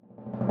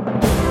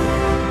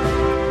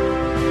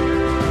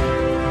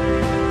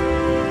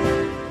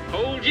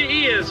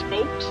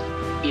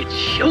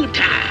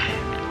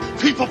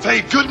People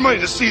pay good money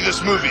to see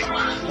this movie.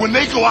 When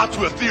they go out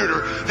to a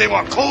theater, they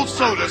want cold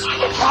sodas,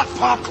 hot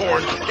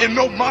popcorn, and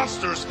no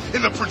monsters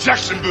in the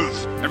projection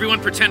booth.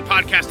 Everyone pretend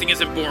podcasting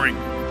isn't boring.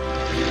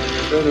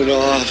 Turn it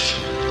off.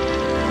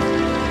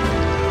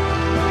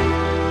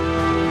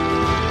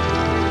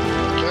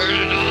 Turn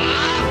it off.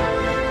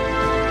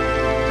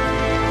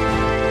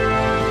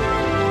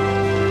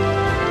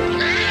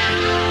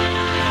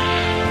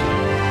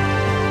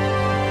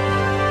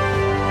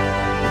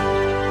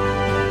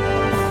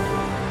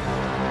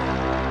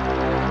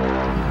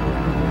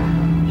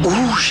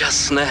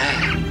 Úžasné.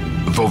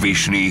 Vo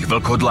vyšných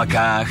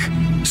vlkodlakách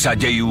sa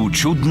dejú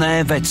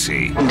čudné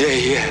veci. Kde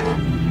je?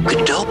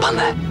 Kto,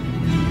 pane?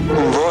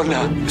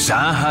 Vona.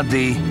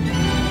 Záhady,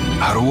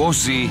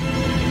 hrôzy,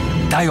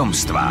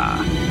 tajomstvá.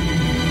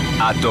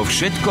 A to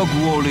všetko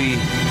kvôli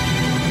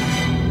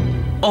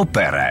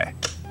opere.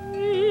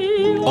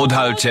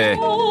 Odhalte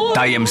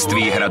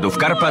tajemství hradu v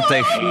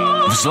Karpatech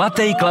v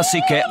zlatej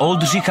klasike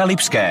Oldřicha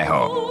Lipského.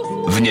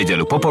 V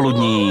nedeľu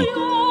popoludní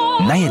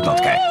na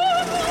Jednotke.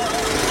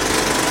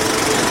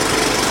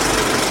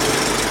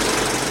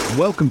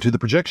 Welcome to the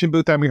Projection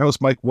Booth. I'm your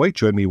host, Mike White.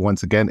 Joining me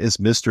once again is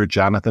Mr.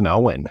 Jonathan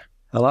Owen.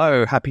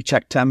 Hello, happy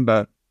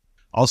Checktember.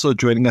 Also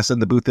joining us in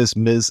the booth is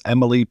Ms.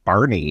 Emily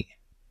Barney.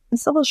 A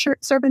civil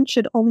servant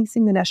should only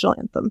sing the national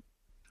anthem.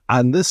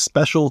 On this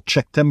special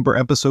Checktember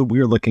episode,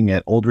 we are looking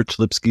at Oldrich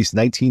Lipski's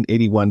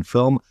 1981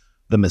 film,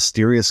 The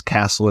Mysterious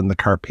Castle in the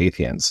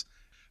Carpathians.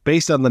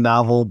 Based on the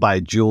novel by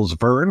Jules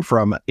Verne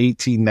from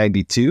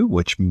 1892,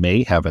 which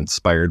may have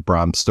inspired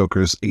Bram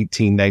Stoker's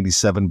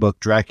 1897 book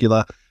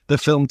Dracula, the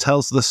film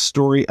tells the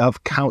story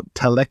of Count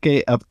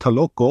Teleke of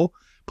Toloco,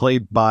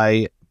 played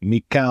by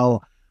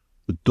Mikhail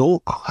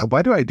Dolk.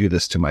 Why do I do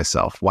this to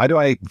myself? Why do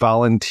I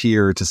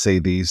volunteer to say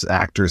these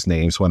actors'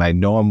 names when I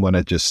know I'm going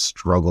to just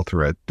struggle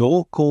through it?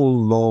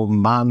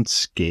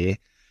 Dolkolomansky.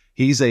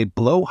 He's a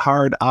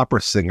blowhard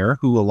opera singer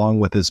who, along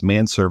with his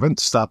manservant,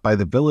 stop by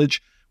the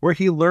village where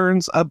he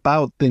learns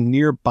about the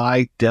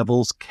nearby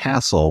Devil's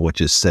Castle,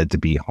 which is said to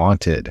be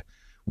haunted.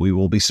 We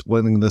will be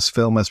spoiling this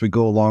film as we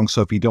go along,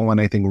 so if you don't want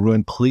anything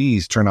ruined,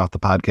 please turn off the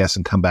podcast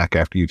and come back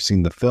after you've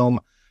seen the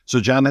film. So,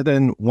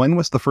 Jonathan, when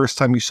was the first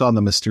time you saw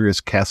The Mysterious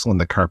Castle in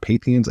the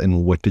Carpathians,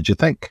 and what did you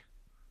think?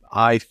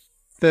 I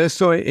first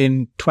saw it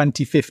in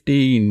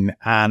 2015,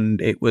 and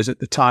it was at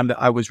the time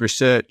that I was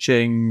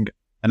researching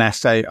an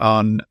essay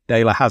on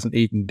Dela Hasn't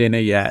Eaten Dinner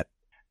Yet.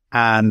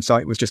 And so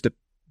it was just a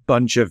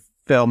bunch of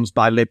films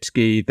by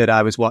Lipski that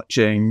I was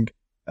watching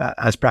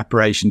as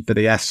preparation for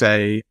the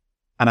essay.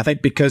 And I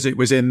think because it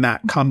was in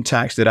that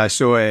context that I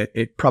saw it,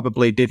 it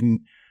probably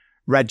didn't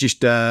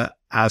register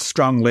as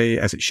strongly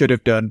as it should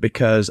have done,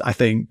 because I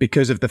think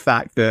because of the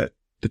fact that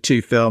the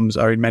two films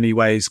are in many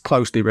ways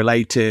closely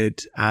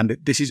related, and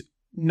this is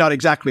not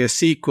exactly a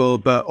sequel,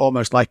 but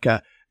almost like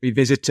a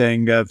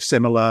revisiting of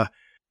similar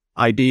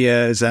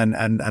ideas and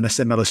a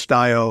similar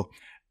style,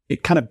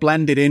 it kind of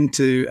blended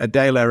into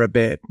Adela a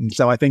bit. And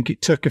so I think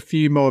it took a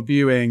few more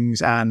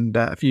viewings and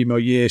a few more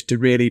years to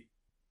really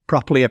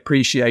properly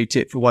appreciate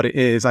it for what it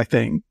is, I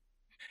think.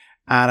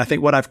 And I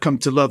think what I've come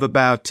to love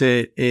about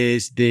it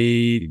is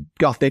the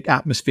gothic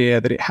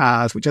atmosphere that it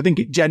has, which I think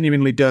it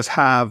genuinely does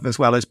have, as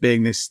well as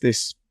being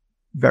this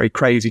very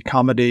crazy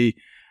comedy.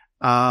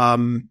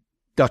 Dr.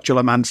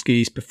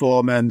 Lemansky's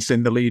performance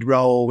in the lead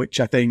role, which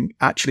I think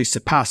actually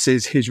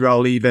surpasses his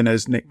role even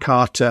as Nick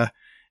Carter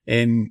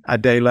in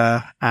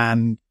Adela,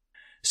 and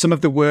some of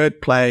the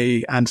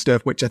wordplay and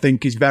stuff, which I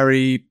think is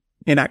very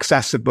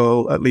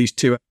inaccessible, at least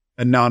to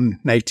a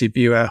non-native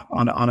viewer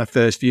on a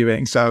first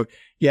viewing. So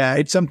yeah,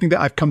 it's something that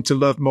I've come to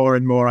love more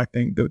and more, I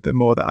think, the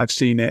more that I've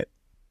seen it.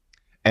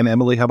 And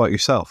Emily, how about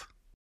yourself?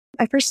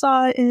 I first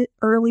saw it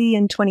early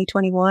in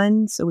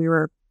 2021, so we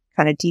were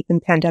kind of deep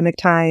in pandemic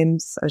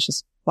times. I was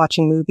just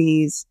watching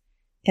movies,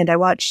 and I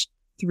watched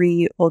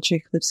 3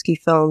 Oldrich Lipski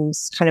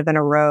films kind of in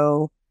a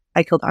row.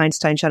 I Killed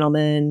Einstein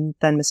Gentleman,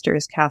 then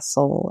Mysterious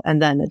Castle,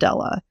 and then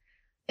Adela.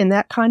 In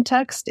that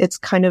context, it's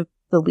kind of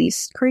the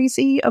least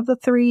crazy of the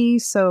 3.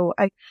 So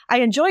I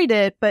enjoyed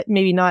it, but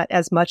maybe not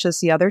as much as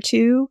the other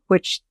 2,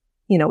 which,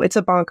 you know, it's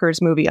a bonkers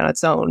movie on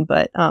its own.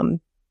 But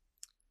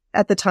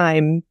at the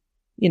time,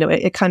 you know,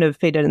 it kind of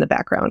faded in the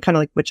background, kind of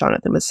like what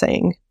Jonathan was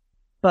saying.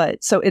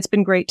 But so it's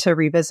been great to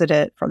revisit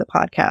it for the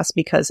podcast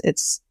because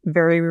it's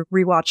very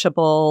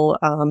rewatchable.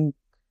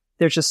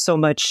 There's just so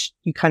much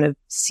you kind of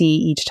see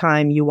each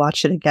time you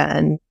watch it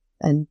again.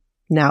 And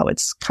now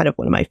it's kind of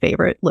one of my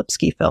favorite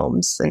Lipski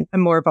films. And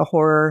I'm more of a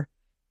horror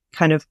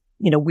kind of,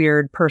 you know,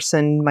 weird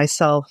person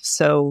myself.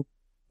 So,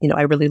 you know,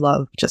 I really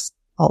love just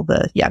all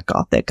the,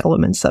 gothic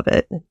elements of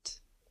it. And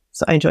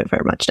so I enjoy it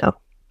very much now.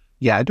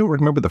 Yeah, I don't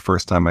remember the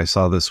first time I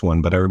saw this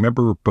one, but I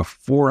remember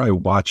before I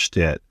watched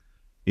it,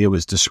 it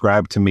was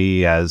described to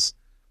me as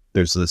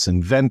there's this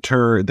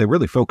inventor. They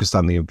really focused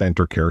on the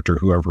inventor character,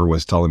 whoever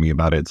was telling me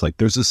about it. It's like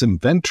there's this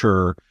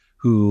inventor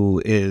who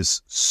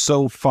is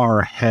so far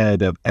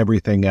ahead of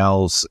everything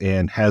else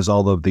and has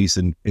all of these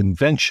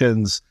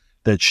inventions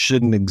that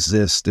shouldn't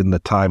exist in the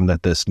time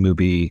that this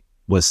movie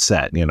was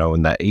set, you know,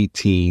 in the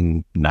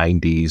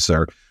 1890s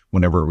or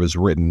whenever it was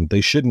written.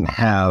 They shouldn't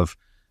have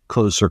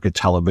closed circuit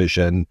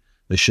television.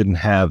 They shouldn't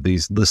have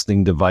these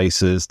listening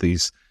devices,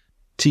 these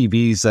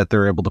TVs that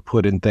they're able to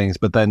put in things,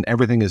 but then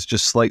everything is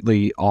just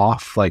slightly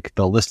off. Like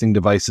the listening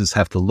devices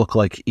have to look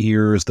like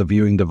ears, the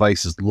viewing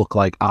devices look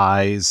like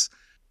eyes.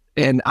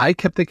 And I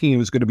kept thinking it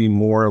was going to be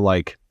more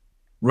like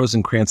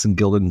Rosencrantz and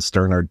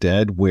Guildenstern Are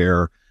Dead,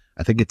 where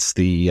I think it's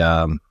the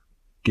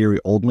Gary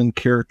Oldman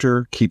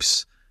character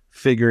keeps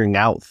figuring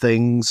out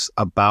things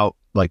about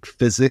like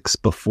physics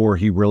before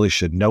he really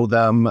should know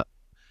them.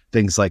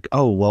 Things like,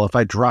 oh, well, if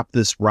I drop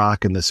this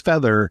rock and this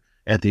feather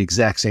at the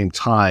exact same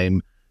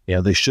time,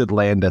 they should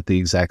land at the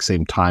exact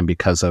same time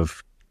because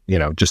of,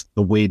 just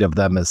the weight of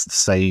them is the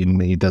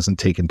same. He doesn't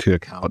take into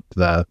account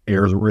the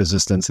air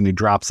resistance, and he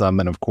drops them.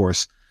 And of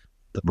course,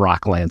 the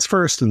rock lands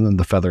first and then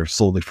the feather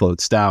slowly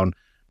floats down.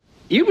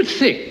 You would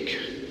think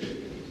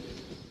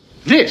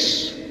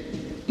this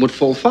would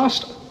fall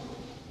faster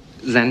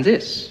than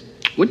this,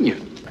 wouldn't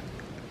you?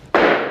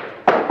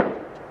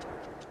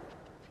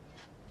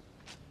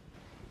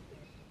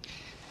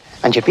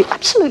 And you'd be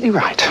absolutely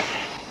right.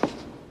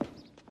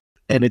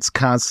 And it's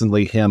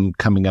constantly him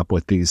coming up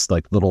with these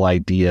like little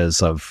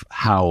ideas of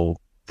how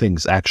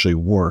things actually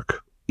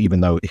work,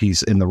 even though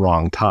he's in the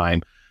wrong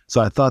time.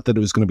 So I thought that it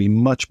was going to be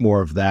much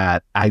more of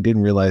that. I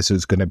didn't realize it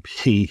was going to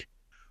be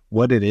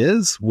what it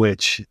is,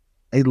 which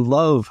I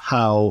love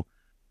how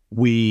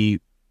we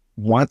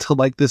want to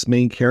like this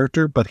main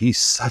character, but he's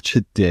such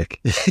a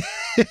dick.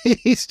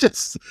 He's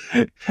just,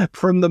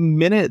 from the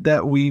minute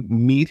that we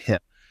meet him,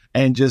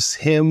 and just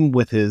him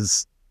with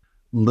his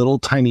little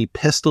tiny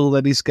pistol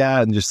that he's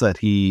got, and just that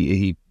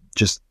he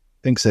just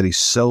thinks that he's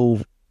so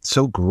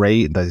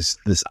great, that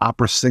this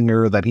opera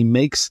singer, that he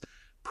makes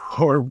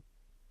poor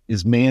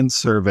his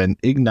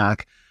manservant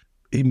Ignac,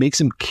 he makes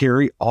him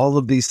carry all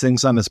of these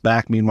things on his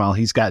back. Meanwhile,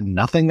 he's got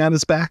nothing on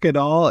his back at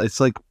all.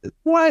 It's like,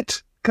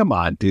 what? Come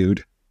on,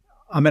 dude.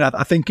 I mean,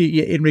 I think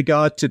in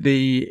regard to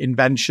the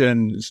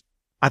inventions,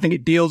 I think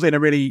it deals in a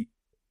really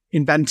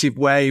inventive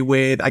way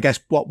with, I guess,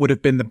 what would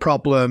have been the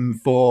problem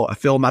for a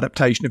film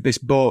adaptation of this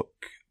book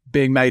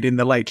being made in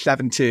the late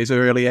 70s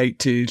or early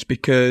 80s,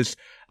 because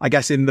I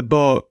guess in the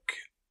book,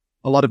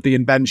 a lot of the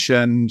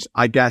inventions,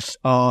 I guess,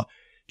 are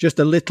just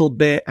a little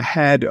bit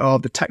ahead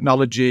of the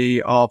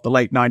technology of the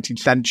late 19th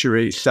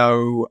century.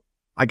 So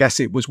I guess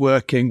it was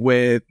working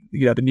with,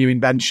 the new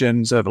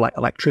inventions of like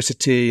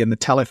electricity and the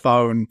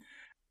telephone.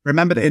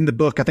 Remember that in the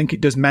book, I think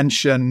it does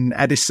mention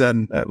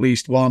Edison at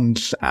least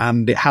once,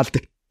 and it has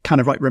to kind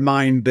of like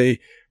remind the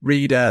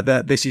reader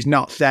that this is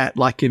not set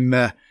like in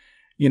the,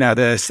 the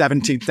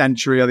 17th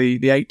century or the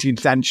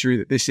 18th century,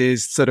 that this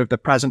is sort of the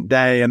present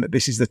day and that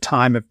this is the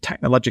time of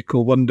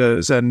technological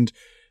wonders. And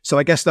so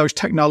I guess those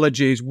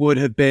technologies would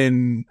have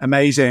been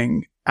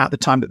amazing at the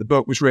time that the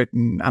book was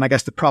written. And I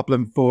guess the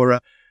problem for,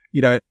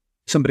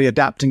 somebody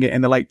adapting it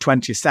in the late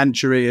 20th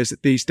century is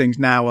that these things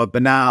now are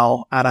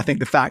banal. And I think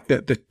the fact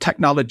that the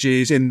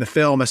technologies in the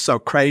film are so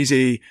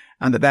crazy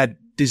and that they're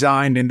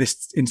designed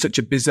in such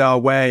a bizarre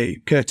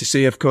way,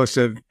 courtesy, of course,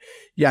 of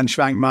Jan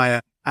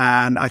Schwankmeyer.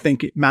 And I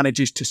think it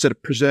manages to sort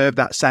of preserve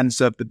that sense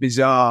of the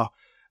bizarre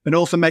and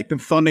also make them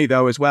funny,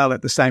 though, as well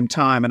at the same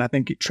time. And I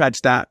think it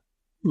treads that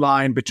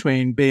line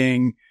between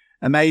being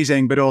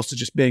amazing, but also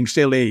just being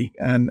silly.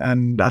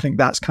 And I think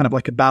that's kind of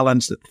like a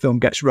balance that the film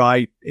gets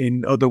right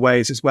in other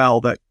ways as well,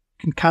 that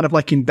can kind of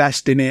like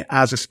invest in it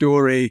as a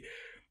story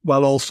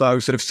while also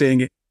sort of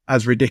seeing it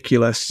as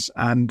ridiculous.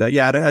 And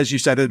as you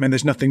said, I mean,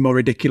 there's nothing more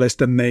ridiculous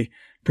than the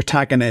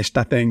protagonist,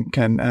 I think.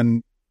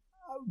 And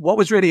what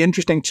was really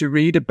interesting to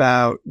read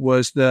about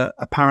was that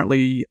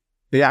apparently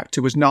the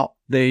actor was not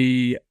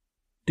the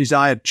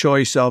desired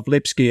choice of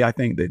Lipsky. I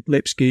think that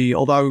Lipsky,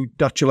 although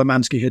Dr.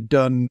 Lemansky had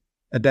done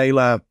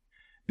Adela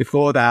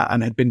before that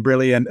and had been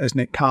brilliant as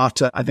Nick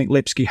Carter, I think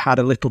Lipsky had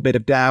a little bit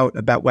of doubt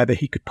about whether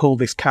he could pull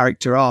this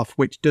character off,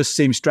 which does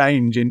seem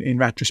strange in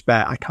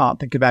retrospect. I can't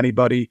think of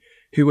anybody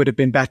who would have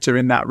been better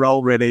in that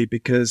role, really,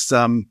 because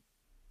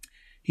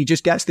he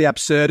just gets the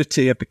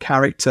absurdity of the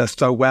character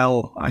so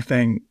well, I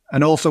think.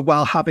 And also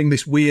while having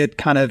this weird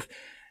kind of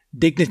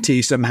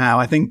dignity somehow.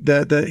 I think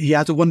that he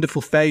has a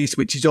wonderful face,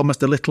 which is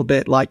almost a little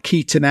bit like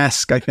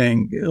Keaton-esque, I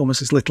think. Almost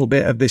this little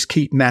bit of this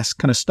Keaton-esque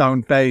kind of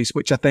stone face,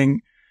 which I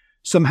think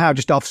somehow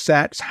just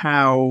offsets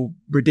how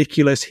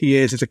ridiculous he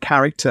is as a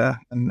character.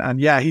 And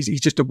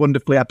he's just a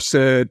wonderfully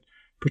absurd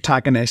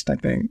protagonist, I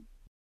think.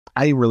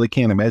 I really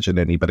can't imagine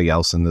anybody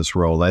else in this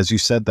role. As you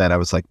said that, I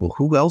was like, well,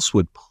 who else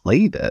would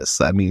play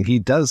this? I mean, he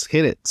does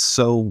hit it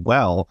so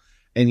well.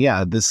 And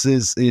yeah,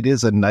 it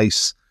is a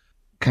nice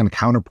kind of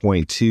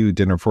counterpoint to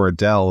Dinner for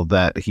Adele,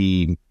 that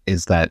he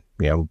is that,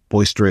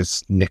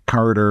 boisterous Nick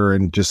Carter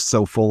and just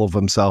so full of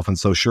himself and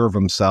so sure of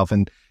himself.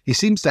 And he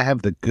seems to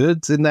have the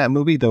goods in that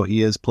movie, though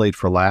he is played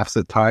for laughs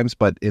at times.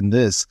 But in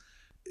this,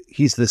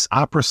 he's this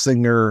opera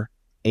singer,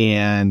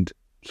 and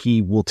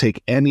he will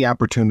take any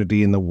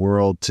opportunity in the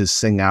world to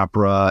sing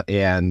opera,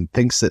 and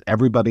thinks that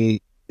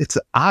everybody, it's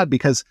odd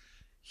because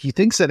he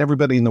thinks that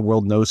everybody in the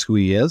world knows who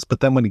he is,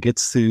 but then when he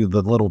gets to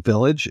the little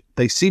village,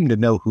 they seem to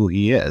know who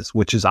he is,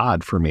 which is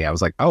odd for me. I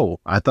was like, oh,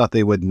 I thought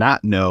they would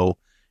not know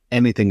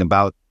anything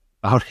about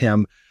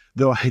him,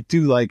 though I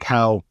do like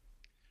how,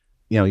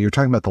 you're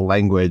talking about the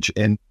language,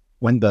 and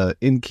when the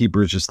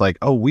innkeeper is just like,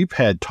 oh, we've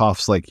had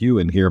toffs like you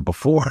in here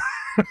before.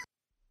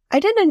 I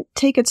didn't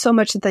take it so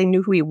much that they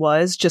knew who he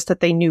was, just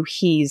that they knew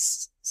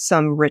he's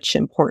some rich,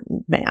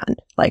 important man.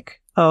 Like,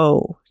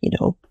 oh,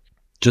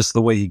 Just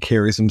the way he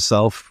carries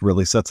himself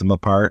really sets him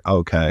apart.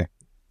 Okay,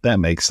 that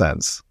makes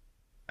sense.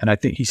 And I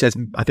think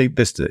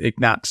this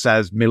Ignat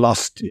says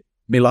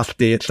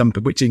Milosti at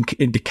something, which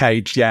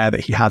indicates, that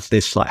he has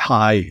this like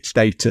high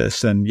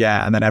status, and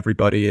then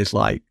everybody is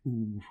like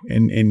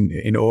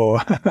in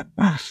awe.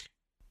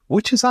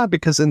 Which is odd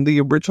because in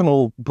the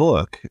original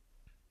book,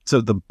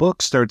 so the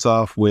book starts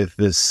off with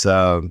this,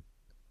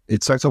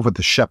 it starts off with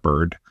the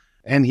shepherd,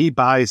 and he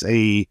buys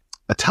a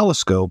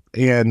telescope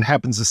and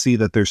happens to see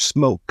that there's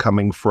smoke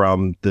coming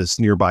from this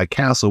nearby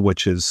castle,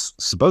 which is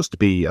supposed to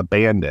be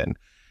abandoned.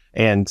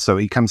 And so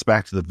he comes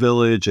back to the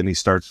village and he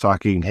starts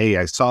talking, hey,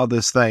 I saw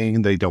this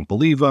thing. They don't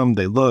believe him.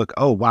 They look,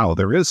 oh, wow,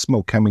 there is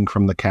smoke coming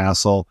from the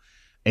castle.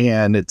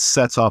 And it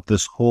sets off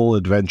this whole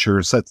adventure.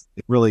 It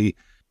really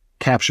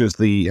captures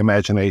the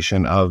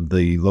imagination of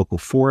the local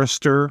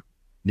forester,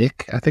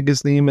 Nick, I think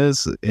his name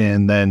is,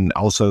 and then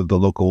also the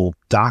local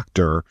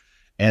doctor.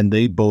 And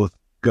they both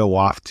go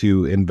off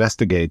to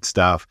investigate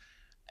stuff.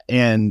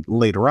 And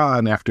later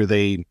on, after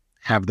they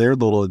have their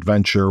little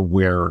adventure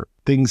where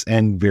things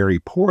end very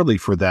poorly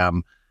for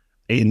them,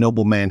 a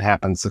nobleman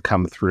happens to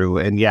come through.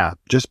 And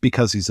just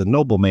because he's a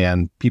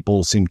nobleman,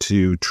 people seem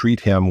to treat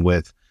him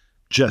with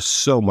just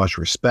so much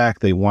respect.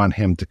 They want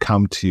him to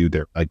come to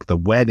the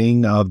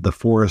wedding of the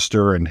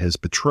forester and his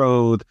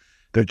betrothed.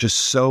 They're just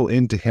so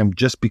into him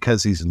just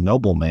because he's a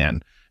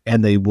nobleman,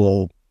 and they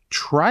will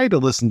try to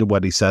listen to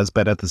what he says,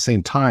 but at the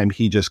same time,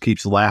 he just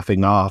keeps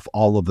laughing off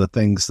all of the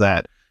things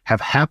that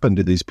have happened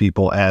to these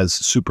people as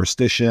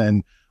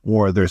superstition,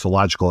 or there's a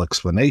logical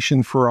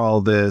explanation for all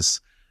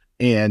this.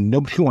 And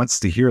nobody wants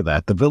to hear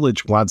that. The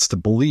village wants to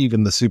believe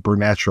in the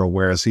supernatural,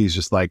 whereas he's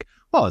just like,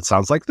 well, it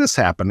sounds like this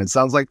happened. It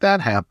sounds like that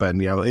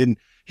happened, and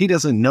he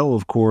doesn't know,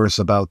 of course,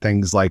 about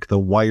things like the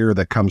wire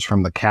that comes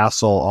from the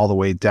castle all the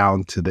way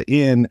down to the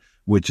inn,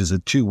 which is a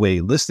two-way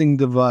listening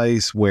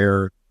device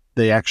where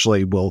they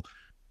actually will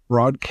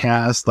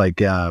broadcast,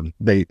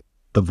 the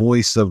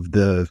voice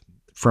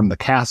from the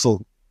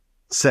castle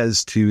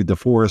says to the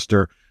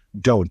forester,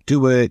 don't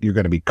do it. You're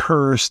going to be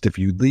cursed if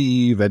you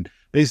leave, and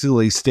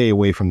basically stay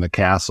away from the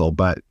castle.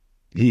 But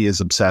he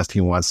is obsessed.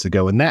 He wants to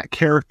go. And that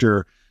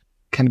character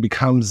kind of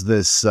becomes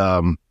this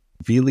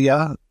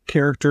Velia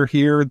character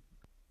here,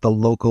 the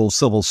local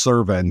civil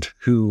servant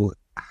who,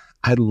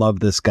 I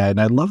love this guy.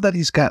 And I love that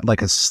he's got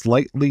like a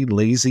slightly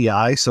lazy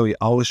eye. So he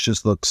always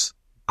just looks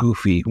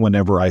goofy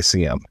whenever I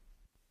see him.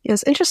 Yeah,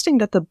 it's interesting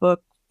that the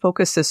book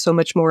focuses so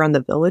much more on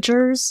the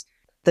villagers.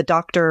 The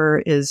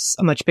doctor is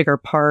a much bigger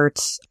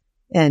part.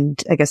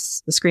 And I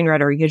guess the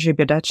screenwriter, Jerzy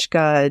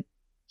Brodeczka,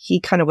 he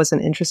kind of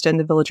wasn't interested in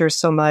the villagers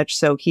so much.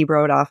 So he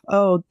wrote off,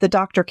 oh, the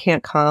doctor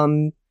can't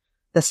come.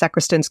 The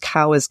sacristan's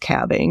cow is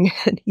calving.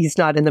 And he's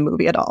not in the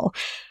movie at all.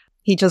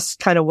 He just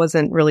kind of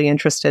wasn't really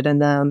interested in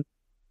them,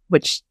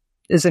 which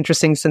is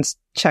interesting since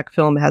Czech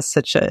film has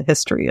such a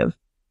history of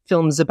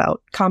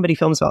comedy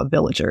films about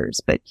villagers.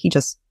 But he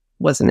just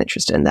wasn't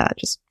interested in that,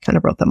 just kind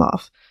of wrote them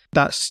off.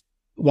 That's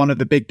one of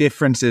the big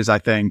differences, I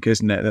think,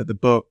 isn't it? That the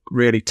book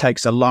really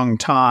takes a long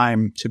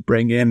time to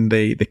bring in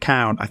the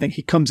Count. I think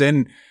he comes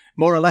in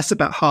more or less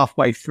about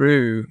halfway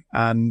through,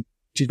 and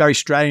which is very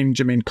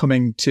strange. I mean,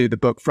 coming to the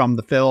book from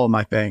the film,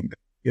 I think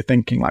you're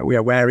thinking like,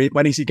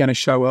 when is he going to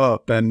show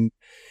up? And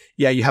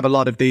you have a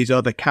lot of these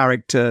other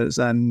characters,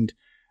 and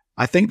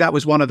I think that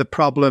was one of the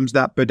problems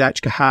that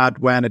Brodeczka had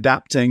when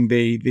adapting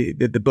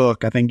the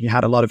book. I think he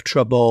had a lot of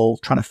trouble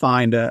trying to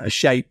find a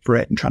shape for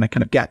it and trying to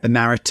kind of get the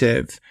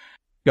narrative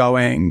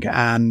going.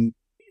 And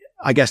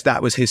I guess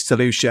that was his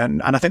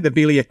solution. And I think the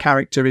Velia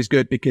character is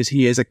good because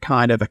he is a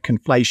kind of a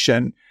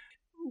conflation.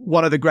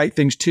 One of the great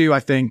things too, I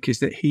think, is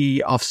that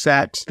he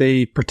offsets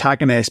the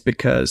protagonist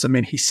because, I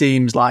mean, he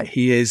seems like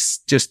he is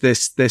just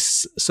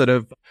this sort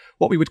of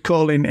what we would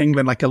call in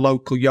England like a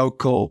local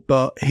yokel,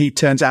 but he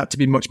turns out to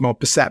be much more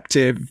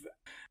perceptive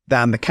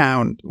than the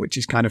Count, which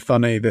is kind of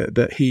funny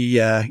that he,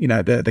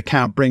 the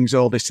Count brings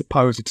all this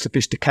supposed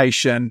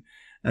sophistication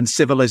and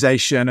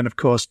civilization, and of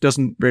course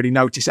doesn't really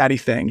notice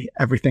anything.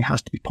 Everything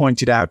has to be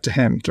pointed out to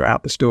him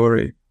throughout the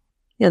story.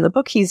 Yeah, in the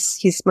book,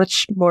 he's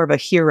much more of a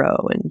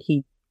hero, and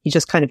he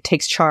just kind of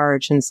takes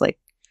charge and is like,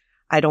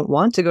 I don't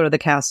want to go to the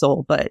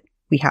castle, but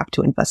we have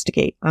to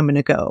investigate. I'm going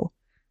to go.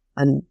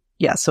 And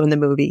yeah, so in the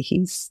movie,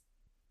 he's,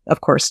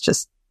 of course,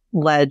 just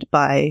led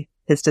by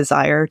his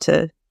desire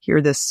to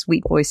hear this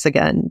sweet voice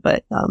again.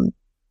 But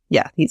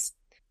he's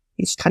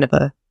kind of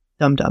a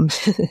dum-dum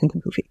in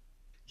the movie.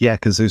 Yeah,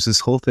 because there's this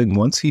whole thing.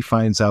 Once he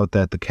finds out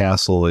that the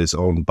castle is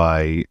owned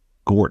by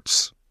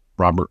Gortz,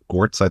 Robert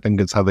Gortz, I think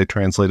is how they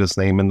translate his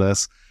name in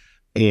this.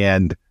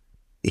 And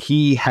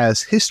he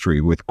has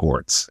history with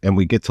Gortz, and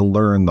we get to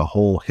learn the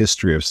whole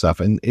history of stuff.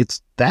 And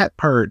it's that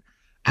part,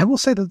 I will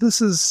say that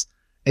this is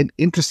an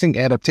interesting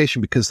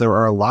adaptation because there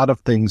are a lot of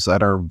things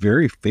that are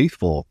very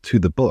faithful to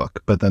the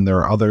book, but then there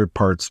are other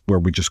parts where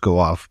we just go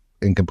off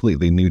in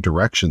completely new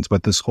directions.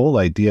 But this whole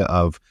idea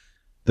of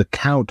the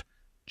Count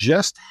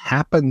just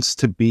happens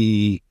to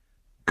be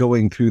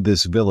going through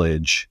this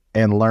village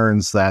and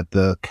learns that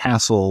the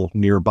castle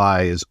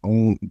nearby is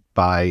owned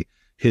by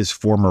his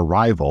former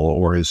rival,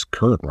 or his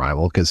current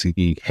rival, because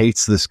he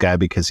hates this guy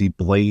because he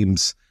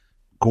blames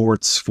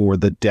Gortz for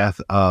the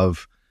death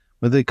of,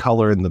 what do they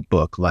call her in the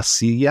book? La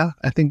Silla,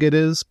 I think it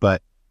is.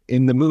 But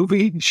in the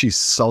movie, she's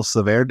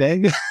Salsa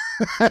Verde.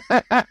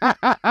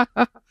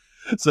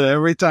 So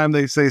every time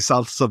they say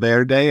Salsa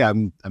Verde,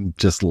 I'm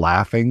just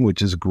laughing,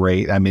 which is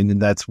great. I mean,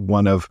 that's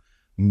one of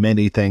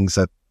many things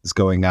that is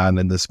going on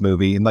in this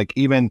movie. And like,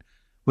 even,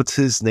 what's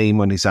his name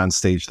when he's on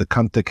stage? The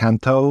Canta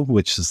Canto,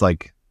 which is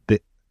like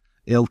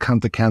Il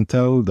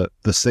Cantacanto,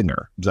 the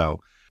singer. So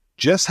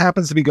just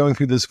happens to be going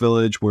through this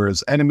village where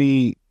his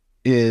enemy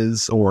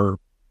is, or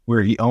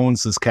where he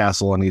owns this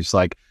castle, and he's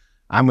like,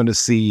 I'm going to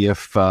see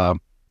if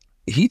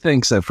he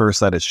thinks at first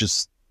that it's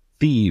just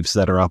thieves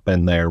that are up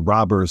in there,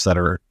 robbers that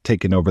are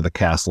taking over the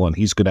castle, and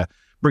he's going to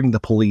bring the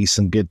police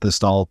and get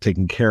this all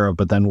taken care of.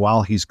 But then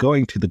while he's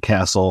going to the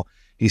castle,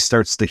 he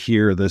starts to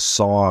hear this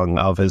song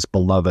of his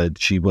beloved.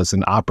 She was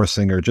an opera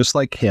singer just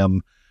like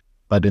him,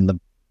 but in the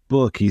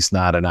book, he's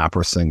not an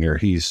opera singer.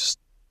 He's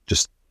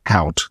just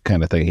Count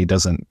kind of thing. He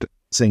doesn't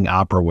sing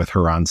opera with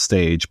her on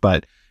stage,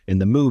 but in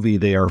the movie,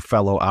 they are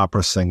fellow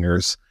opera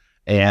singers,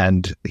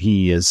 and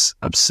he is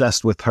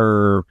obsessed with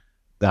her.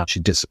 That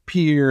she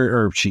disappeared,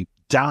 or she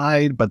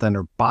died, but then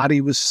her body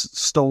was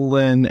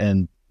stolen,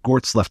 and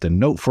Gortz left a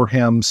note for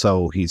him,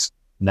 so he's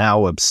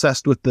now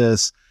obsessed with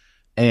this,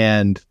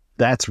 and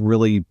that's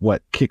really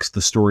what kicks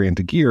the story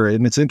into gear.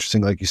 And it's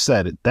interesting, like you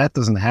said, that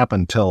doesn't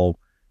happen till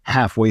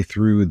halfway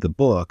through the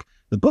book.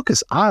 The book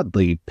is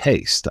oddly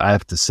paced, I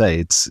have to say.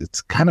 It's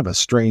kind of a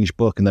strange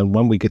book, and then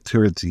when we get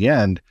towards the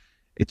end,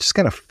 it just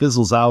kind of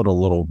fizzles out a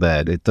little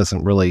bit. It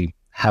doesn't really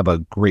have a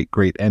great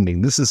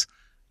ending. This is,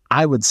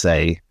 I would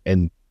say,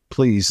 and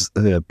please,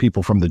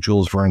 people from the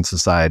Jules Verne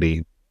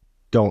Society,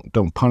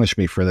 don't punish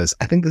me for this.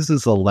 I think this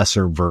is a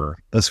lesser Verne.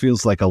 This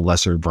feels like a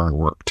lesser Verne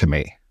work to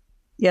me.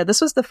 Yeah,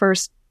 this was the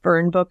first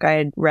Verne book I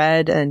had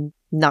read, and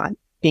not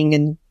being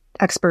an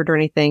expert or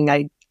anything,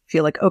 I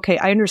feel like, okay,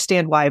 I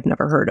understand why I've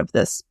never heard of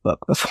this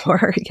book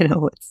before.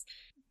 It's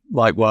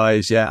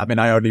likewise. Yeah. I mean,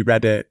 I only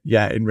read it,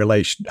 in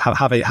relation,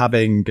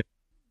 having,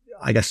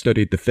 I guess,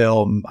 studied the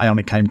film. I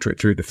only came to it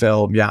through the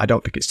film. Yeah. I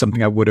don't think it's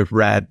something I would have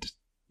read,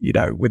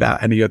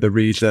 without any other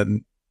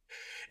reason.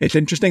 It's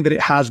interesting that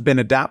it has been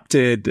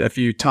adapted a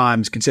few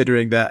times,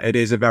 considering that it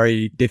is a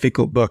very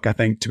difficult book, I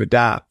think, to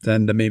adapt.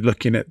 And I mean,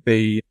 looking at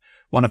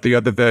one of the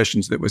other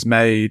versions that was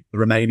made, the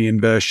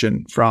Romanian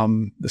version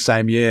from the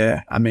same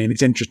year. I mean,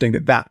 it's interesting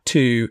that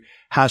too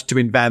has to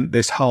invent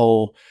this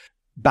whole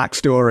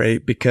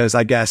backstory, because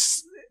I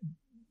guess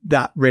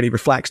that really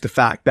reflects the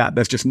fact that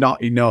there's just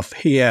not enough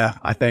here,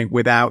 I think,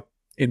 without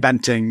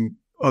inventing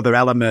other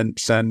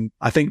elements. And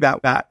I think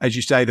that, as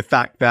you say, the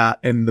fact that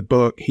in the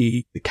book,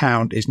 the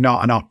Count is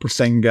not an opera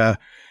singer,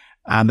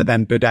 and that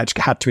then Budečka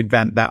had to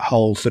invent that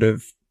whole sort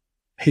of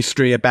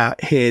history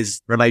about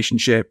his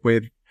relationship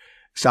with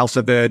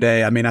Salsa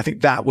Verde. I mean, I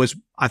think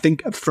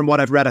from what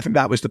I've read, I think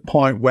that was the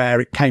point where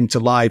it came to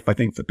life, I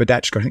think, for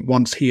Budečka. I think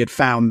once he had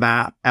found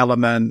that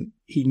element,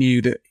 he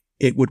knew that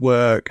it would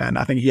work. And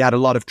I think he had a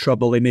lot of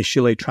trouble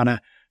initially trying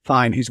to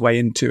find his way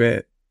into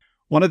it.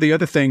 One of the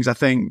other things I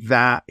think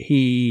that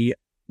he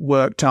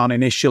worked on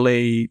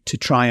initially to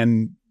try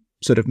and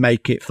sort of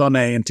make it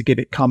funny and to give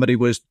it comedy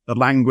was the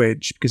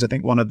language, because I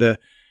think one of the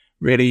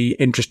really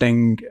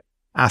interesting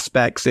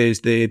aspects is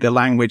the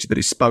language that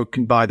is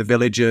spoken by the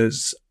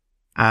villagers.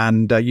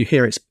 And you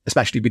hear it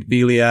especially with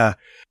Vilia.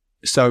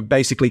 So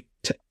basically,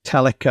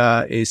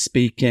 Telika is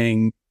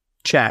speaking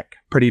Czech,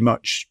 pretty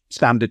much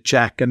standard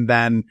Czech. And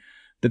then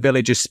the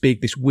villagers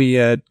speak this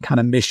weird kind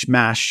of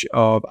mishmash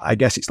of, I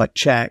guess it's like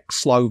Czech,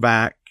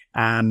 Slovak,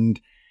 and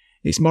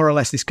it's more or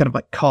less this kind of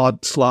like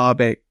Cod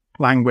Slavic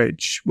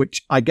language,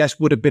 which I guess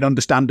would have been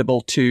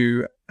understandable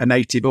to a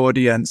native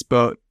audience,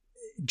 but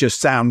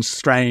just sounds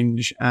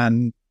strange.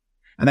 And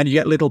then you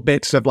get little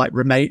bits of like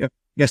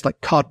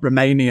like Cod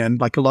Romanian,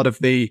 like a lot of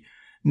the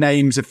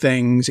names of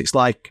things. It's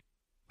like,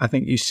 I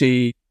think you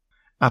see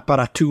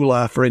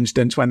Aparatula, for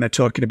instance, when they're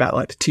talking about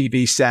like the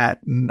TV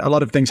set, and a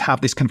lot of things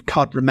have this kind of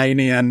Cod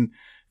Romanian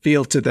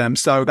feel to them.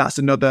 So that's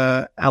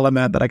another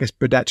element that I guess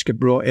Budečka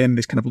brought in,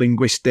 this kind of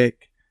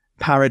linguistic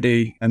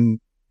parody.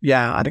 And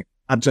yeah, I think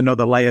adds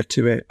another layer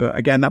to it. But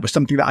again, that was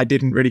something that I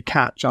didn't really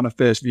catch on a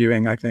first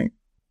viewing, I think.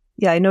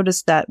 Yeah, I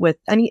noticed that with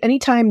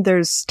anytime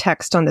there's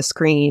text on the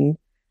screen,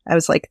 I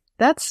was like,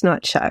 that's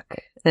not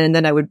Czech. And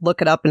then I would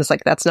look it up and it's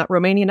like, that's not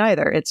Romanian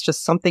either. It's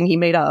just something he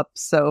made up.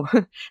 So,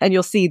 and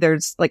you'll see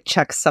there's like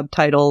Czech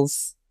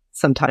subtitles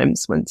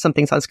sometimes when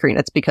something's on screen.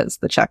 It's because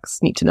the Czechs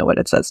need to know what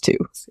it says too.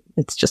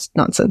 It's just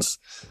nonsense.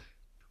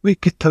 We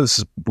get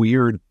those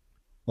weird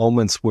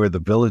moments where the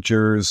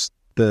villagers,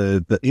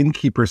 the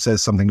innkeeper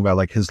says something about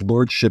like his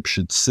lordship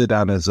should sit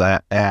on his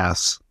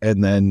ass,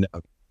 and then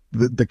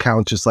the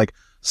count just like,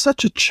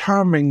 such a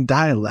charming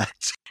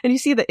dialect. And you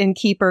see the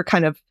innkeeper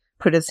kind of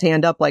put his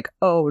hand up like,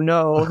 oh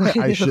no.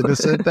 I should have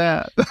said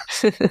that.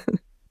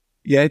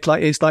 Yeah, it's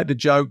like the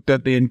joke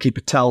that the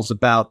innkeeper tells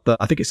about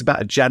I think it's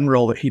about a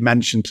general that he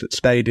mentioned that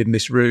stayed in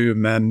this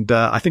room. And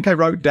I think I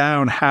wrote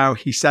down how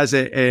he says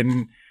it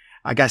in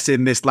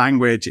this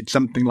language. It's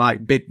something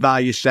like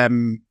Bitva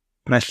sem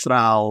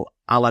prestral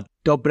ala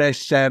dobre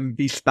sem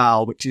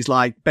vispal, which is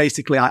like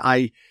basically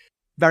I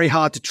very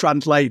hard to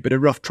translate, but a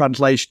rough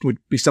translation would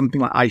be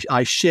something like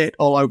I shit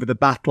all over the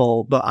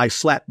battle, but I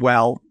slept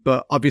well.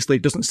 But obviously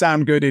it doesn't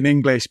sound good in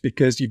English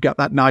because you've got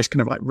that nice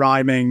kind of like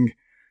rhyming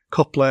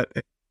couplet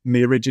in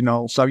the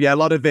original. So yeah, a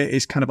lot of it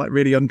is kind of like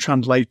really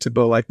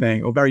untranslatable, I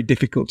think, or very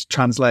difficult to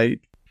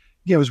translate.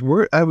 Yeah,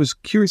 I was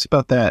curious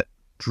about that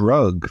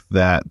drug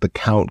that the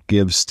Count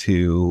gives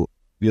to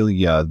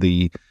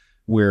Vilja,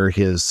 where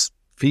his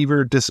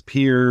fever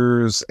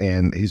disappears,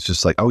 and he's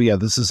just like, oh yeah,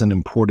 this is an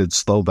imported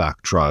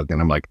Slovak drug.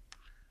 And I'm like,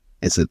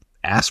 is it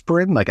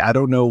aspirin? Like, I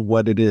don't know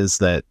what it is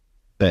that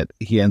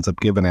he ends up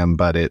giving him,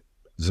 but it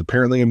is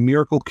apparently a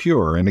miracle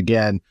cure. And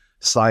again,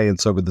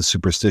 science over the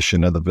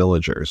superstition of the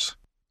villagers.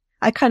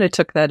 I kind of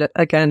took that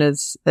again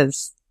as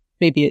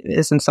maybe it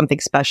isn't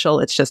something special.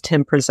 It's just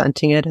him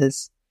presenting it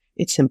as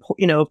it's important.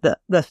 You know,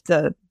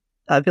 the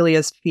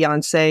Vilja's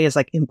fiance is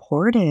like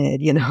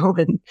imported, you know,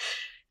 and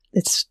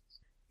it's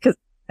because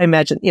I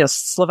imagine, you know,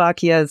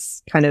 Slovakia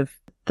is kind of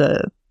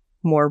the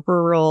more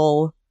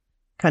rural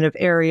kind of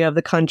area of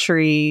the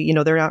country. You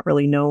know, they're not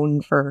really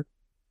known for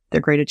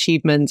their great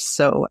achievements.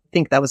 So I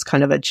think that was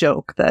kind of a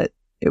joke that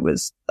it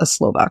was a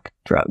Slovak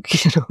drug,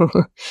 you know,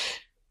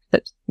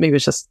 that maybe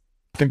it's just.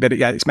 I think that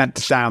it's meant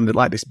to sound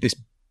like this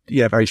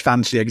very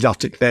fancy,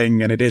 exotic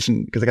thing, and it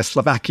isn't, because I guess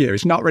Slovakia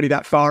is not really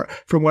that far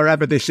from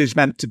wherever this is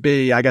meant to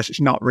be. I guess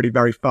it's not really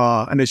very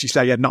far, and as you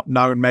say, not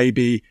known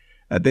maybe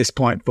at this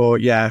point for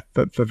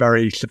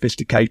very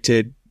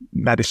sophisticated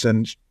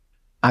medicines.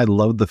 I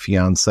love the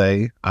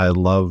fiance. I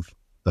love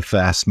the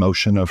fast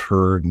motion of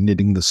her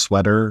knitting the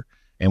sweater,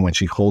 and when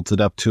she holds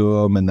it up to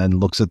him and then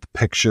looks at the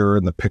picture,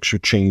 and the picture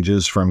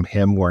changes from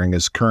him wearing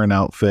his current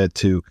outfit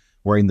to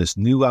wearing this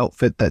new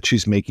outfit that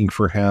she's making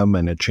for him,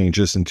 and it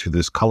changes into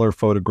this color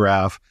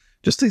photograph.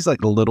 Just these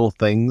like little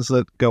things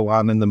that go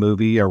on in the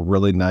movie are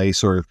really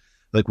nice. Or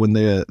like when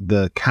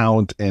the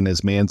Count and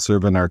his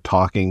manservant are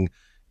talking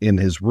in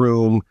his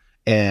room,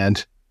 and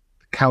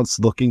the Count's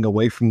looking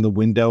away from the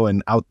window,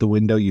 and out the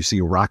window you see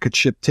a rocket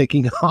ship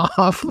taking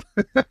off.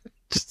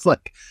 Just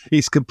like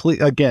he's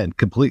completely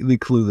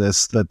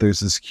clueless that there's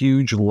this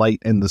huge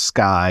light in the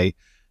sky,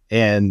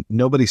 and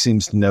nobody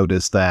seems to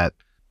notice that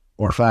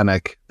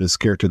Orphanik, this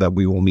character that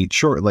we will meet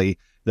shortly,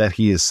 that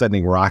he is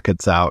sending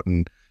rockets out.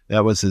 And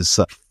that was his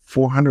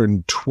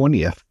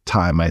 420th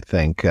time, I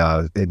think.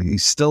 And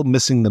he's still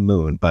missing the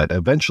moon, but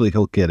eventually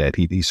he'll get it.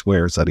 He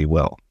swears that he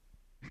will.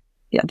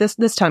 Yeah,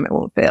 this time it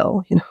won't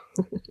fail, you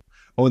know.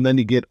 Oh, and then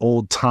you get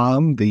old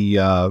Tom,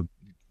 the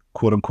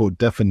quote-unquote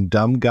deaf and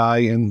dumb guy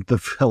in the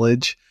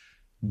village.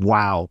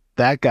 Wow,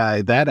 that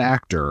guy, that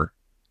actor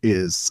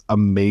is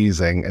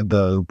amazing.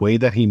 The way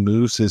that he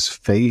moves his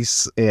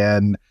face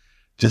and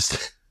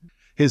just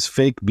his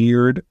fake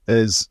beard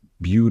is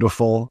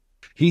beautiful.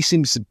 He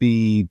seems to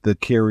be the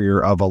carrier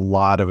of a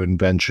lot of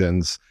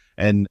inventions.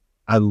 And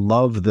I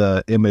love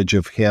the image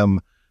of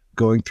him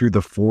going through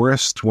the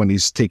forest when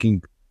he's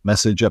taking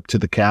message up to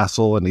the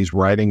castle and he's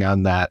riding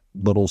on that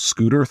little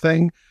scooter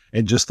thing.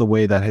 And just the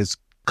way that his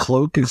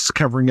cloak is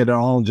covering it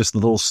all, and just the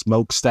little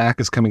smokestack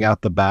is coming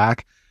out the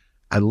back.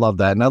 I love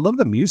that. And I love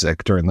the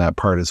music during that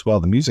part as well.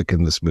 The music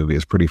in this movie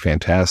is pretty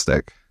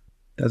fantastic.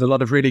 There's a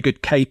lot of really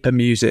good caper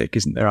music,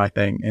 isn't there, I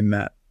think, in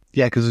that?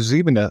 Yeah, because there's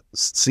even a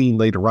scene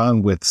later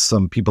on with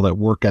some people that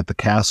work at the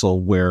castle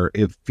where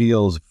it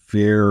feels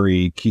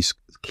very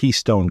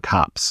Keystone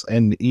Cops,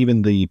 and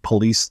even the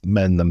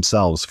policemen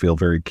themselves feel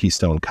very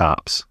Keystone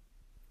Cops.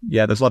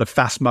 Yeah, there's a lot of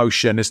fast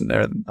motion, isn't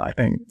there, I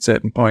think, at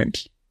certain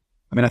points.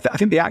 I mean, I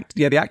think the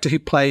actor who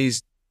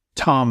plays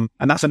Tom,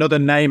 and that's another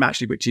name,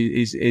 actually, which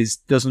is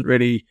doesn't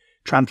really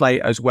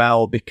translate as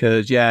well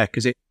because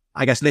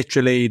I guess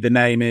literally the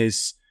name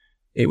is,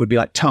 it would be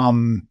like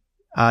Tom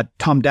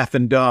Deaf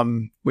and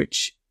Dumb,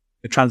 which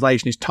the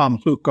translation is Tom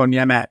Hluko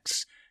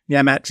Niemiec.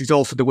 Niemiec is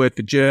also the word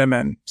for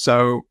German.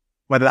 So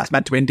whether that's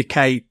meant to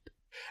indicate,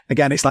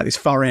 again, it's like this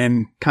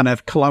foreign kind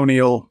of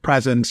colonial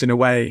presence in a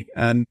way.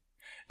 And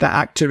that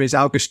actor is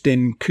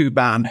Augustin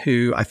Kuban,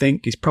 who I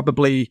think is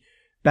probably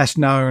best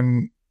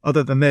known,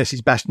 other than this,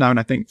 he's best known,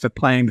 I think, for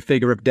playing the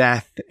figure of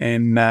death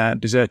in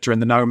Deserter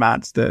and the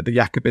Nomads, the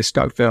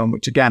Jacobisto film,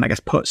 which again, I guess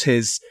puts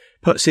his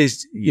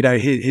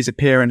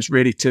appearance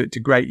really to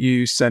great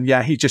use. And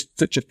yeah, he's just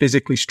such a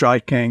physically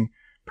striking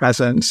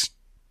presence.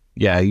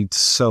 Yeah, he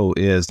so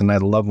is. And I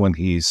love when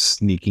he's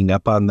sneaking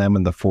up on them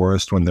in the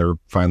forest when they're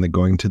finally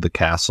going to the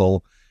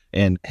castle,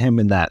 and him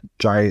in that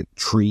giant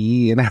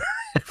tree and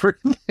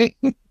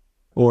everything.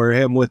 Or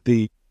him with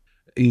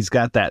He's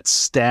got that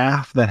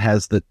staff that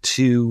has the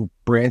two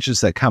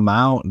branches that come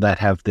out that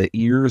have the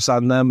ears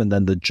on them, and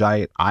then the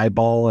giant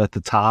eyeball at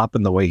the top,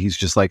 and the way he's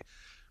just like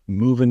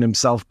moving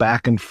himself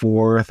back and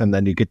forth. And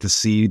then you get to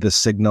see the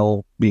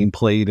signal being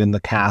played in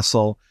the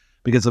castle,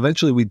 because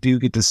eventually we do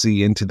get to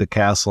see into the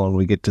castle, and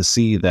we get to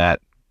see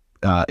that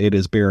it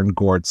is Baron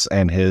Gortz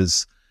and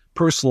his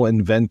personal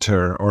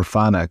inventor,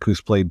 Orphanek, who's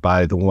played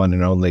by the one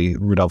and only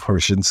Rudolf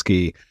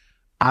Horsinski.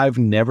 I've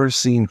never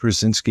seen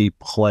Krasinski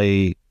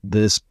play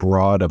this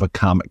broad of a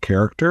comic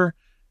character,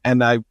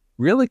 and I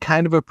really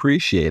kind of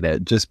appreciate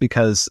it, just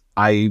because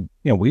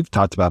we've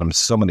talked about him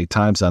so many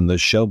times on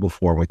this show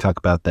before. We talk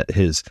about that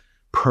his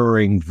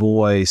purring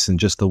voice and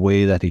just the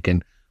way that he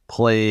can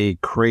play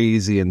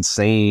crazy,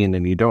 insane,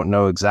 and you don't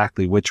know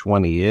exactly which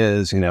one he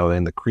is,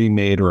 in the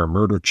cremate or a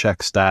murder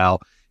check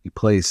style. He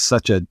plays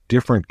such a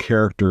different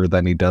character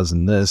than he does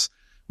in this,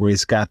 where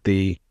he's got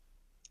the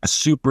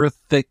super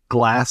thick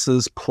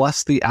glasses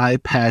plus the eye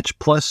patch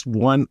plus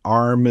one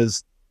arm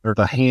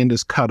the hand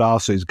is cut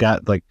off, so he's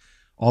got like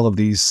all of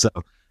these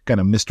kind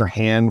of Mr.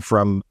 Hand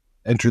from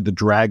Enter the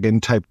Dragon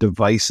type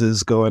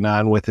devices going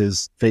on with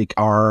his fake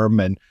arm,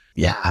 and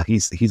yeah,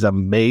 he's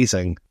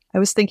amazing. I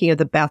was thinking of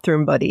the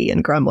bathroom buddy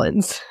in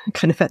Gremlins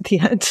kind of at the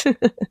end.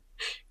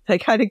 They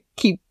kind of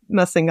keep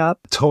messing up.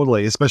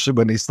 Totally, especially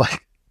when he's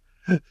like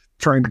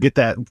trying to get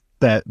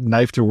that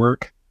knife to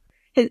work.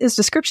 His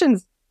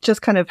description's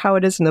just kind of how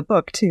it is in the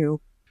book too,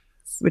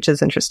 which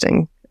is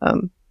interesting.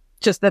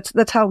 Just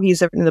that's how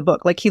he's written in the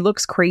book. Like, he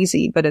looks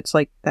crazy, but it's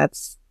like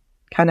that's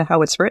kind of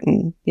how it's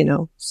written,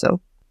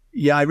 so.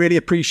 Yeah, I really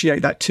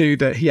appreciate that too,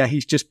 that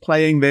he's just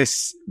playing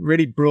this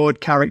really broad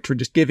character and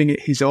just giving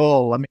it his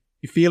all. I mean,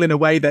 you feel in a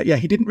way that,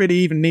 he didn't really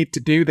even need to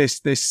do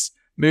this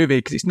movie,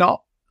 because it's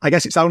not, I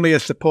guess it's only a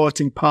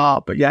supporting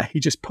part, but he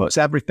just puts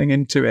everything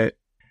into it.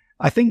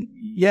 I think,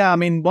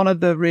 one of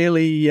the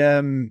really,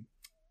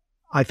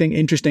 I think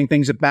interesting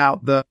things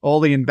about all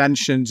the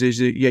inventions is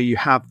that, you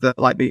have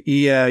the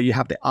ear, you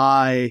have the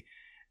eye.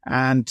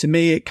 And to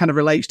me, it kind of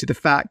relates to the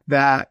fact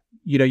that,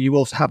 you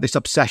also have this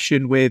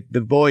obsession with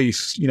the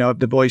voice, of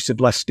the voice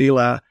of Les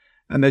Steeler.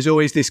 And there's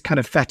always this kind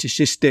of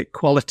fetishistic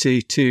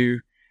quality to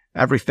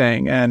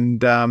everything.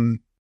 And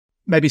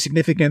maybe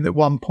significant at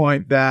one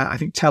point there, I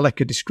think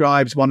Teleka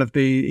describes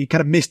he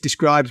kind of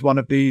misdescribes one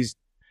of these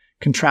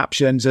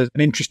contraptions as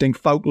an interesting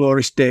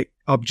folkloristic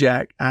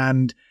object.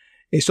 And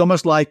it's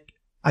almost like,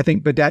 I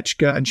think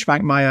Badechka and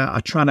Schwankmeyer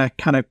are trying to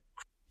kind of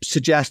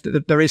suggest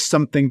that there is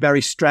something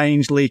very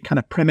strangely kind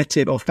of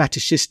primitive or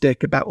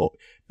fetishistic about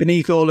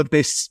beneath all of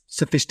this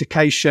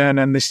sophistication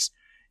and this,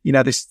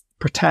 this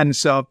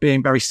pretense of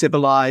being very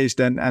civilized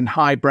and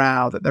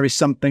highbrow, that there is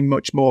something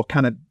much more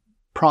kind of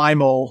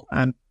primal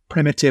and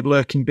primitive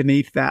lurking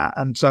beneath that.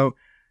 And so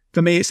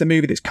for me, it's a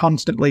movie that's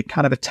constantly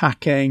kind of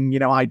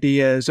attacking,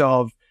 ideas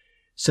of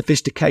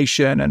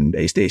sophistication, and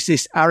it's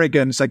this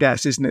arrogance, I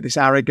guess, isn't it? This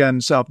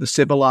arrogance of the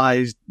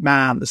civilized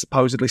man, the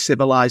supposedly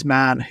civilized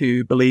man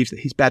who believes that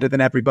he's better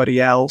than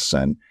everybody else.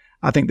 And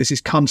I think this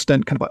is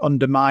constant kind of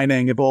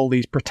undermining of all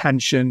these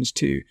pretensions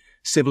to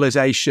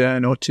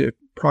civilization or to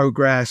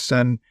progress.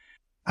 And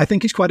I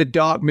think it's quite a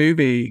dark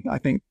movie. I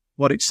think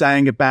what it's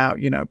saying about,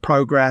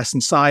 progress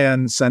and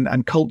science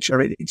and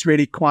culture, it's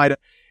really quite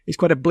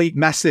a bleak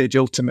message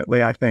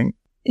ultimately, I think.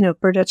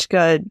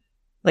 Berdechka,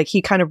 like,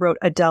 he kind of wrote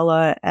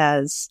Adela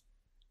as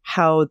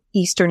how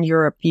Eastern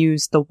Europe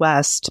views the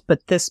West,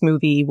 but this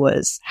movie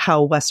was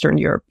how Western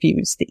Europe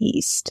views the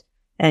East.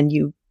 And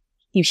you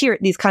hear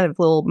these kind of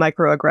little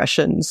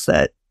microaggressions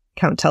that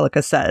Count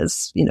Teleka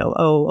says,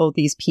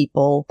 these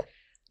people.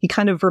 He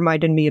kind of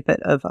reminded me a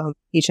bit of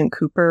Agent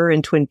Cooper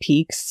in Twin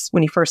Peaks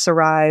when he first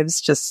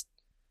arrives, just,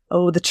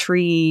 the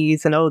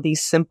trees and,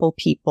 these simple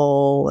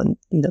people.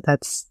 And,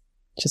 that's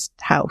just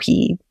how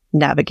he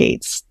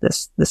navigates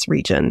this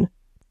region.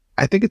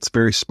 I think it's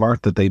very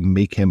smart that they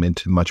make him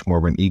into much more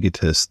of an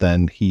egotist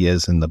than he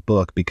is in the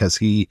book, because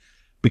he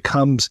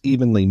becomes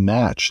evenly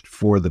matched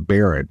for the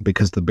Baron,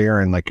 because the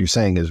Baron, like you're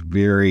saying, is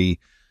very,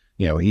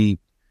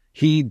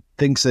 he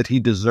thinks that he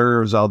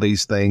deserves all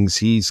these things.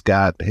 He's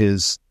got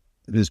his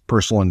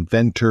personal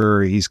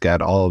inventor. He's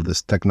got all of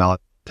this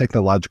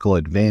technological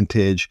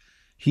advantage.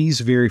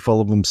 He's very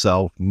full of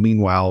himself.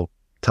 Meanwhile,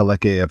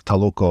 Teleke of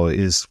Taloko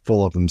is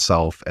full of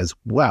himself as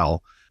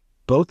well.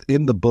 Both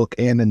in the book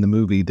and in the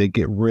movie, they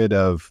get rid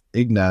of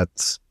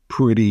Ignatz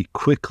pretty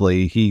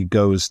quickly. He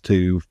goes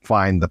to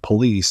find the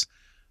police,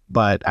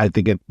 but I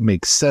think it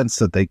makes sense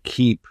that they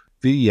keep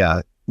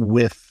Vilja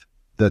with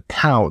the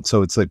Count.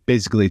 So it's like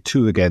basically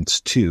 2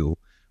 against 2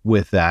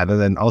 with that.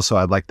 And then also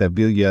I like that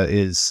Vilja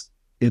is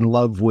in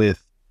love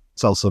with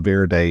Salsa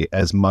Verde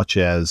as much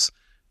as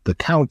the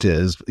Count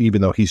is,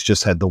 even though he's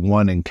just had the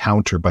one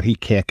encounter, but he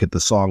can't get the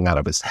song out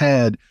of his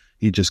head.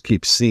 He just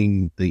keeps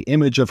seeing the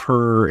image of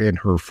her in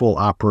her full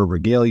opera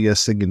regalia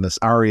singing this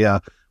aria,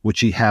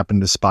 which he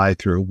happened to spy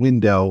through a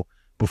window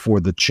before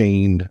the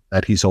chain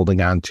that he's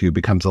holding on to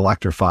becomes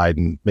electrified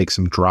and makes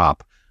him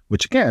drop,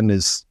 which again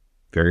is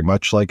very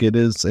much like it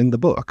is in the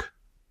book.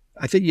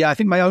 I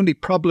think my only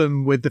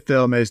problem with the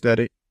film is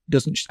that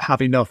doesn't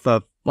have enough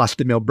of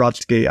Vladimir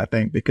Brodsky, I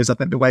think, because I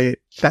think the way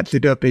it sets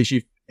it up is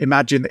you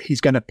imagine that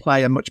he's going to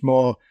play a much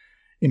more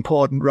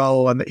important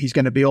role and that he's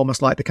going to be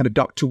almost like the kind of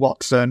Dr.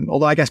 Watson,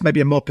 although I guess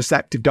maybe a more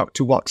perceptive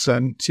Dr.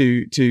 Watson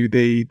to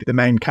the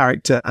main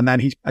character. And then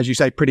he's, as you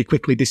say, pretty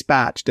quickly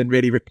dispatched and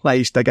really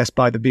replaced, I guess,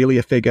 by the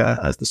Belia figure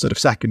as the sort of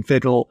second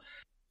fiddle.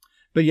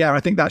 But yeah,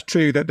 I think that's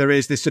true that there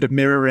is this sort of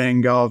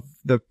mirroring of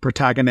the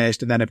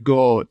protagonist and then of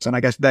Gort. And I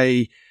guess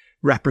they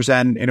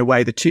represent, in a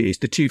way, the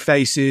two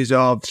faces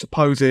of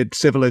supposed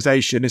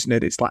civilization, isn't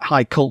it? It's like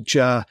high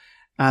culture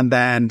and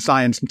then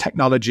science and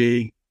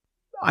technology.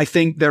 I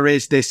think there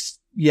is this,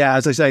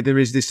 as I say, there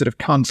is this sort of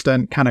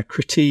constant kind of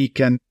critique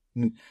and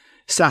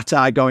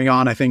satire going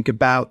on, I think,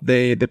 about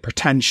the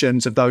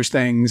pretensions of those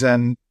things.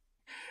 And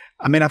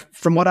I mean,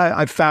 from what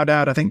I've found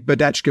out, I think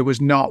Berdechka was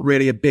not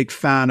really a big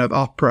fan of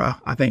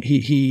opera. I think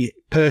he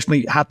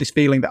personally had this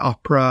feeling that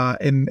opera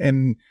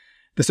in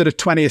the sort of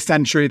 20th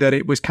century, that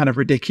it was kind of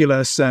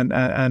ridiculous,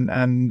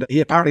 and he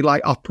apparently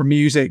liked opera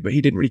music, but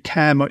he didn't really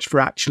care much for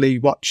actually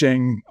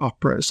watching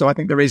opera. So I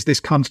think there is this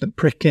constant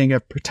pricking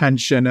of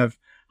pretension of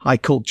high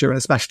culture, and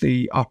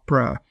especially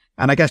opera.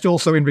 And I guess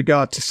also in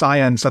regard to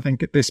science, I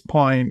think at this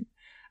point,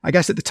 I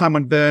guess at the time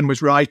when Verne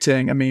was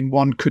writing, I mean,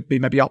 one could be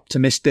maybe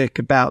optimistic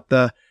about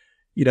the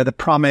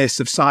promise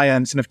of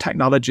science and of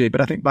technology.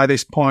 But I think by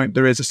this point,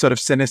 there is a sort of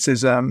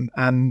cynicism.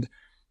 And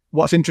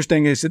what's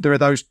interesting is that there are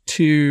those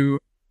two,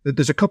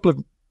 there's a couple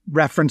of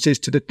references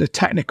to the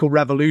technical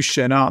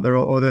revolution, aren't there?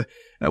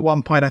 At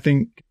one point, I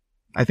think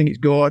it's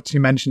Gort who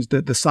mentions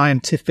the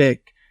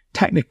scientific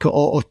technical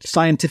or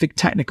scientific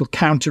technical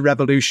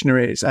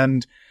counter-revolutionaries.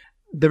 And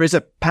there is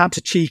perhaps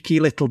a cheeky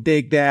little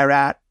dig there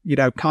at,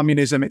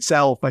 communism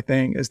itself, I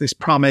think, as this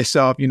promise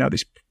of,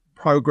 this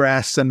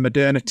progress and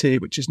modernity,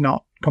 which has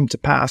not come to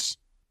pass.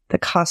 The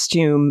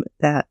costume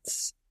that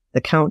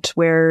the Count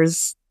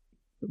wears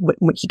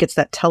when he gets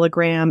that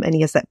telegram, and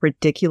he has that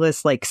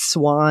ridiculous like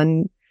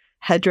swan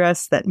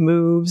headdress that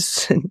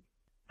moves.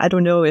 I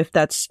don't know if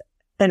that's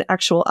an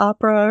actual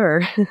opera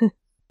or...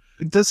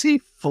 Does he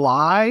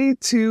fly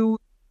to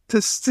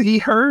see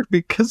her?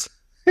 Because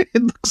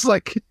it looks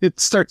like it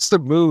starts to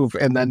move,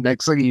 and then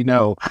next thing you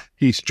know,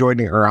 he's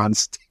joining her on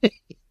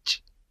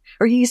stage.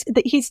 Or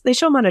they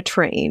show him on a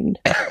train.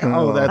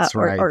 Oh, that's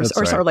right. Or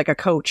sort of like a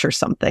coach or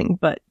something.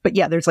 But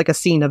yeah, there's like a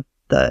scene of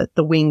the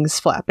wings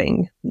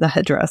flapping the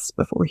headdress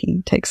before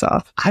he takes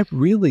off. I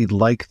really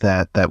like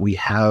that we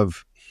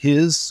have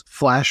his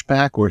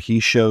flashback where he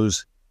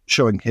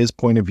showing his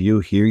point of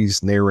view. Here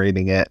he's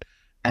narrating it.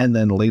 And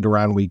then later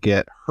on, we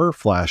get her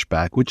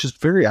flashback, which is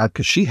very odd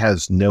because she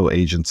has no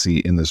agency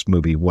in this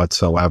movie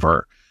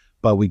whatsoever.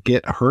 But we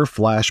get her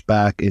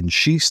flashback and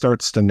she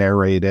starts to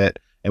narrate it.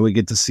 And we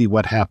get to see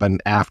what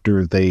happened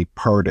after they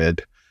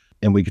parted.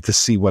 And we get to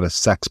see what a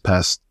sex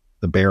pest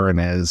the Baron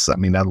is. I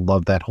mean, I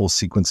love that whole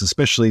sequence,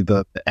 especially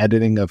the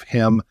editing of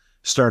him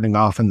starting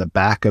off in the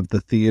back of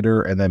the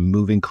theater and then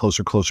moving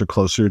closer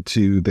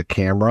to the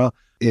camera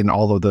in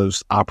all of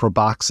those opera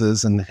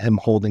boxes and him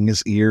holding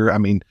his ear. I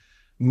mean,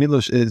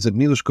 Milos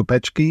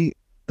Kopecki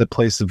that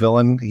plays the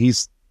villain?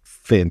 He's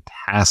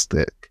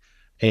fantastic.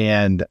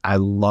 And I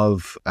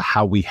love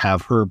how we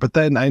have her. But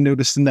then I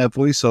noticed in that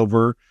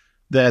voiceover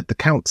that the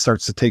Count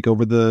starts to take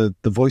over the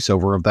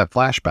voiceover of that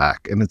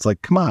flashback. And it's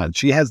like, come on,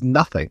 she has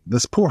nothing.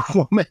 This poor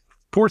woman,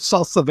 poor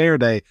Salsa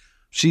Verde,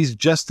 she's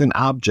just an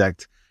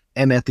object.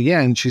 And at the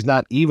end, she's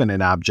not even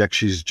an object.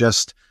 She's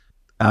just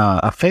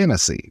a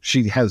fantasy.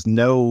 She has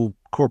no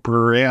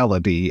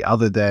corporeality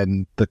other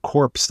than the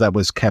corpse that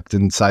was kept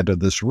inside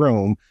of this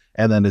room.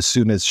 And then as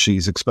soon as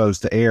she's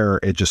exposed to air,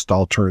 it just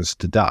all turns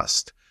to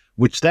dust,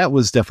 which that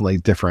was definitely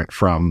different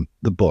from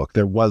the book.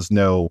 There was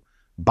no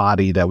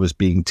body that was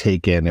being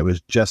taken. It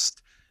was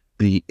just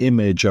the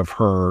image of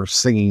her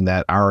singing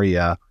that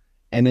aria.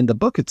 And in the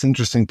book, it's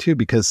interesting too,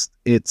 because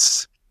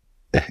it's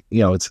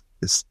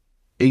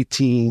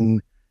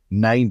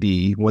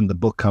 1890 when the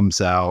book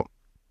comes out.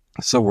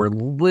 So we're a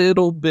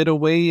little bit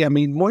away. I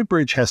mean,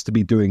 Muybridge has to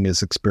be doing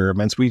his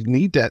experiments. We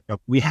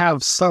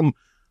have some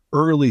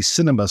early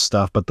cinema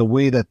stuff, but the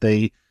way that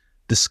they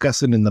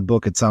discuss it in the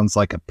book, it sounds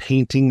like a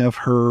painting of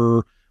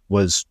her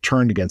was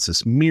turned against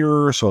this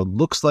mirror. So it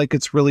looks like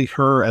it's really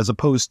her as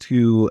opposed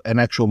to an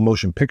actual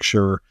motion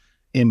picture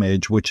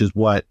image, which is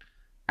what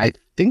I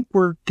think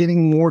we're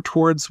getting more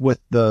towards with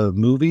the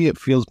movie. It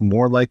feels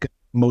more like a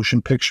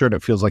motion picture, and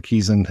it feels like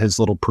he's in his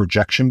little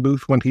projection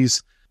booth when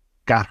he's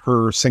got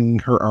her singing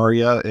her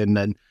aria, and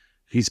then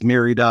he's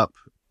married up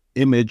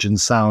image and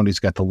sound. He's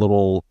got the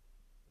little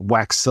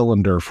wax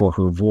cylinder for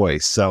her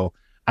voice. So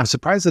I'm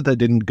surprised that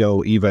didn't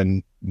go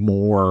even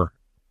more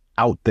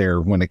out there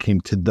when it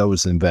came to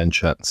those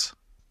inventions.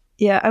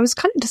 Yeah, I was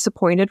kind of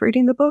disappointed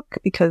reading the book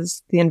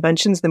because the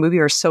inventions in the movie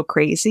are so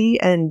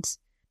crazy. And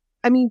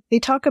I mean, they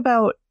talk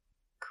about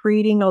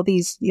creating all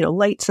these,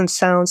 lights and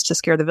sounds to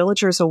scare the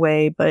villagers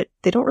away, but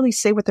they don't really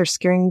say what they're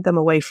scaring them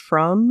away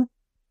from.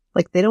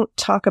 Like, they don't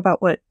talk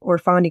about what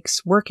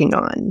Orphanic's working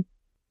on.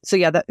 So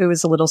yeah, it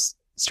was a little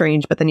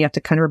strange, but then you have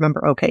to kind of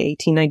remember, okay,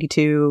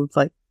 1892,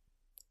 like,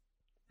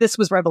 this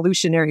was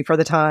revolutionary for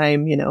the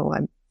time.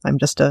 I'm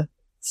just a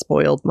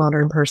spoiled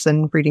modern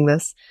person reading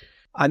this.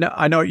 I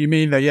know what you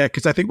mean though. Yeah.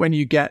 Cause I think when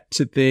you get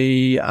to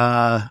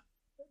the,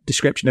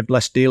 description of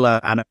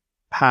Blestila and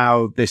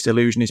how this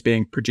illusion is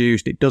being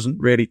produced, it doesn't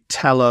really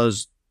tell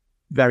us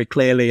very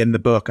clearly in the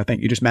book. I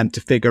think you're just meant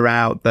to figure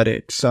out that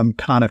it's some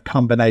kind of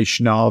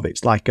combination of,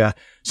 it's like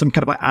some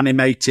kind of like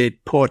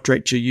animated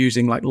portraiture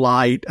using like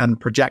light and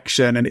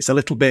projection. And it's a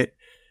little bit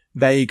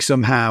vague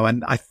somehow.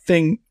 And I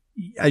think,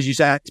 as you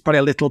say, it's probably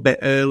a little bit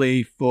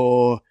early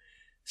for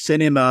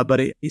cinema, but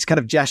it's kind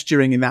of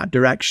gesturing in that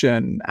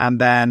direction.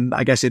 And then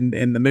I guess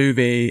in the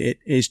movie, it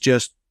is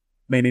just,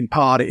 in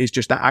part, it is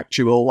just that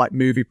actual like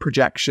movie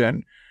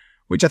projection,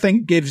 which I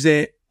think gives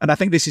it, and I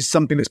think this is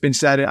something that's been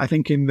said, I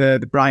think in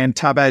the Brian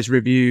Tabez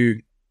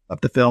review of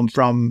the film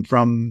from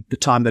the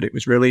time that it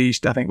was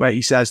released, I think where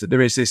he says that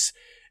there is this,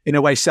 in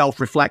a way,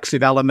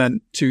 self-reflexive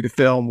element to the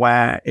film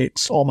where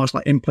it's almost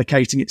like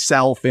implicating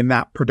itself in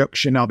that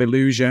production of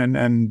illusion.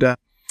 And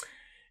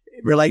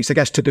it relates, I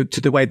guess, to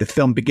the way the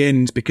film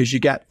begins, because you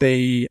get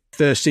the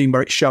first scene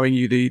where it's showing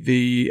you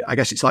the I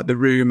guess it's like the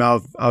room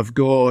of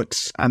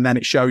Gort, and then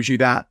it shows you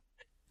that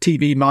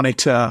TV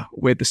monitor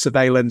with the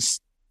surveillance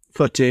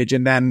footage,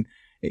 and then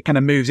it kind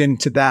of moves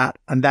into that,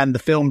 and then the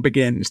film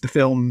begins. The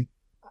film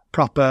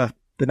proper,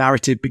 the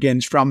narrative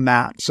begins from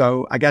that.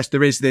 So I guess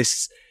there is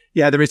this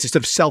sort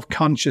of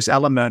self-conscious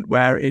element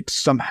where it's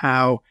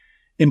somehow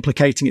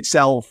implicating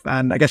itself.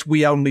 And I guess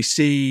we only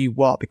see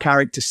what the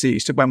character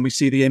sees. So when we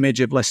see the image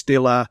of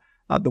Blestila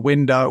at the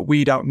window,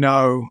 we don't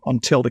know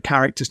until the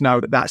characters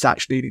know that that's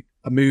actually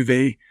a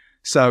movie.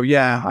 So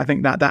yeah, I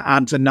think that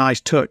adds a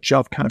nice touch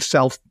of kind of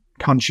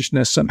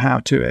self-consciousness somehow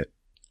to it.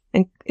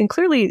 And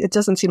clearly it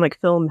doesn't seem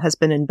like film has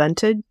been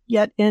invented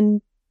yet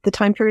in the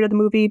time period of the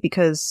movie,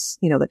 because,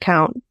 the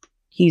Count,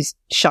 he's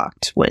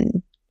shocked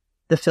when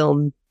the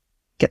film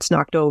gets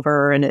knocked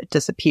over and it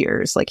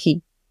disappears. Like,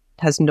 he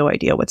has no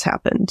idea what's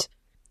happened.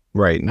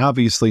 Right. And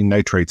obviously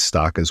nitrate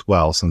stock as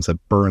well, since it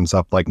burns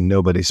up like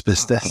nobody's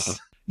business.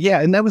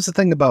 Yeah. And that was the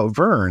thing about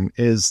Verne,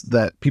 is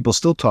that people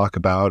still talk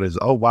about is,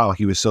 oh, wow,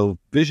 he was so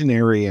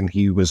visionary and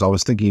he was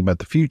always thinking about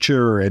the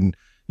future and,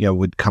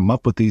 would come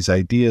up with these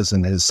ideas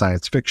in his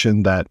science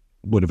fiction that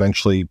would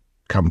eventually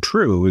come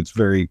true. It's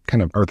very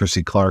kind of Arthur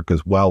C. Clarke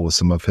as well with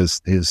some of his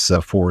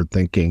forward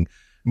thinking.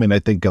 I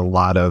think a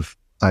lot of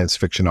science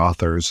fiction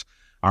authors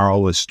are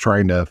always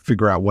trying to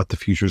figure out what the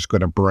future is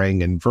going to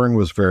bring. And Verne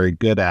was very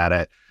good at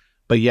it.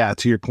 But yeah,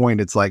 to your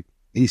point, it's like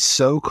he's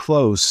so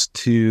close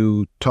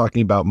to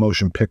talking about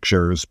motion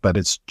pictures, but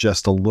it's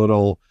just a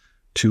little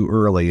too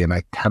early. And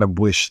I kind of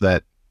wish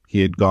that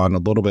he had gone a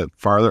little bit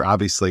farther.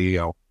 Obviously,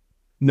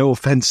 no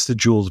offense to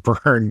Jules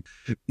Verne,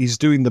 he's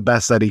doing the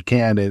best that he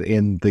can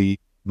in the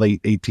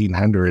late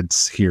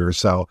 1800s here.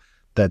 So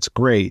that's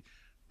great.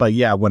 But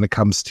yeah, when it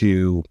comes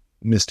to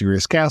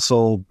Mysterious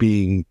Castle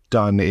being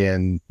done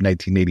in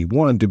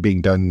 1981 to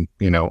being done,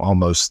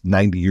 almost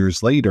 90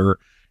 years later,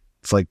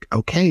 it's like,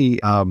 okay,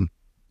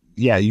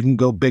 yeah, you can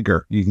go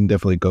bigger. You can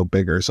definitely go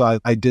bigger. So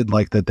I did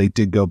like that they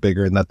did go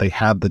bigger and that they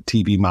have the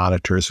TV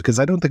monitors, because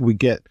I don't think we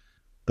get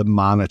the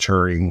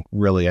monitoring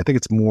really. I think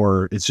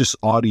it's just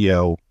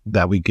audio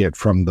that we get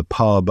from the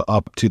pub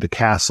up to the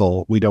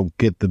castle. We don't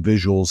get the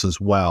visuals as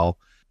well.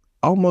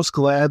 Almost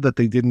glad that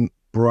they didn't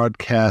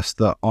broadcast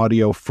the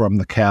audio from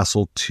the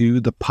castle to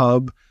the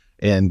pub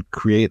and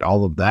create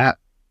all of that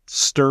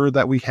stir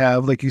that we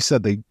have. Like you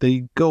said,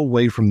 they go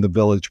away from the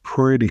village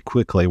pretty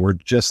quickly. We're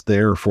just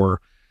there for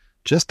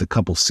just a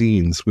couple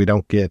scenes. We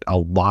don't get a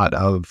lot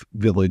of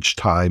village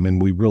time,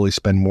 and we really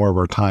spend more of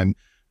our time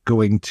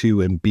going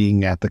to and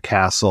being at the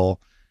castle.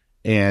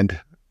 And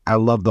I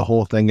love the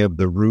whole thing of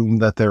the room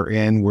that they're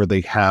in, where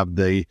they have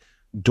the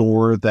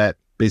door that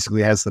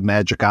basically has the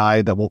magic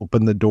eye that will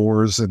open the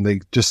doors, and they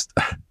just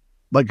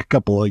like a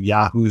couple of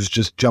yahoos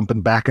just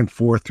jumping back and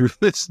forth through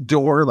this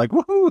door, like,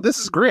 woohoo, this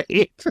is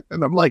great.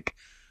 And I'm like,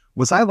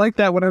 was I like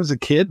that when I was a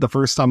kid? The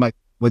first time I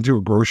went to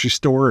a grocery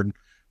store and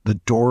the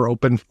door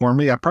opened for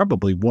me, I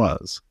probably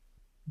was.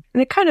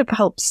 And it kind of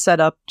helps set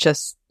up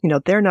just,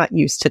 they're not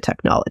used to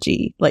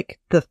technology. Like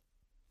the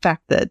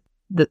fact that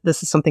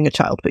this is something a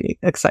child would be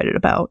excited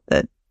about,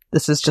 that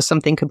this is just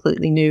something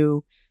completely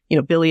new.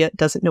 Billy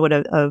doesn't know what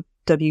a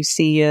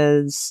WC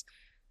is,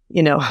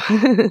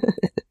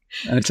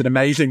 And it's an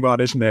amazing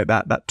one, isn't it?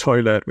 That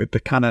toilet with the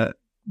kind of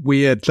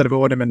weird sort of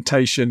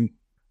ornamentation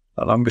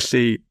along the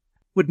seat.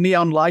 Would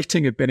neon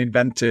lighting have been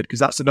invented? Because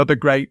that's another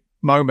great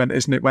moment,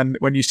 isn't it?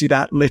 When you see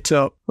that lit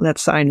up. Well, that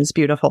sign is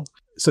beautiful.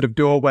 Sort of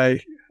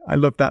doorway. I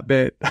love that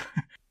bit.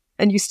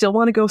 And you still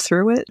want to go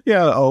through it?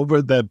 Yeah,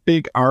 over the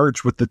big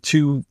arch with the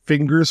two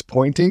fingers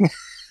pointing.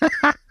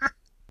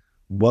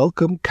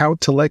 Welcome,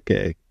 Count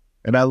Teleke.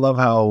 And I love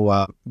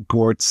how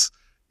Gortz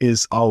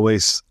is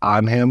always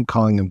on him,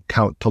 calling him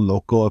Count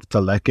Toloco of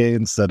Teleke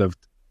instead of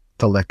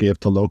Teleke of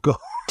Toloco.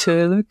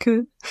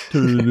 Teleke.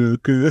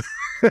 Teleke.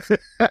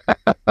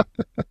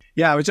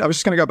 Yeah, I was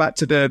just going to go back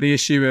to the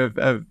issue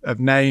of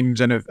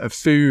names and of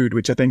food,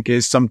 which I think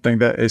is something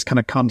that is kind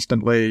of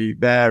constantly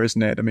there,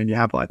 isn't it? I mean, you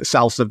have like the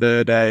salsa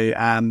verde,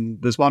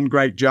 and there's one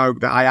great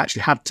joke that I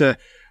actually had to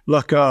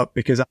look up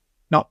because I'm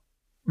not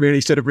really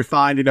sort of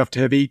refined enough to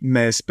have eaten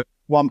this. But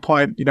one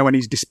point, when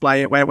he's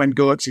displaying, when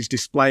Gulix is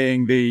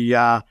displaying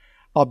the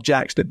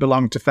objects that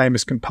belong to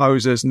famous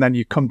composers, and then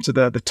you come to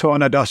the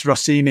Torna dos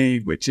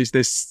Rossini, which is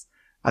this,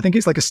 I think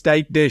it's like a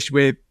steak dish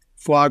with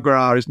foie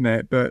gras, isn't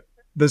it? But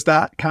there's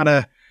that kind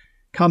of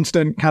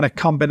constant kind of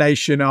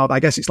combination of, I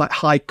guess it's like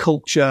high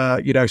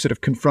culture, sort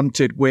of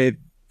confronted with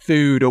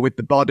food or with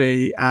the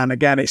body. And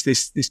again, it's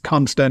this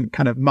constant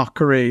kind of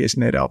mockery,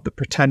 isn't it, of the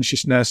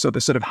pretentiousness or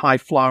the sort of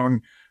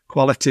high-flown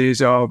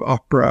qualities of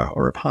opera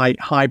or of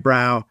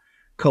highbrow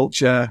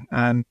culture.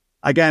 And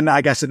again,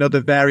 I guess another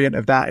variant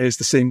of that is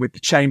the scene with the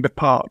chamber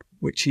pot,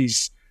 which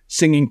he's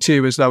singing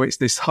to as though it's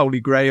this holy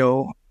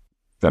grail.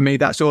 For me,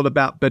 that's all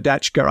about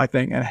Badechka, I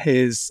think, and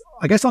his,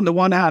 I guess on the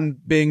one hand,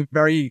 being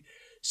very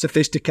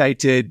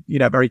sophisticated,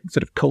 very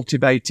sort of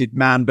cultivated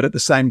man, but at the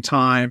same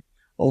time,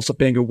 also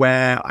being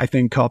aware, I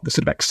think, of the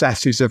sort of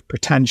excesses of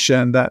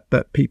pretension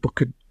that people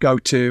could go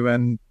to.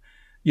 And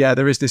yeah,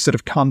 there is this sort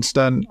of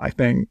constant, I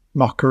think,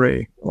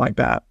 mockery like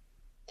that.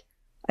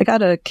 I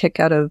got a kick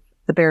out of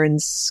the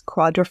Baron's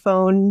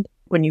quadraphone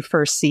when you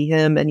first see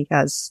him, and he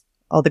has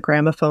all the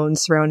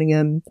gramophones surrounding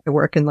him. I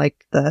work in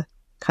like the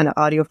kind of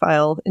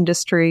audiophile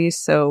industry,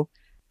 so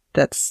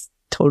that's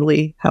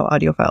totally how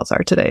audiophiles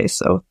are today.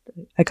 So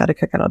I got a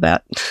kick out of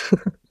that.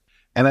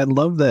 And I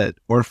love that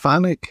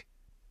Orphanik,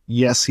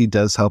 yes, he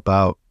does help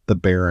out the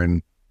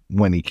Baron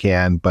when he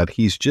can, but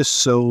he's just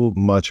so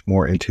much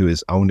more into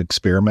his own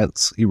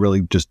experiments. He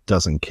really just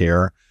doesn't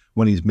care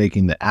when he's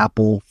making the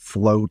apple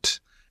float.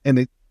 And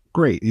it's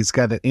great. He's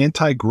got an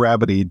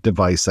anti-gravity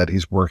device that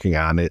he's working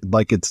on. It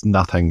like it's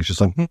nothing. It's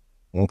just like,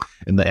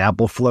 and the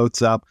apple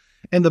floats up.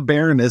 And the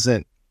Baron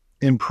isn't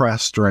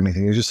impressed or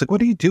anything. He's just like,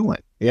 what are you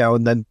doing?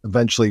 And then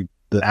eventually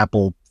the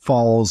apple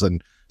falls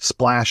and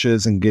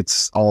splashes and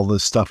gets all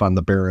this stuff on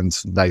the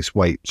Baron's nice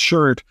white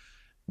shirt.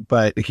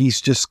 But he's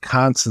just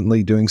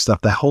constantly doing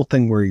stuff. The whole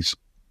thing where he's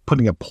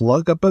putting a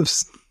plug up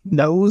his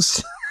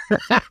nose.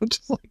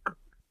 Just like,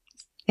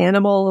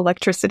 animal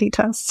electricity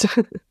test.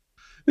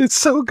 It's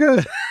so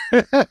good.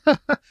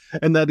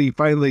 And then he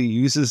finally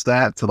uses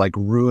that to like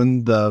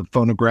ruin the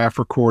phonograph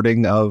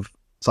recording of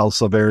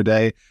Salsa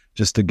Verde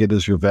just to get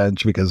his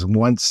revenge, because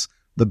once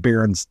the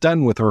Baron's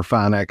done with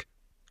Orphanik,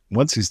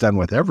 once he's done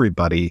with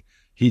everybody,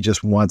 he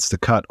just wants to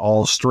cut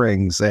all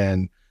strings,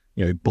 and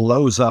he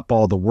blows up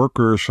all the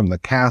workers from the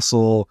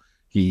castle.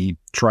 He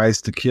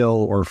tries to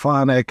kill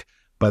Orphanik,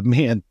 but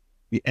man,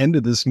 the end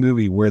of this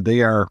movie where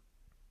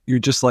you're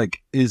just like,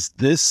 is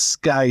this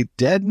guy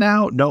dead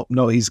now?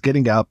 No, he's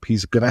getting up.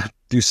 He's gonna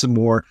do some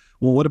more.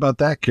 Well, what about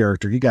that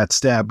character? He got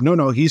stabbed.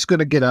 No, he's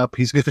gonna get up.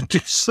 He's gonna do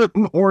some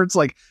more. It's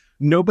like,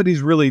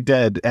 nobody's really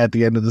dead at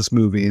the end of this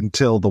movie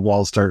until the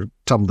walls start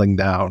tumbling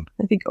down.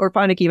 I think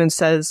Orphanik even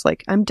says,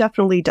 like, I'm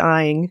definitely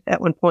dying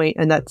at one point,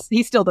 and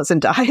he still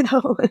doesn't die,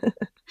 though.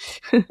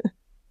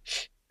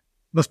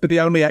 Must be the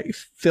only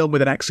film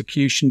with an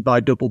execution by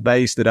double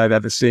bass that I've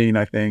ever seen,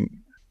 I think.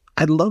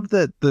 I love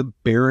that the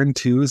Baron,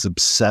 too, is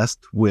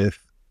obsessed with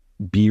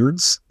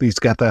beards. He's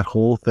got that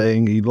whole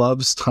thing. He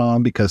loves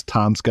Tom because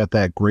Tom's got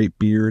that great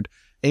beard.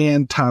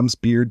 And Tom's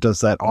beard does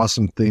that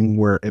awesome thing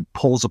where it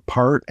pulls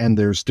apart and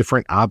there's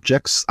different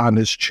objects on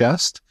his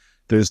chest.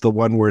 There's the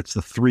one where it's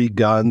the 3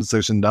 guns.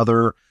 There's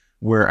another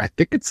where I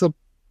think it's a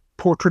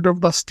portrait of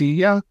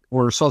Bastilla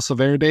or Salsa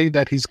Verde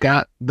that he's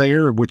got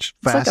there, which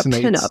it's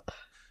fascinates like a pinup.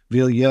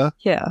 Vilya.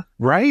 Yeah.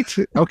 Right?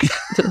 Okay.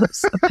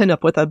 It's a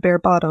pinup with a bare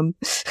bottom.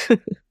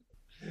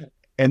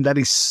 And that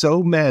he's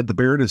so mad, the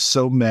Baron is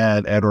so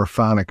mad at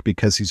Orphanik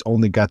because he's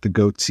only got the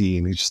goatee,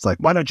 and he's just like,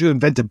 why don't you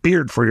invent a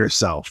beard for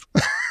yourself?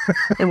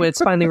 And when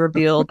it's finally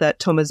revealed that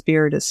Toma's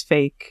beard is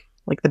fake,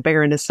 like the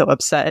Baron is so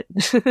upset.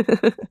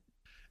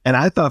 And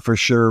I thought for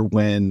sure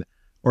when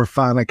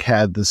Orphanik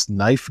had this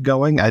knife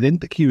going, I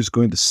didn't think he was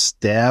going to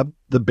stab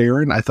the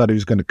Baron. I thought he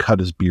was going to cut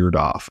his beard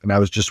off. And I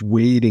was just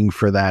waiting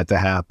for that to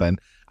happen.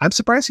 I'm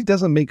surprised he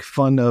doesn't make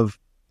fun of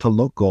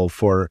Toloko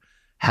for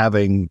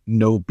having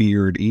no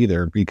beard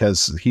either,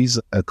 because he's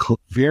a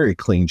very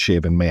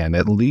clean-shaven man.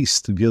 At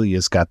least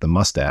Vilya's got the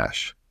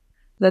mustache.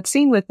 That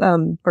scene with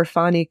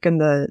Orphanik and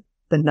the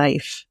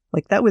knife,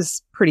 like, that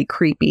was pretty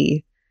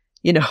creepy.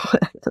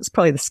 That's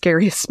probably the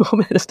scariest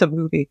moment of the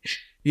movie.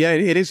 Yeah,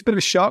 it is a bit of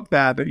a shock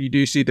that you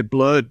do see the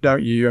blood,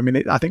 don't you? I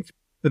mean, I think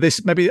for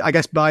this, maybe, I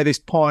guess by this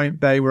point,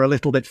 they were a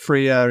little bit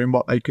freer in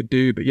what they could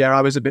do. But yeah,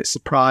 I was a bit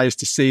surprised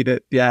to see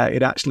that, yeah,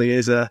 it actually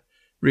is a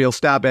real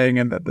stabbing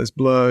and that there's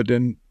blood.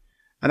 And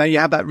then you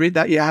have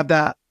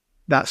that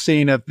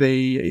scene of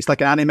it's like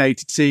an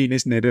animated scene,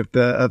 isn't it? Of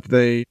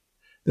the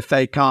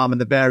fake arm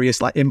and the various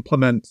like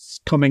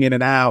implements coming in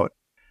and out.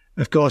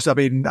 Of course, I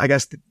mean, I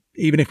guess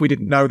even if we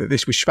didn't know that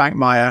this was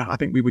Schwankmeyer, I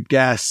think we would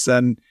guess.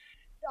 And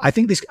I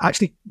think this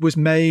actually was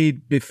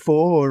made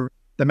before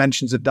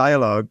Dimensions of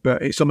Dialogue,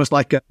 but it's almost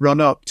like a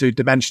run up to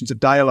Dimensions of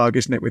Dialogue,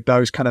 isn't it? With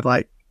those kind of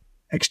like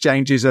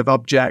exchanges of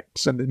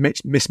objects and the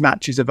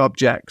mismatches of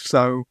objects.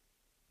 So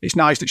it's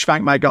nice that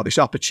Schwankmeyer got this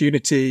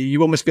opportunity.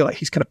 You almost feel like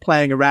he's kind of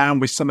playing around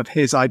with some of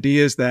his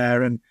ideas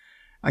there. And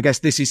I guess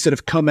this is sort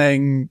of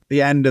coming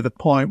the end of the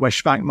point where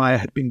Schwankmeyer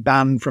had been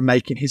banned from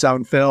making his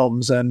own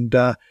films. And,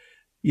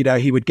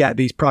 he would get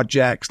these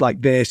projects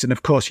like this. And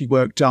of course, he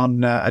worked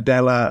on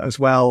Adela as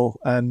well.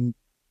 And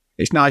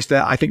it's nice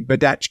that I think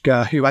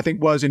Badechka, who I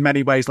think was in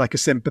many ways like a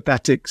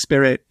sympathetic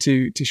spirit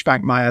to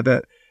Schwankmeyer,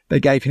 that they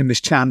gave him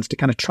this chance to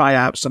kind of try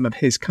out some of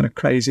his kind of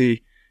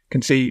crazy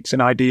conceits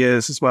and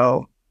ideas as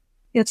well.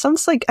 It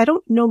sounds like, I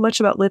don't know much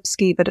about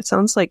Lipsky, but it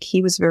sounds like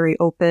he was very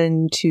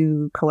open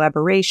to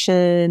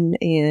collaboration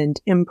and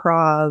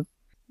improv.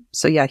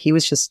 So yeah, he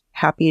was just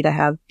happy to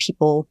have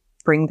people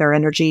bring their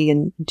energy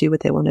and do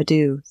what they want to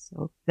do.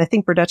 So I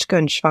think Badechka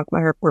and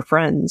Schwankmeyer were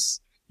friends.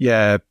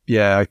 Yeah,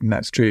 I think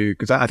that's true.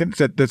 Because I think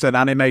there's an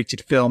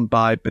animated film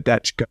by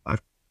Badechka,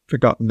 I've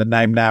forgotten the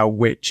name now,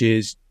 which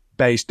is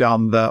based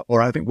on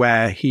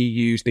where he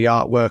used the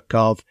artwork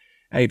of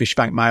Ava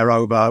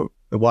Schwankmeyer,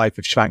 the wife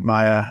of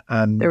Schwankmeyer.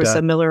 And there was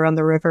a Miller on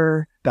the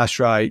River. That's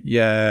right,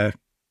 yeah.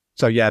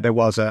 So yeah, there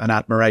was an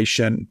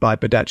admiration by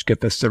Badechka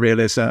for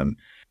surrealism.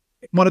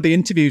 One of the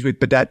interviews with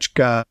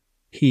Badechka,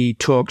 he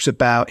talks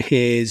about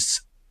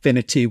his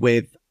affinity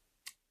with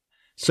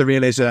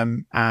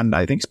surrealism, and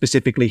I think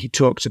specifically he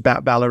talks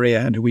about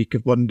Valeria and A Week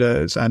of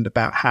Wonders, and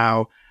about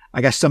how,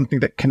 I guess, something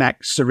that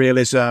connects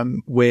surrealism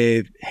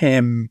with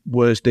him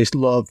was this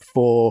love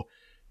for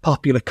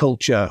popular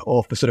culture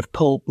or for sort of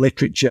pulp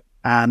literature.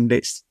 And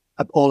it's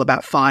all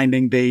about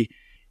finding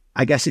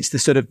I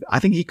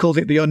think he calls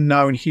it the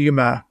unknown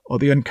humor or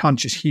the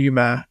unconscious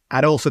humor,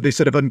 and also the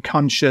sort of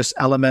unconscious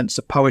elements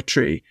of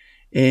poetry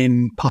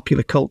in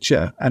popular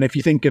culture. And if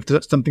you think of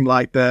something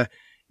like the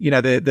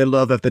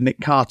love of the Nick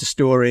Carter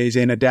stories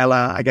in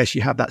Adela, I guess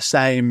you have that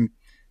same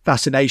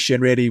fascination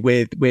really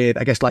with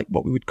I guess like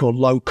what we would call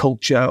low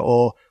culture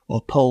or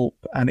pulp.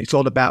 And it's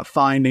all about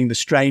finding the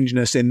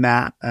strangeness in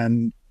that.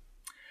 And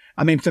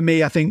I mean, for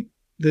me, I think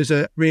there's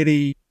a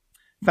really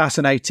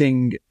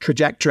fascinating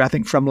trajectory, I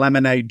think, from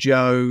Lemonade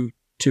Joe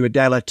to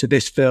Adela to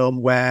this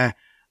film, where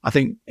I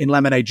think in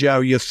Lemonade Joe,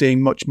 you're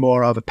seeing much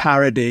more of a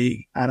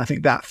parody. And I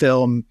think that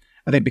film,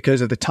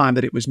 because of the time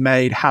that it was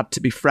made, had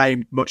to be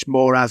framed much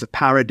more as a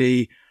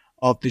parody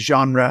of the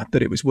genre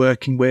that it was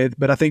working with.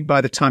 But I think by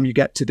the time you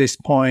get to this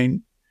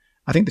point,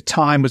 I think the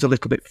time was a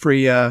little bit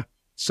freer.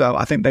 So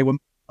I think they were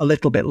a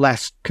little bit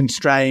less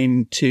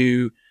constrained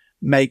to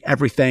make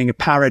everything a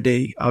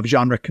parody of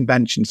genre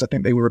conventions. I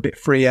think they were a bit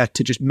freer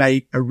to just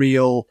make a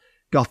real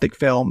Gothic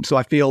film. So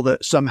I feel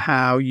that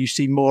somehow you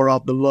see more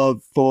of the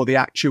love for the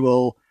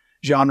actual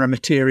genre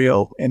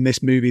material in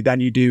this movie than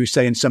you do,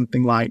 say, in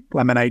something like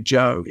Lemonade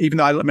Joe. Even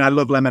though I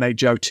love Lemonade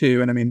Joe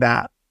too. And I mean,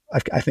 that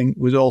I think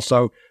was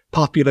also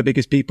popular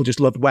because people just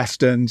loved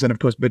Westerns. And of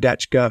course,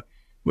 Badechka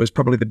was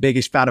probably the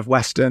biggest fan of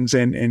Westerns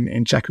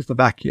in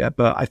Czechoslovakia.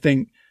 But I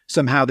think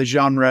somehow the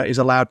genre is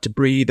allowed to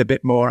breathe a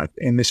bit more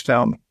in this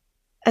film.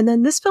 And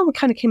then this film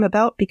kind of came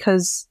about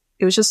because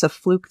it was just a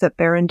fluke that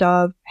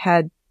Barrandov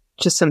had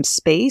just some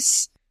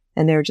space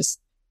and they're just,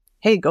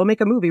 hey, go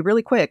make a movie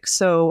really quick.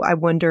 So I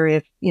wonder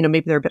if,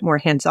 maybe they're a bit more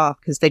hands off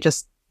because they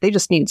just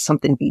need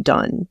something to be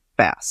done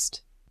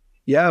fast.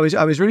 Yeah, I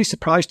was really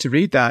surprised to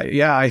read that.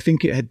 Yeah, I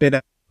think it had been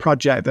a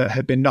project that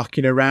had been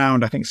knocking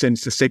around, I think,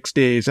 since the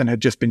 60s and had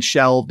just been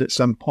shelved at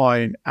some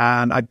point.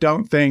 And I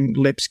don't think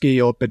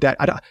Lipsky or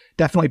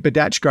definitely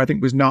Badechka, I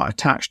think, was not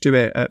attached to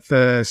it at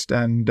first.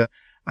 And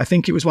I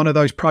think it was one of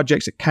those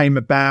projects that came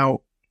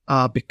about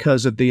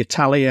because of the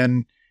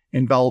Italian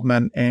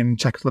involvement in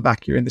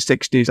Czechoslovakia in the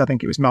 60s. I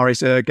think it was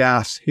Maurice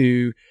Ergas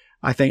who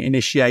I think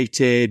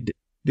initiated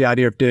the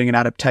idea of doing an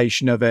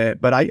adaptation of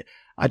it. But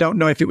I don't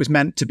know if it was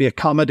meant to be a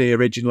comedy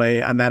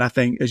originally. And then I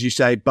think, as you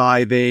say,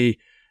 by the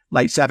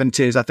late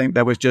 70s, I think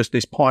there was just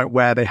this point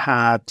where they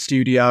had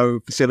studio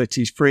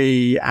facilities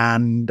free.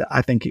 And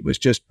I think it was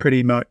just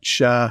pretty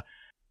much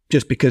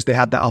just because they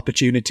had that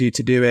opportunity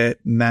to do it.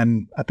 And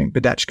then I think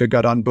Badechka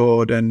got on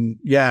board, and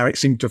yeah, it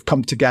seemed to have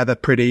come together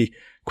pretty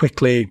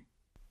quickly.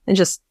 And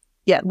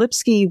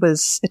Lipsky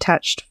was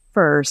attached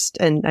first.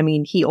 And I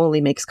mean, he only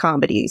makes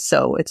comedies.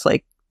 So it's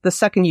like the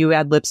second you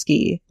add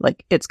Lipsky,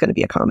 like it's going to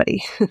be a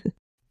comedy.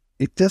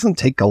 It doesn't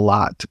take a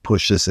lot to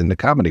push this into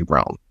comedy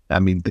realm. I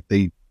mean,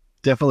 they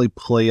definitely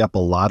play up a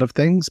lot of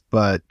things,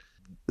 but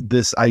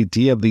this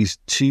idea of these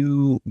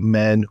two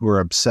men who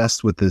are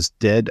obsessed with this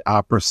dead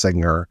opera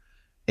singer,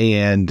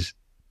 and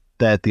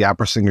that the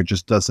opera singer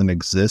just doesn't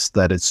exist,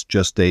 that it's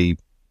just a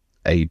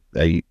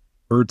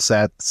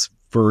ersatz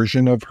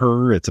version of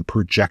her, it's a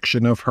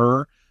projection of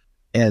her,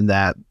 and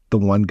that the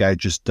one guy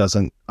just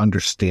doesn't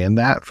understand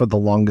that for the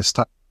longest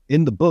time.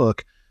 In the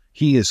book,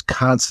 he is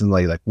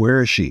constantly like,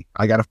 where is she?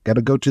 I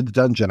gotta go to the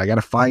dungeon. I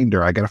gotta find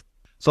her.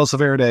 Salsa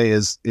Verde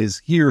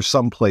is here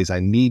someplace.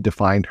 I need to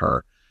find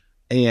her.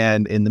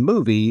 And in the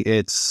movie,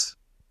 it's,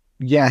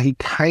 yeah, he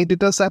kind of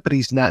does that, but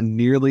he's not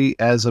nearly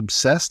as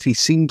obsessed. He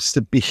seems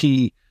to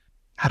be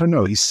I don't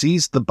know, he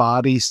sees the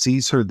body,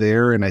 sees her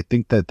there, and I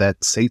think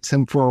that sates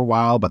him for a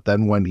while, but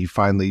then when he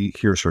finally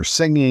hears her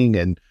singing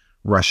and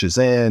rushes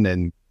in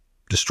and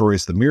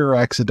destroys the mirror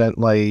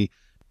accidentally,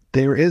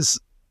 there is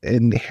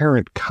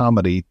inherent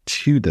comedy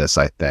to this,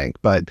 I think.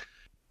 But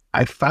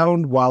I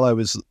found while I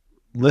was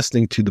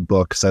listening to the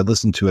book, because I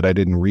listened to it, I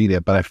didn't read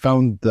it, but I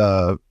found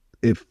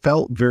it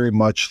felt very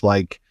much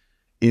like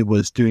it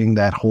was doing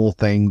that whole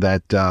thing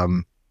that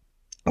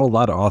a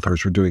lot of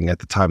authors were doing at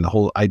the time, the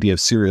whole idea of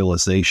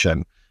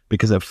serialization,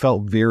 because it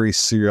felt very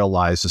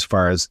serialized as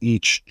far as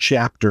each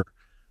chapter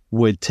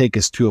would take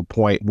us to a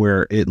point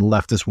where it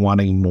left us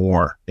wanting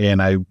more.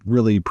 And I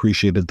really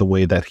appreciated the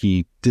way that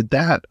he did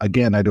that.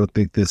 Again, I don't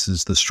think this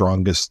is the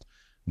strongest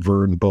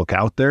Verne book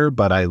out there,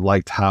 but I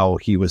liked how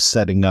he was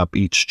setting up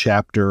each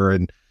chapter.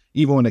 And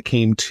even when it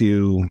came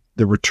to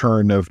the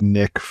return of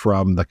Nick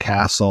from the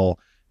castle,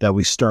 that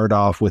we start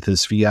off with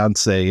his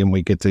fiance and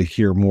we get to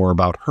hear more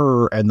about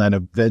her. And then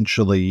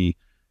eventually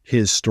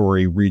his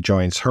story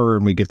rejoins her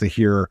and we get to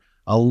hear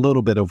a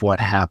little bit of what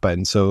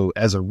happened. So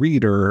as a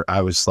reader,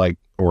 I was like,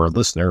 or a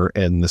listener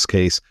in this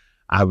case,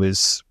 I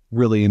was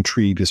really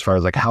intrigued as far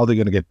as like how they're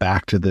going to get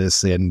back to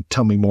this and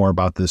tell me more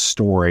about this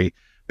story,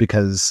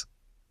 because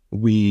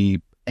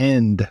we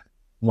end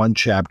one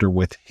chapter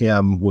with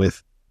him,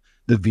 with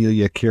the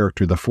Velia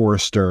character, the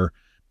forester,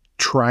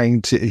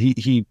 trying to,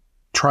 he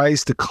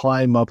tries to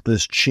climb up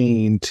this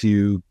chain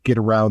to get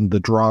around the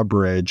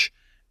drawbridge,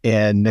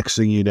 and next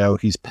thing you know,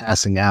 he's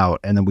passing out,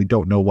 and then we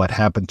don't know what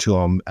happened to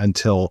him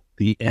until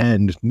the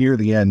end, near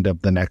the end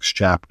of the next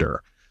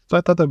chapter. So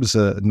I thought that was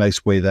a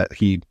nice way that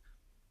he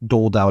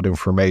doled out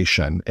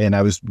information, and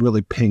I was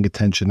really paying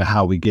attention to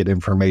how we get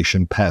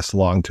information passed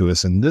along to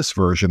us in this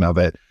version of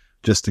it,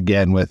 just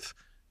again with,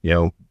 you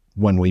know,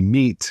 when we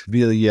meet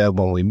Velia,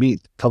 when we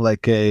meet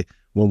Taleke,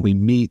 when we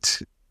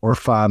meet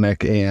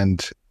Orphanik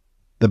and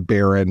the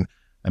Baron.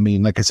 I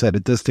mean, like I said,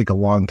 it does take a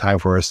long time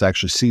for us to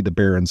actually see the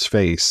Baron's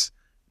face,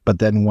 but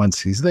then once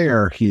he's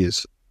there, he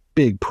is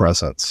big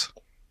presence.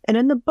 And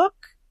in the book,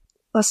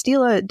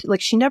 Bastila,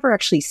 like, she never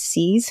actually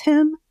sees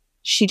him.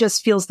 She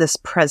just feels this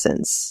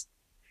presence.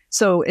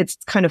 So it's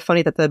kind of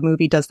funny that the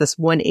movie does this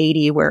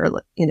 180 where,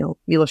 you know,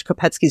 Milos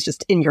Kopetsky's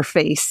just in your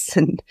face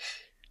and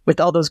with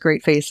all those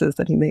great faces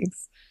that he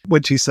makes.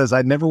 When she says,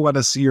 I never want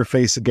to see your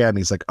face again,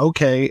 he's like,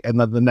 okay. And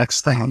then the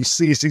next thing you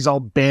see is he's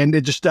all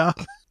bandaged up.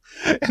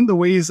 And the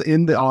way he's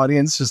in the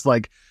audience, just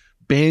like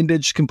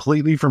bandaged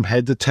completely from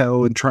head to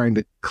toe and trying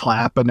to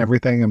clap and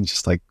everything. I'm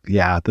just like,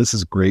 yeah, this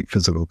is great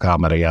physical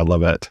comedy. I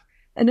love it.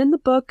 And in the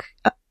book,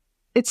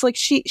 it's like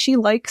she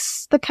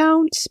likes the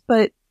Count,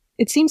 but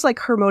it seems like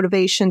her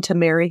motivation to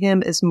marry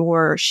him is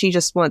more, she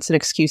just wants an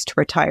excuse to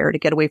retire, to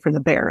get away from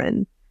the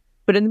Baron.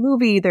 But in the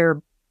movie,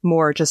 they're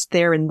more just,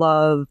 they're in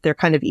love. They're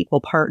kind of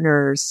equal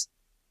partners.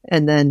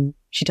 And then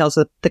she tells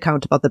the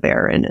Count about the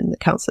Baron, and the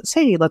Count says,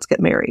 hey, let's get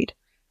married.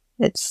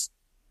 It's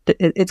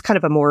kind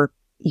of a more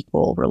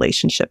equal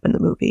relationship in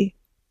the movie,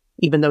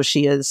 even though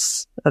she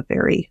is a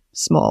very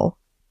small,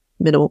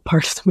 minimal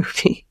part of the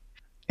movie.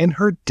 And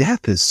her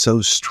death is so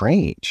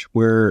strange,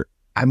 where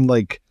I'm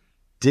like,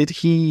 did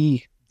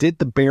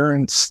the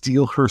Baron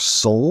steal her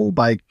soul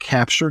by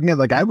capturing it?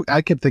 Like,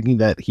 I kept thinking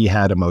that he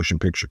had a motion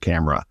picture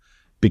camera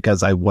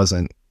because I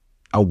wasn't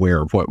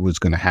aware of what was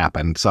going to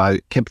happen. So I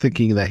kept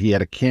thinking that he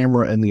had a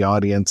camera in the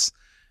audience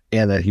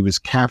and that he was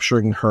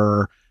capturing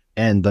her.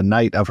 And the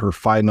night of her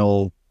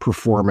final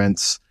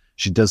performance,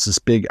 she does this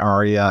big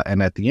aria,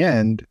 and at the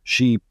end,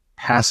 she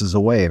passes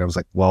away. And I was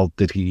like, well,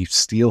 did he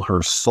steal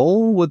her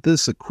soul with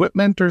this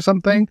equipment or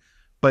something?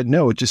 But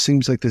no, it just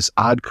seems like this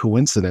odd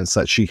coincidence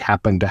that she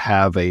happened to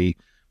have an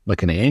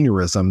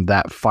aneurysm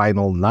that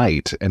final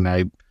night. And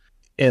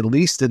at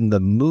least in the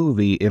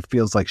movie, it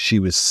feels like she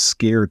was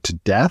scared to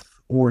death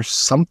or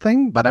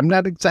something, but I'm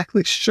not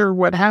exactly sure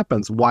what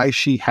happens, why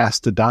she has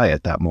to die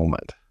at that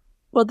moment.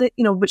 Well,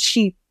 but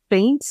she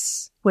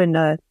faints when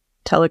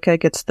Taleke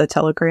gets the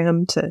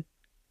telegram to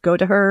go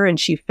to her, and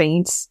she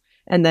faints,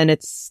 and then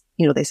it's,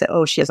 they say,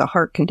 oh, she has a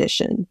heart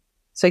condition.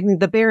 So I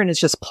think the Baron is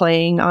just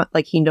playing on,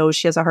 like, he knows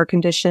she has a heart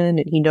condition,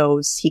 and he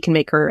knows he can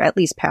make her at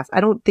least pass. I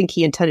don't think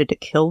he intended to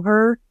kill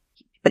her,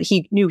 but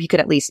he knew he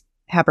could at least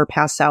have her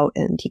pass out,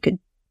 and he could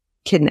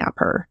kidnap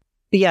her.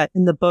 But yeah,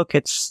 in the book,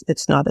 it's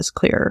not as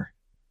clear,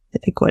 I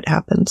think, what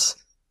happens.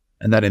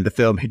 And then in the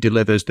film, he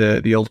delivers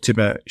the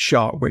ultimate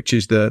shot, which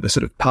is the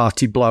sort of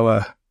party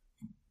blower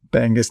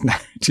thing, isn't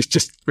it? It's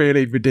just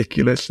really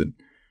ridiculous. And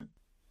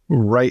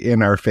right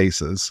in our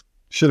faces.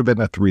 Should have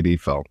been a 3D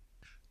film.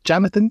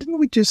 Jonathan, didn't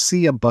we just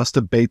see a bust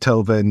of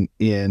Beethoven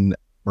in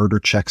Murder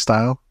Check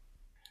style?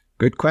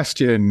 Good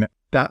question.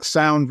 That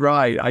sounds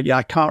right.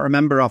 I can't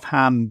remember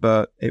offhand,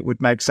 but it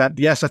would make sense.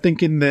 Yes, I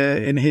think in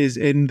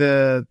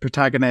the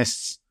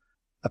protagonist's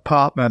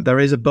apartment there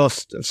is a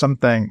bust of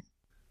something.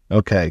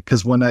 Okay,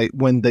 because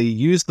when they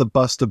use the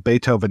bust of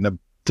Beethoven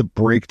to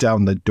break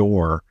down the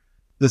door,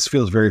 this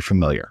feels very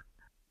familiar.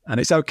 And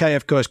it's okay,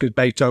 of course, because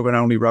Beethoven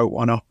only wrote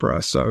one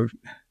opera, so...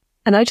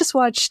 And I just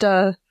watched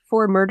 4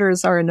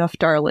 Murders Are Enough,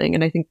 Darling,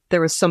 and I think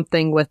there was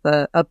something with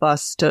a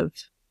bust of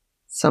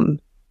some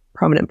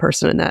prominent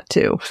person in that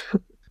too.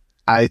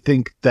 I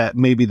think that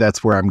maybe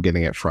that's where I'm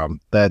getting it from.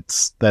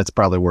 That's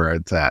probably where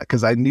it's at.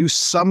 Because I knew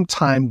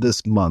sometime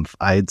this month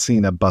I had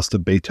seen a bust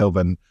of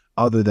Beethoven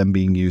other than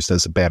being used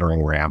as a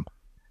battering ram.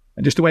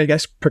 And just the way it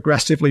gets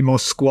progressively more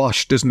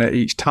squashed, doesn't it,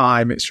 each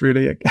time? It's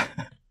really,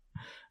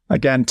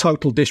 again,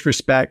 total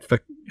disrespect for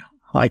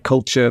high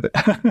culture.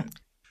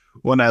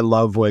 When I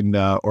love when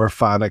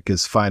Orphanic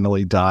is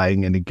finally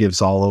dying and he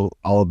gives all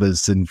of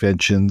his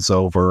inventions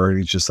over, and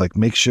he's just like,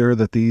 make sure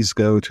that these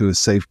go to a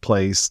safe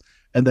place.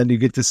 And then you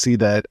get to see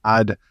that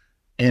odd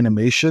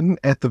animation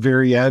at the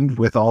very end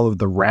with all of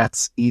the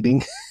rats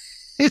eating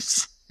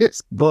his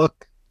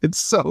book. It's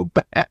so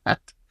bad.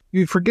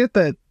 You forget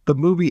that the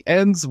movie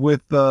ends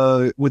with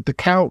the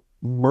Count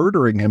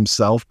murdering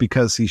himself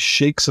because he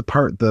shakes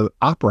apart the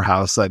opera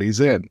house that he's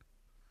in.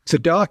 It's a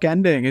dark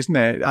ending, isn't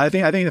it? I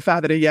think the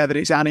fact that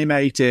it's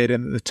animated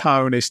and the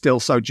tone is still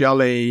so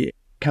jolly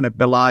kind of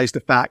belies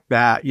the fact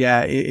that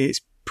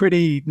it's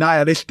pretty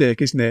nihilistic,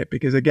 isn't it?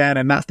 Because again,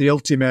 and that's the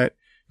ultimate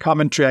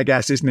commentary, I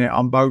guess, isn't it,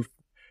 on both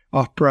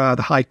opera,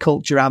 the high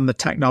culture, and the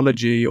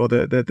technology, or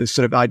the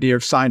sort of idea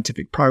of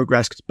scientific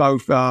progress, because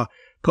both are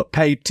put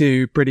paid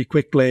to pretty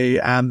quickly.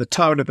 And the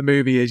tone of the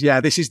movie is,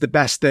 this is the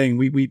best thing.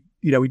 We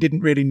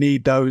didn't really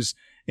need those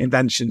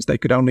inventions. They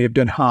could only have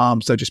done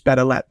harm. So just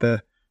better let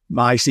the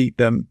mice eat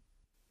them.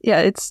 Yeah,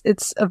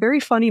 it's a very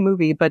funny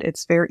movie, but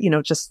it's very,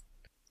 just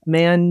a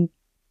man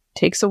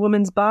takes a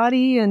woman's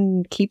body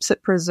and keeps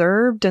it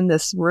preserved in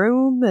this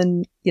room.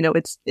 And,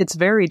 it's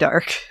very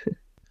dark.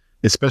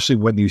 Especially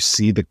when you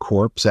see the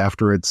corpse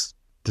after it's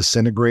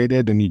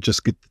disintegrated and you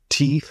just get the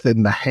teeth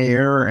and the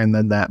hair and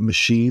then that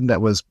machine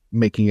that was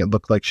making it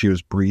look like she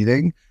was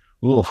breathing.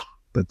 Ugh,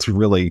 that's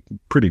really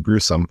pretty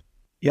gruesome.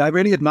 Yeah, I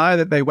really admire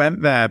that they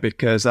went there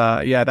because,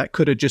 that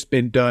could have just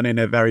been done in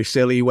a very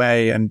silly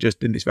way and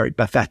just in this very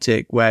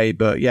pathetic way.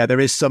 But there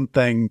is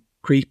something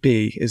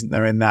creepy, isn't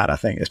there, in that, I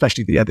think,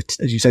 especially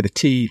as you say, the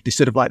teeth, the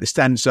sort of like the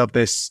sense of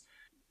this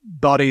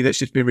body that's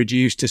just been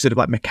reduced to sort of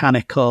like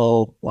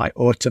mechanical, like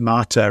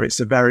automata. It's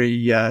a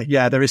very,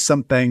 there is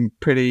something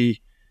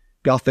pretty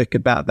gothic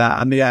about that.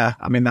 And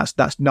I mean,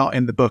 that's not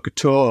in the book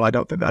at all. I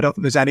don't think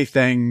there's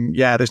anything,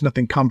 there's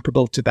nothing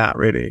comparable to that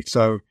really.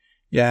 So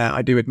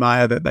I do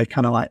admire that they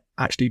kind of like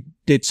actually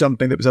did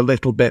something that was a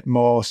little bit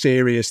more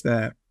serious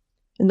there.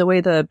 And the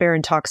way the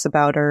Baron talks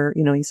about her,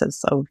 he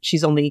says, oh,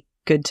 she's only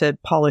good to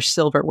polish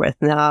silver with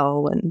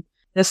now. And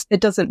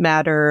it doesn't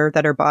matter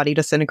that her body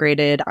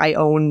disintegrated. I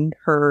own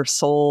her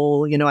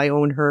soul. I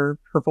own her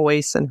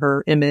voice and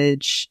her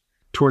image.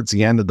 Towards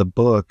the end of the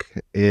book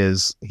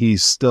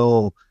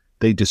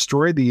they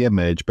destroyed the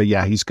image, but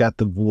he's got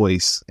the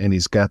voice and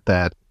he's got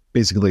that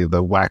basically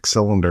the wax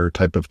cylinder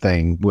type of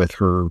thing with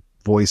her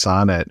voice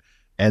on it.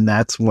 And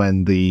that's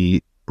when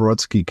the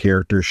Brodsky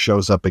character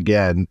shows up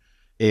again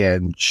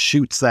and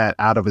shoots that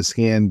out of his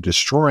hand,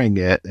 destroying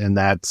it. And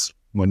that's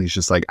when he's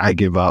just like, I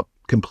give up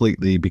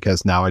completely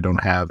because now I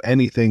don't have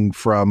anything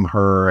from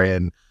her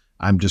and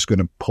I'm just going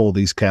to pull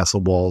these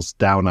castle walls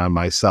down on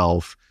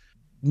myself.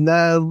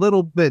 A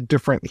little bit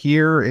different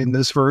here in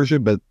this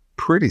version, but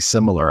pretty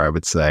similar, I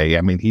would say.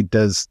 I mean, he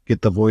does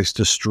get the voice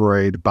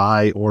destroyed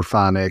by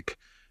Orphanic,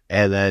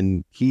 and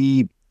then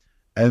he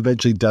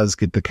eventually does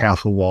get the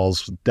castle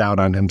walls down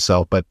on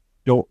himself, but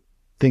don't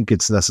think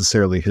it's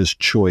necessarily his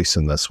choice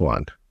in this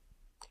one.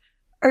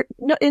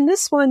 No, in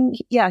this one,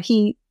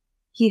 he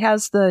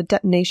has the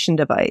detonation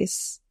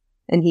device,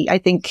 and I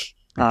think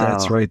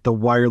that's right, the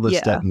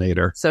wireless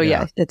detonator. So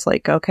it's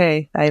like,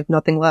 okay, I have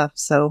nothing left,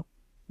 so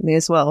may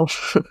as well.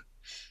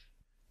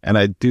 And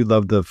I do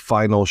love the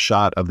final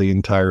shot of the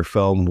entire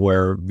film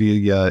where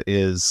Vilja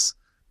is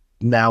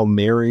now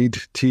married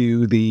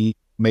to the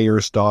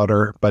mayor's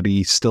daughter, but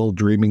he's still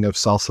dreaming of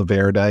Salsa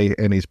Verde,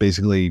 and he's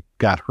basically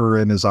got her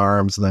in his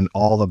arms, and then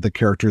all of the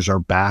characters are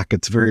back.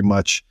 It's very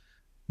much,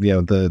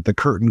 the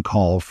curtain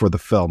call for the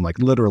film, like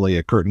literally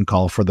a curtain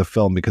call for the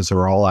film, because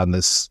they're all on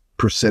this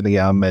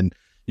proscenium, and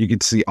you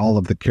can see all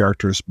of the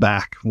characters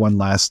back one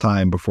last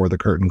time before the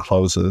curtain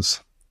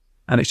closes.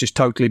 And it's just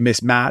totally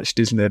mismatched,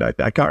 isn't it?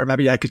 I can't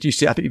remember. Because you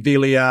see, I think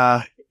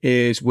Vilja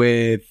is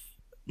with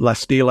La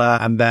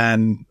Stila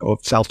or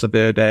Salsa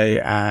Verde,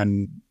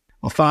 and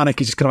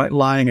Orphanic is just kind of like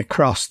lying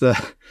across the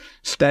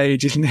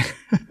stage, isn't it?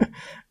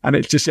 And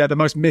it's just, the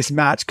most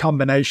mismatched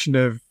combination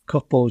of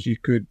couples you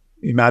could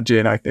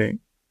imagine, I think.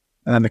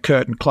 And then the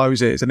curtain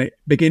closes, and it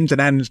begins and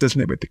ends, doesn't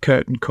it, with the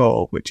curtain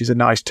call, which is a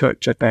nice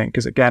touch, I think,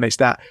 because again, it's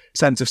that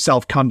sense of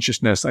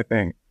self-consciousness, I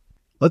think.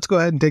 Let's go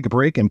ahead and take a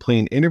break and play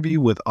an interview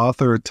with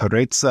author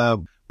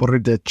Teresa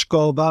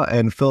Bordechkova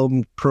and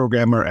film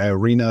programmer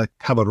Irina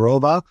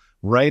Kavarova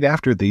right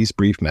after these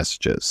brief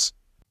messages.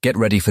 Get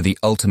ready for the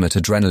ultimate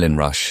adrenaline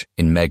rush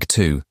in Meg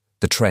 2,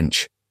 The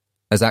Trench,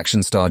 as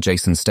action star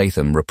Jason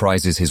Statham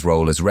reprises his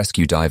role as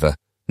rescue diver,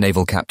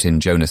 naval captain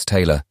Jonas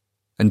Taylor,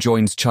 and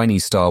joins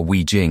Chinese star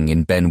Wei Jing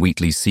in Ben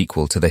Wheatley's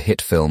sequel to the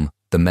hit film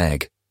The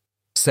Meg.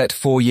 Set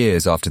 4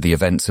 years after the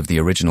events of the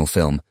original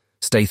film,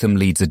 Statham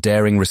leads a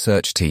daring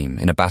research team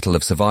in a battle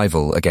of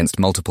survival against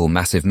multiple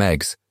massive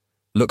Megs.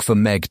 Look for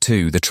Meg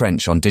 2, The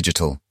Trench on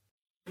digital,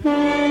 Step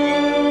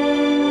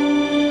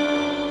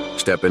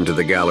into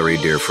the gallery,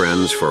 dear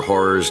friends, for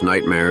horrors,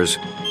 nightmares,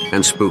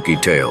 and spooky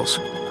tales.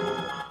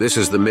 This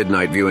is the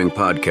Midnight Viewing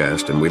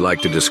Podcast, and we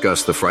like to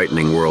discuss the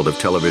frightening world of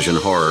television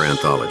horror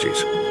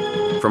anthologies.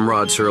 From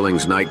Rod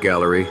Serling's Night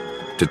Gallery,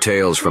 to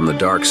Tales from the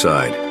Dark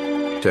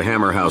Side, to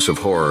Hammer House of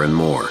Horror and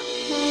more.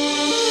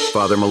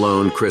 Father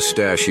Malone, Chris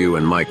Stashew,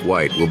 and Mike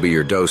White will be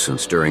your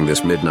docents during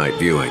this midnight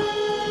viewing.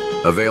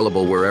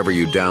 Available wherever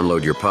you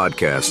download your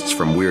podcasts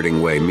from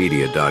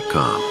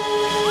weirdingwaymedia.com.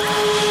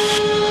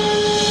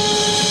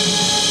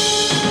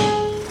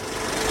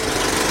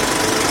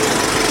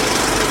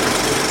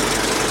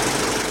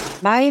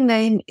 My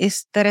name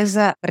is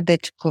Teresa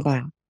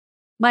Rdečková.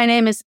 My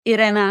name is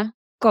Irena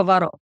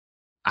Kovarov.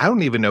 I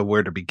don't even know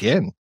where to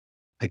begin.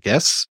 I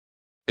guess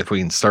if we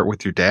can start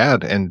with your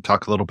dad and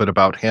talk a little bit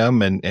about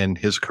him and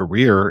his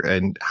career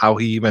and how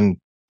he even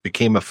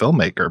became a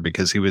filmmaker,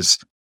 because he was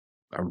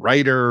a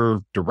writer,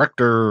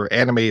 director,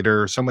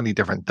 animator, so many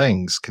different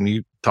things. Can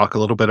you talk a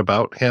little bit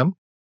about him?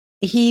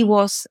 He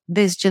was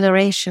this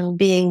generation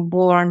being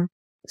born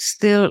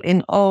still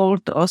in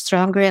old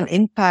Austro-Hungarian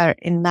Empire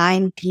in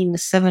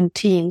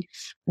 1917.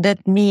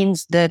 That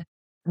means that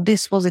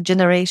this was a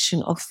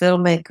generation of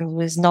filmmakers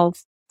with no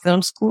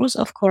film schools,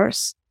 of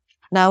course.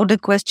 Now the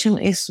question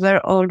is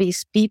where all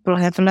these people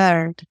have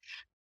learned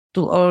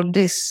to all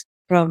this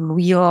from.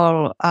 We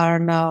all are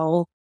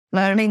now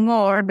learning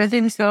more than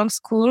in film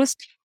schools,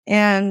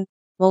 and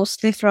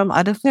mostly from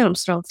other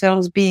films, from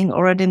films being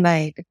already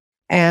made.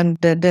 And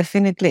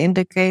definitely in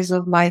the case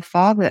of my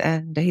father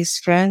and his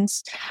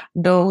friends,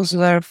 those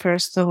were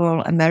first of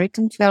all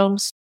American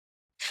films,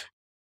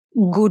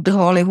 good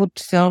Hollywood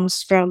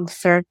films from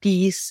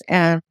 30s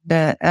and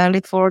the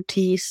early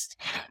 40s.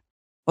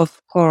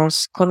 Of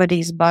course,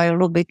 comedies by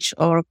Lubitsch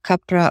or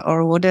Capra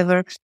or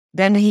whatever.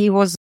 Then he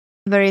was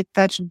very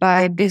touched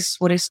by this,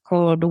 what is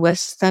called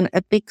Western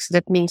epics.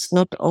 That means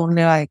not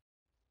only like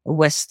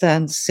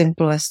Westerns,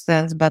 simple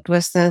Westerns, but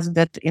Westerns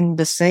that in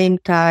the same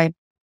time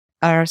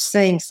are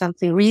saying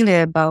something really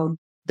about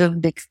the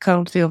big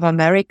country of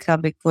America,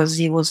 because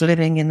he was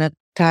living in a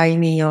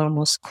tiny,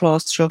 almost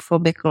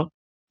claustrophobic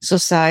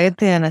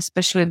society. And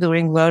especially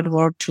during World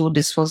War II,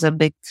 this was a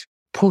big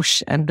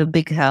push and a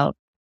big help.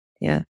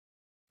 Yeah.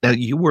 Now,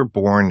 you were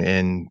born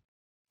in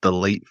the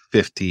late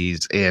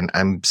 50s, and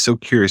I'm so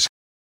curious,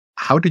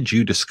 how did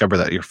you discover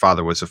that your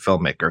father was a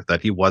filmmaker,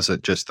 that he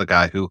wasn't just the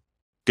guy who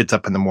gets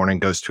up in the morning,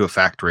 goes to a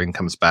factory, and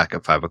comes back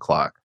at 5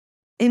 o'clock?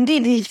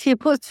 Indeed, he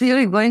was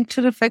really going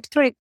to the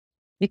factory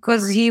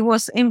because he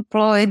was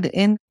employed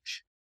in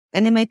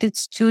animated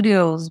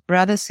studios,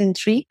 Brothers in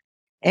Tree,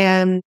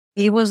 and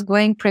he was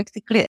going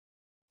practically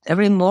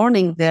every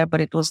morning there,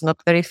 but it was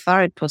not very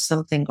far. It was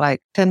something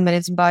like 10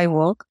 minutes by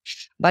walk.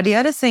 But the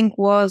other thing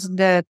was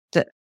that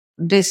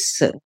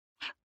this,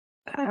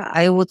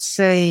 I would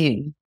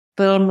say,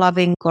 film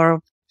loving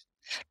or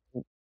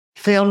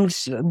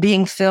films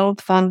being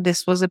filmed fun,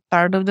 this was a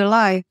part of the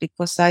life,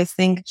 because I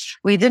think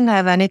we didn't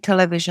have any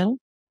television,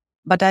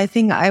 but I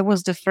think I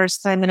was the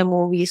first time in the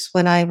movies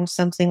when I was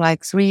something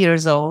like 3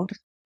 years old.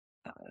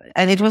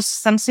 And it was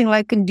something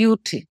like a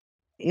duty.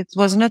 It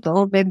was not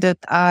only that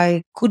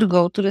I could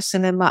go to the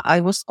cinema, I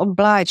was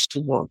obliged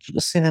to go to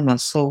the cinema.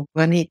 So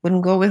when he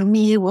couldn't go with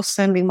me, he was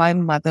sending my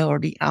mother or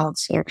the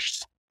aunts or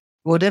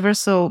whatever.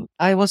 So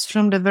I was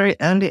from the very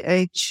early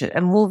age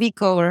a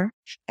moviegoer.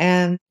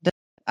 And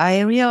I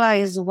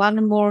realized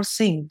one more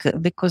thing,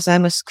 because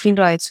I'm a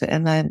screenwriter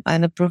and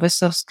I'm a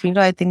professor of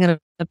screenwriting at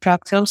a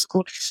Prague Film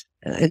School.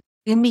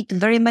 You meet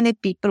very many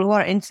people who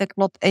are in fact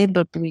not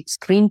able to read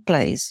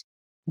screenplays,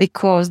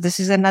 because this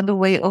is another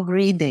way of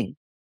reading.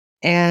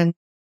 And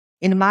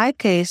in my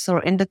case,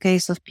 or in the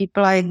case of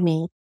people like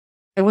me,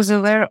 I was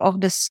aware of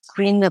the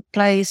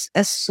screenplays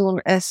as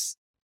soon as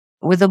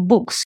with the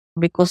books,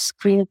 because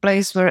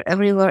screenplays were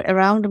everywhere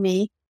around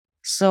me.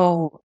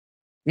 So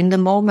in the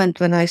moment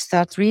when I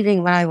started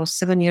reading, when I was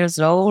 7 years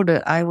old,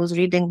 I was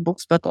reading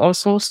books, but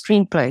also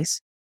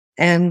screenplays.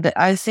 And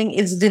I think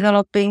it's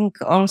developing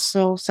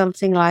also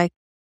something like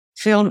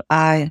film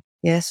eye.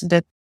 Yes,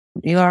 that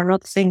you are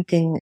not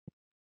thinking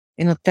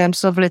in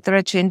terms of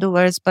literature in the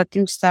words, but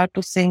you start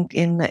to think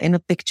in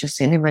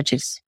pictures, in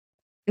images.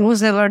 He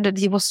was aware that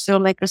he was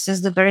filmmaker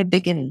since the very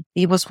beginning.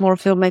 He was more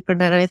filmmaker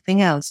than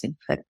anything else, in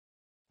fact.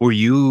 Were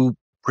you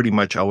pretty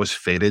much always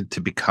fated to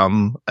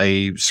become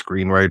a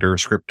screenwriter,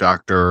 script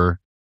doctor?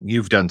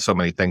 You've done so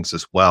many things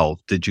as well.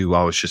 Did you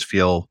always just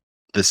feel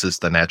this is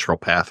the natural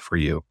path for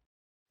you?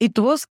 It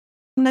was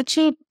a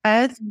natural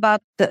path,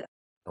 but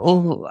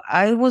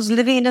I was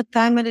living in a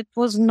time when it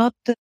was not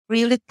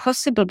really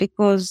possible,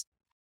 because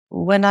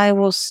when I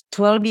was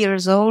 12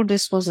 years old,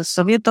 this was a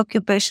Soviet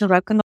occupation,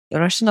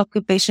 Russian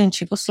occupation in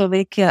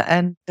Czechoslovakia,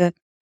 and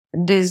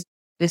this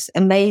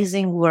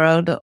amazing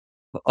world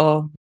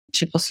of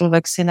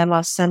Czechoslovak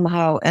cinema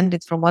somehow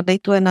ended from one day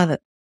to another.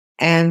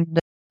 And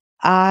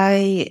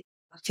I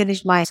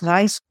finished my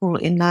high school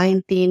in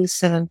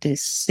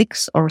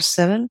 1976 or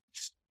 7,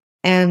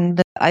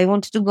 and I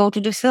wanted to go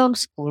to the film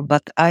school,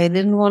 but I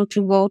didn't want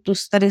to go to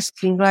study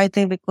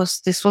screenwriting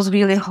because this was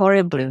really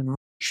horrible. You know?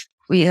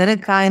 We had a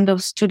kind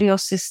of studio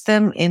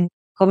system in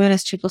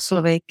communist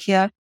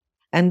Czechoslovakia,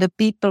 and the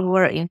people who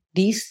were in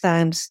these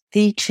times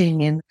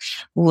teaching and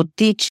would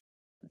teach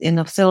in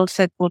a film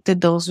faculty,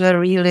 those were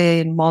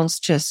really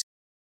monstrous.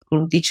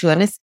 Couldn't teach you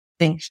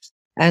anything.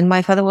 And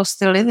my father was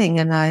still living,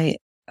 and I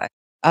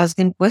asked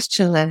him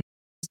questions, and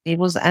he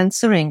was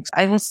answering.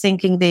 I was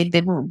thinking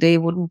they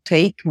wouldn't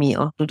take me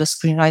onto the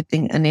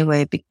screenwriting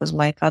anyway, because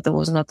my father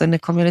was not in the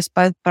Communist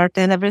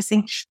Party and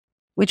everything,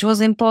 which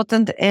was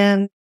important.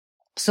 And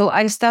so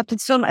I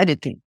started film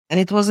editing, and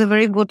it was a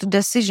very good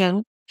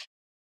decision.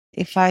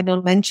 If I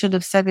don't mention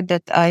the fact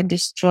that I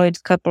destroyed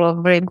a couple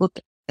of very good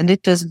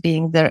editors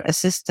being their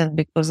assistant,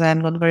 because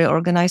I'm not a very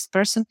organized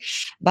person,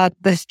 but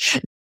this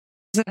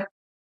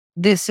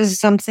is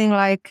something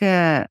like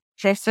a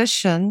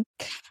profession.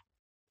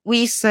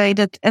 We say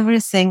that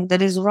everything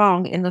that is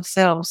wrong in the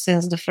film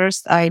since the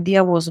first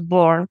idea was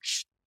born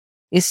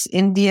is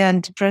in the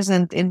end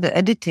present in the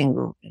editing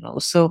room, you know.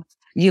 So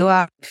you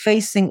are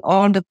facing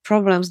all the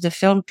problems the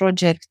film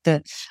project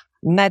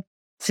met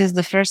since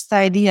the first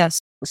ideas.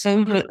 So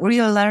you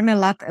really learn a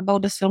lot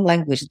about the film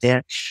language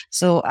there.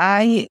 So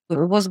I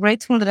was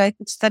grateful that I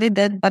could study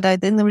that, but I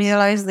didn't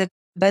realize that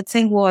bad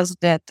thing was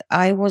that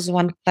I was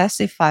one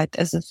classified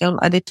as a film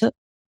editor.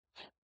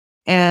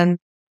 And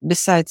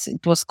besides,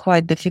 it was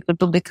quite difficult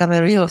to become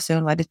a real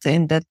film editor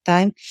in that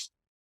time.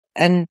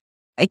 And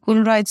I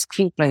couldn't write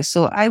screenplays.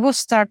 So I was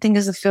starting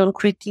as a film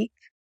critic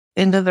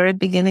in the very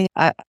beginning.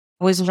 I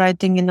was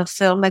writing in the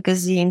film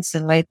magazines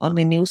and later on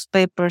in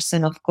newspapers.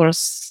 And of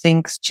course,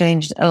 things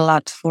changed a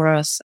lot for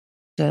us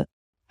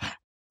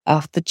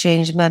after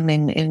Changeman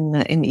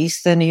in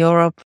Eastern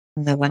Europe.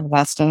 And then when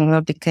Václav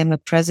Havel became a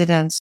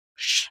president,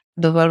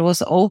 the world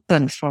was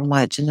open for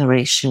my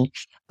generation.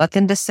 But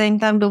in the same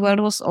time, the world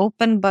was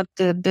open, but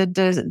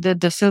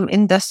the film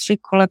industry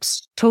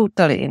collapsed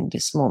totally in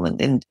this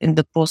moment in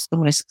the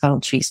post-communist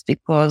countries,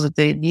 because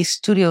the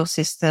studio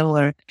system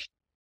were,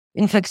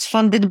 in fact,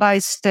 funded by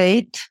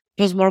state.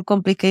 It was more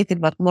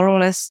complicated, but more or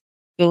less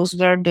those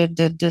were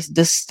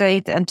the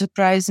state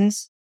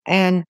enterprises.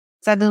 And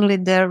suddenly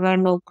there were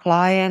no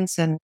clients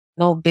and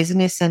no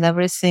business and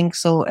everything.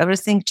 So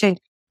everything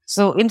changed.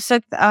 So in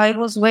fact, I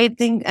was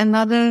waiting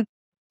another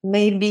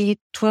maybe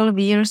 12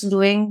 years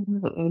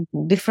doing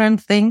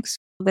different things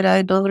that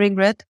I don't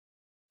regret.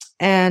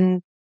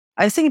 And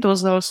I think it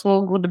was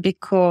also good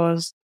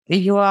because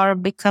you are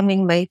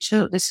becoming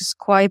mature. This is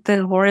quite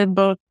a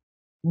horrible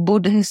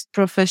Buddhist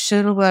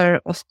profession where,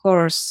 of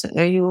course,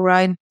 you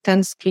write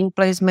 10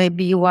 screenplays,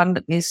 maybe one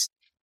is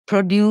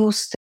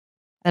produced,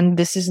 and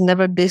this is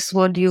never this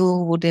what you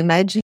would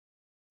imagine.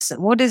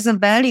 What is the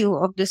value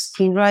of the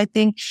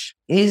screenwriting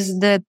is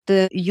that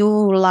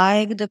you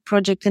like the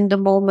project in the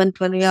moment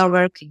when you are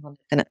working on it.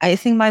 And I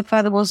think my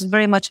father was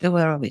very much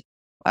aware of it.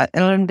 I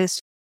learned this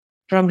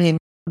from him,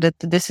 that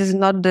this is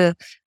not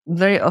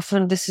very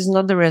often this is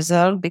not the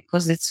result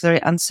because it's very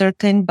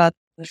uncertain, but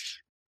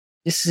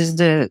this is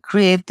the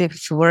creative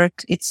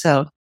work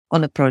itself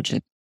on a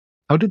project.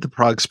 How did the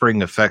Prague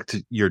Spring affect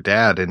your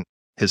dad and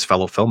his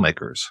fellow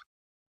filmmakers?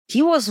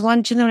 He was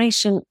one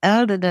generation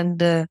elder than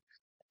the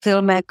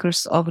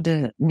filmmakers of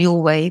the new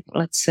wave,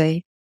 let's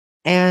say.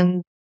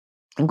 And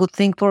a good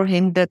thing for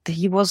him that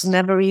he was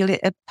never really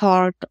a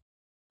part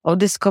of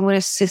this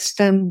communist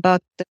system,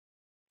 but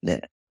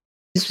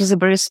this was a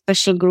very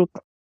special group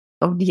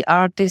of the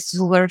artists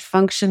who were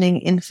functioning,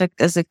 in fact,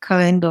 as a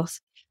kind of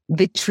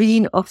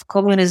vitrine of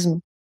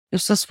communism.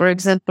 This was, for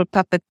example,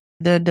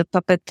 the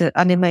puppet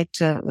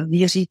animator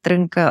Jiří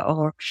Trnka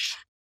or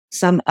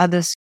some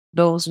others.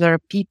 Those were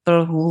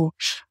people who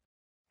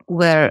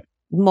were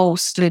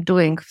mostly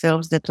doing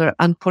films that were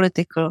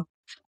unpolitical,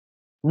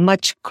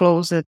 much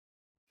closer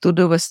to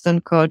the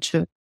Western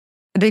culture.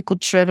 They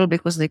could travel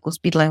because they could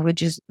speak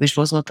languages, which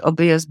was not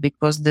obvious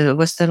because the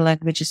Western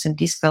languages in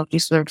these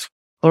countries were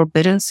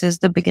forbidden since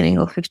the beginning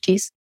of the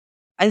 50s.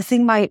 I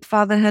think my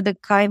father had a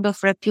kind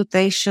of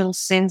reputation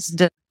since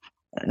the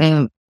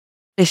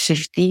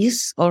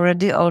 50s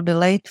already, or the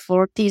late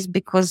 40s,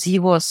 because he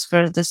was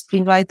first the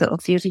screenwriter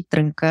of Jiří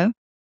Trnka.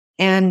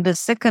 And the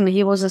second,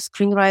 he was a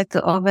screenwriter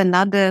of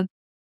another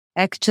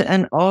actor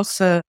and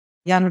also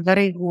Jan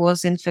Very, who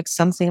was in fact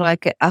something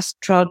like an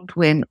astral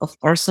twin of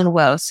Orson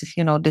Welles, if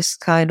you know, this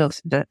kind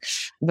of the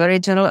very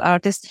general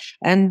artist.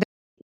 And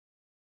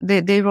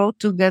they wrote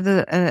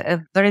together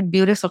a very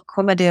beautiful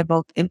comedy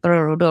about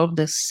Emperor Rudolph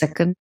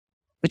II,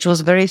 which was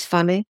very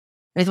funny.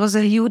 It was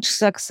a huge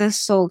success.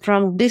 So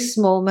from this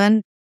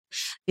moment,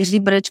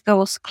 Jiří Brečka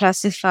was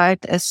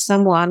classified as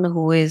someone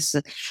who is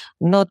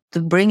not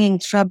bringing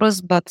troubles,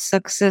 but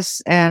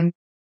success, and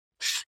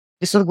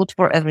this was good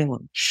for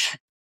everyone.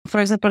 For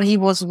example, he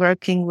was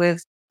working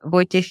with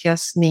Wojciech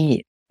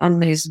Jasný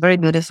on his very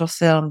beautiful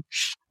film,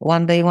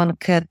 One Day, One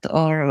Cat,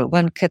 or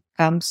When Cat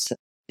Comes.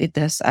 It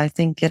has, I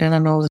think, Irena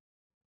knows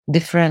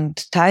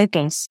different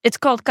titles. It's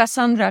called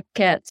Cassandra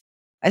Cat.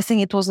 I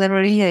think it was never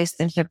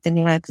released, in fact, in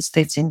the United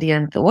States in the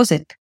end. Was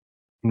it?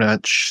 I'm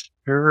not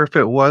sure if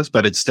it was,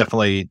 but it's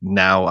definitely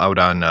now out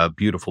on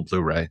beautiful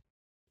Blu-ray.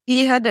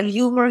 He had a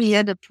humor, he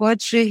had a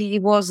poetry, he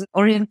was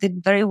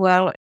oriented very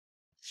well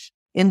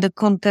in the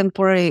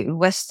contemporary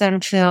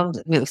Western film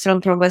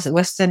from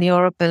Western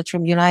Europe and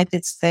from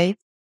United States.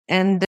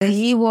 And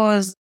he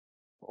was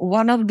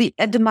one of the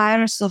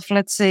admirers of,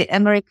 let's say,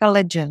 America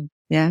legend.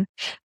 Yeah.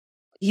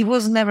 He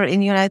was never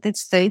in United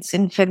States.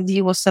 In fact,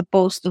 he was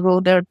supposed to go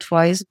there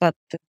twice, but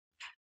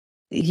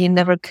he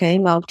never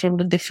came out from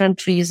the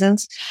different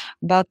reasons.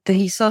 But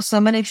he saw so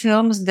many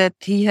films that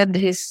he had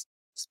his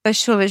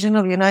special vision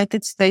of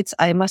United States,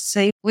 I must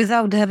say,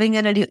 without having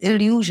any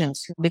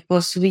illusions,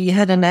 because we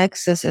had an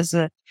access, as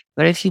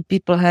very few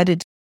people had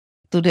it,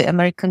 to the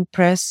American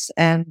press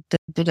and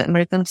to the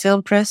American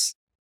film press,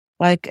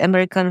 like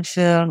American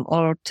Film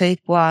or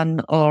Take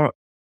One, or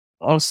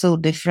also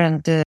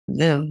different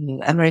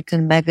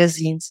American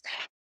magazines.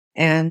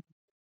 And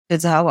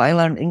that's how I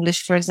learned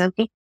English, for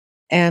example.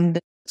 And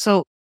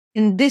so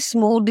in this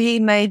mood, he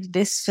made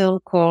this film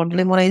called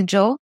Lemonade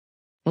Joe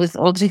with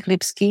Oldřich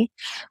Lipský,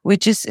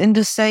 which is in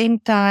the same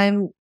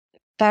time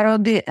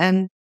parody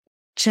and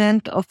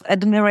chant of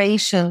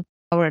admiration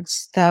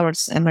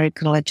towards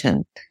American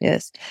legend.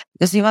 Yes.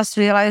 Because you must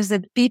realize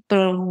that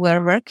people who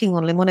were working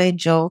on Lemonade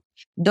Joe,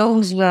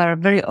 those were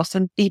very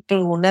often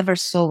people who never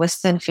saw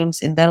Western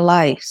films in their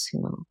lives,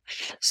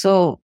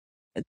 So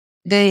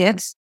they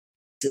had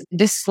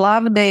this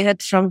love they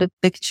had from the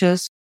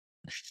pictures,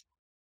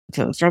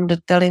 from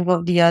the telling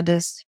of the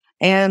others.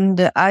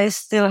 And I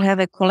still have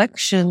a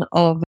collection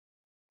of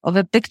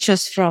the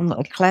pictures from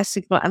a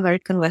classical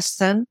American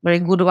Western, very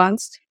good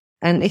ones.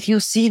 And if you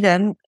see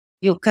them,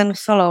 you can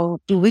follow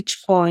to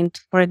which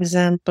point, for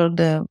example,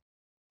 the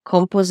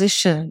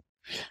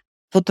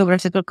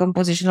photographical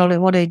composition of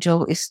Lemonade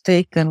Joe is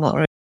taken,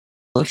 or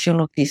if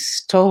is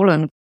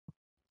stolen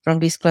from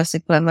these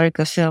classical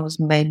American films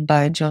made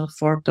by John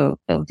Ford or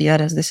the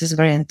others. This is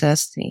very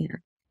interesting.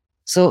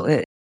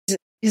 So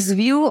his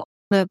view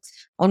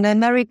on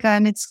America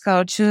and its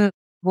culture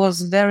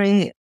was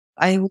very,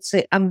 I would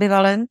say,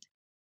 ambivalent.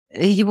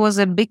 He was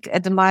a big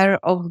admirer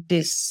of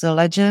this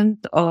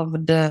legend of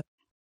the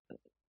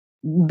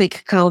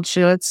big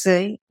culture, let's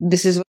say.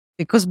 This is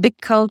because big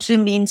culture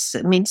means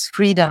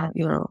freedom,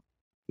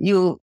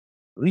 You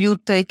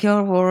take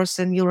your horse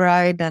and you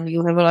ride and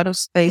you have a lot of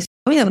space.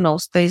 We have no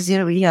space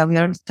here. We are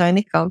a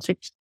tiny country.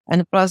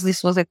 And plus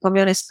this was a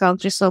communist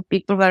country, so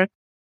people were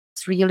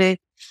really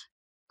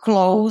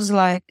close,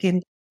 like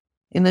in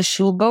a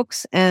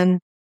shoebox. And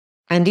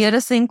the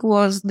other thing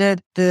was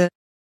that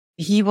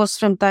he was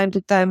from time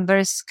to time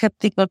very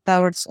skeptical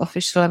towards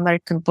official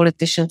American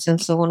politicians and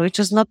so on, which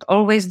was not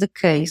always the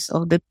case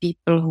of the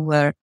people who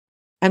were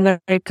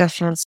American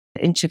fans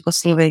in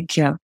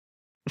Czechoslovakia.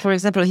 For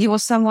example, he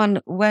was someone,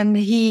 when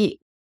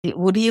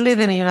would he live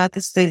in the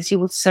United States, he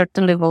would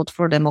certainly vote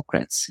for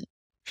Democrats.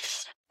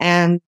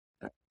 And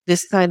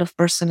this kind of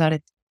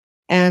personality.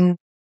 And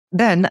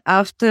then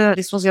after,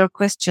 this was your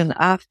question,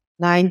 after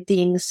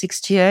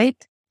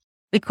 1968,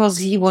 because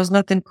he was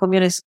not in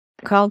communist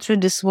culture,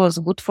 this was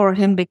good for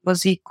him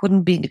because he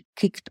couldn't be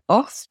kicked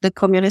off the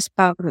Communist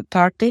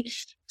Party.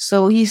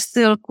 So he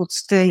still could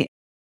stay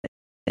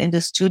in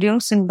the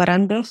studios in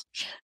Barrandov.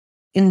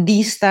 In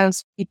these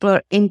times, people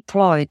are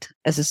employed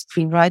as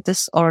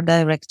screenwriters or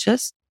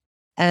directors,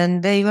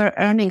 and they were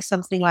earning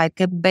something like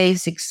a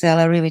basic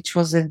salary, which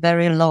was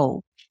very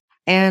low.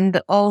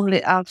 And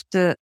only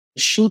after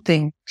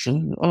shooting,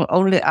 or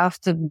only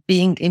after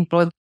being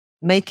employed,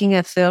 making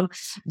a film,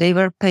 they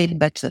were paid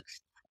better.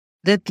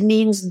 That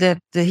means that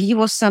he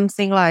was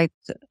something like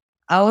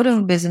out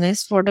of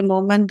business for the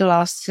moment. The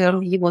last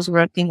film he was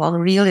working on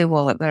really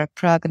well were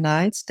Prague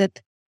Nights, that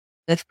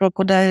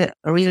Crocodile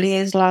really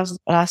is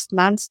last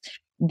month.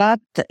 But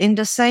in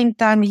the same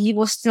time, he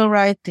was still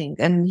writing,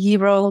 and he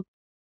wrote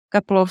a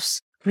couple of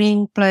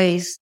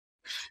screenplays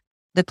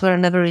that were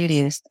never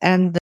released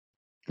and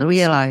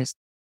realized.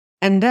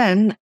 And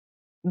then,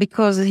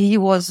 because he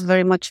was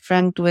very much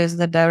friend with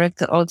the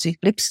director Oldřich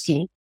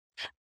Lipský,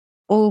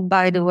 who,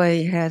 by the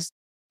way, has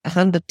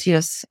 100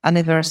 years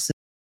anniversary,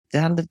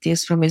 100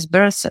 years from his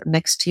birth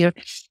next year.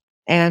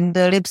 And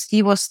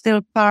Lipský was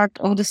still part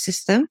of the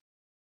system.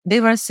 They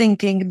were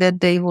thinking that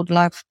they would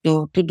love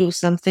to do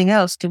something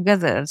else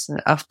together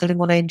after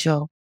Lemonade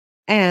Joe.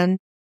 And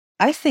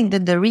I think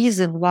that the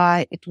reason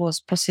why it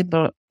was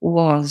possible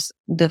was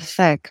the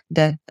fact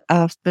that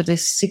after the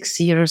 6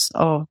 years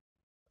of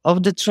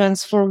the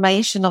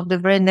transformation, of the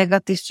very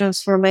negative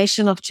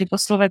transformation of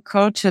Czechoslovak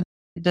culture,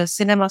 the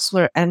cinemas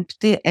were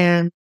empty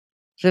and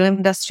film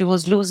industry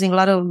was losing a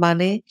lot of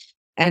money.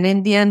 And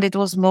in the end, it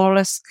was more or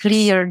less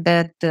clear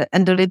that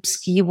Andrei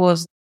Lipský,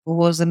 who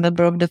was a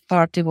member of the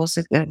party, was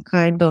a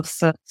kind of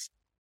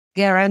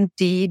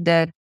guarantee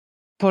that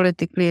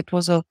politically it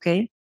was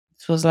okay.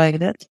 It was like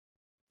that.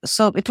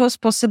 So it was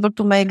possible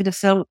to make the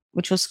film,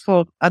 which was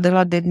called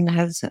Adela Didn't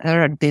Have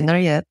Her Dinner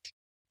Yet.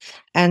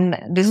 And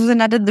this was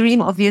another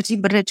dream of Jiří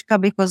Brdečka,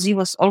 because he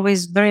was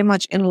always very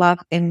much in love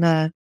in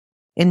the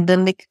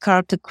Nick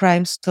Carter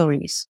crime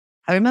stories.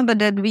 I remember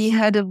that we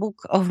had a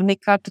book of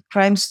Nick Carter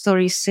crime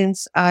stories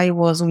since I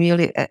was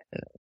really a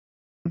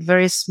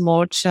very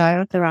small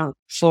child, around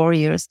 4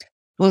 years. It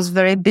was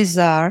very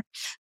bizarre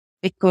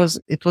because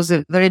it was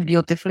a very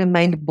beautifully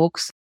made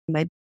books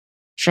made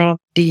from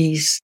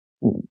these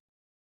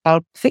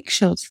pulp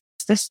fictions,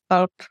 this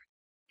pulp.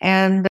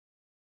 And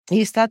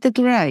he started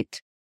to write.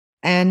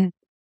 And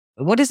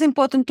what is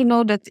important to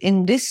know that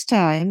in this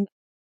time,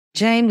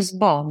 James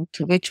Bond,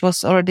 which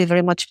was already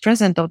very much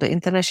present on the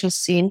international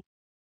scene,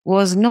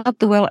 was not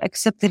well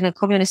accepted in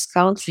communist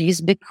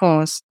countries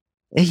because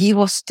he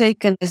was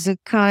taken as a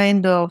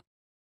kind of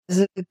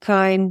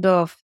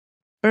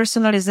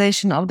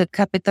personalization of the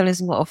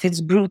capitalism, of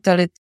its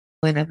brutality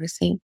and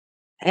everything.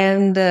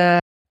 And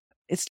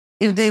it's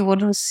if they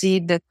wouldn't see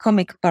the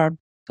comic part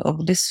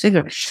of this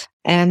figure.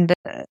 And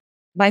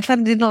my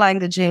father didn't like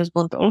the James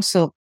Bond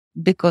also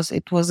because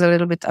it was a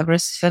little bit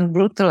aggressive and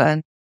brutal.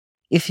 And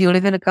if you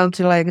live in a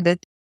country like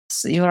that,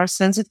 you are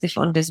sensitive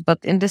on this. But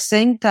in the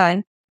same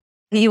time,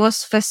 he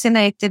was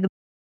fascinated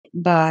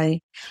by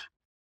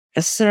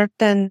a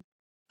certain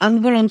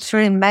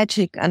involuntary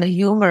magic and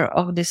humor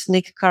of these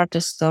Nick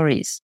Carter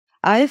stories.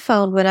 I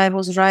found when I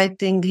was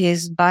writing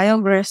his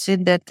biography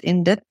that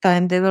in that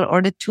time there were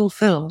already 2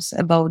 films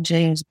about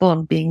James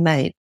Bond being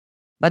made,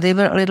 but they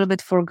were a little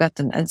bit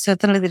forgotten and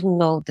certainly didn't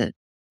know that.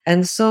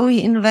 And so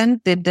he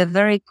invented a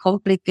very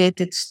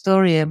complicated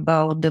story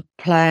about the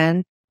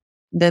plan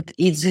that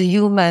eats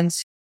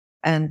humans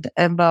and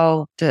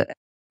about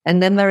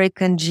an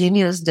American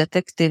genius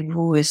detective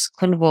who is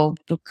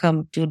convoked to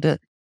come to the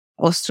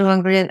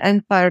Austro-Hungarian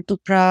Empire to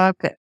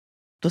Prague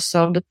to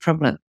solve the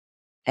problem.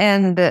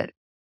 And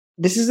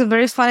this is a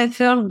very funny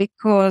film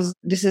because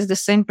this is the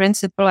same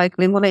principle like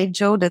Lemonade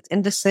Joe, that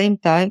in the same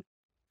time,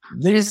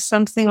 there is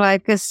something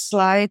like a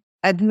slight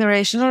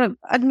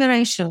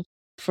admiration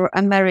for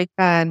America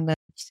and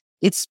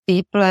its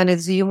people and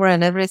its humor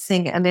and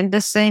everything. And in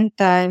the same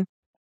time,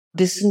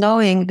 this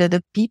knowing that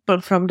the people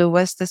from the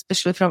West,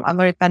 especially from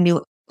America,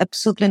 knew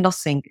absolutely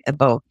nothing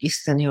about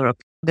Eastern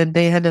Europe, that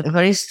they had a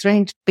very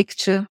strange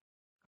picture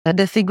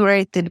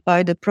figurated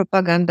by the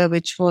propaganda,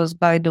 which was,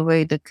 by the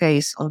way, the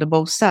case on the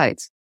both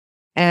sides.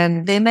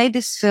 And they made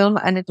this film,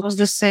 and it was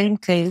the same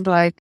case,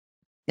 like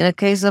in the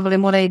case of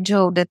Lemonade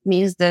Joe. That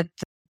means that,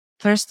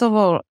 first of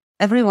all,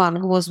 everyone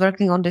who was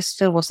working on this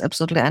film was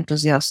absolutely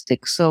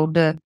enthusiastic. So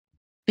the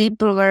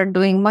people were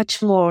doing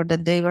much more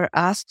than they were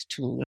asked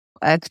to.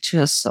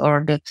 Actors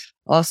or the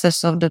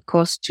authors of the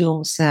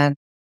costumes and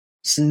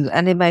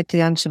animator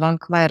Jan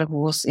Schwankmajer,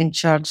 who was in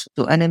charge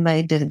to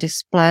animate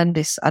this plan,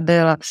 this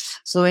Adela.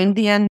 So in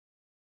the end,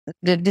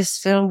 this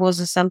film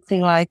was something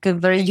like a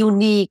very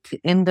unique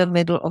in the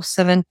middle of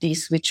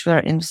 70s, which were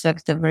in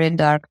fact a very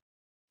dark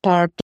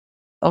part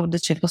of the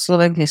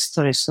Czechoslovak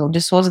history. So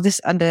this was this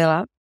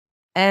Adela.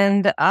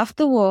 And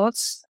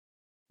afterwards,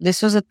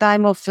 this was a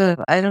time of,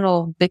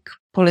 big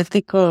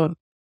political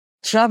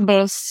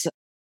troubles.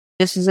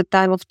 This is a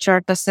time of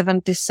Charter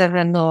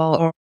 77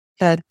 or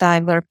the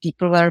time where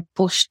people were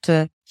pushed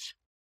to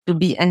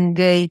be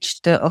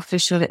engaged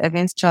officially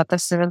against Charter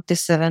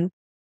 77.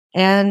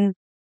 And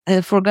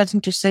I've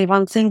forgotten to say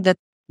one thing that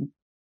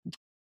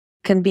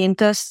can be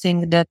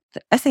interesting, that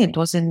I think it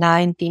was in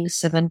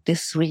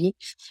 1973,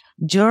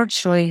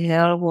 George Roy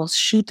Hill was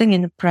shooting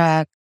in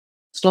Prague,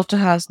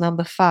 Slaughterhouse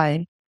number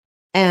 5,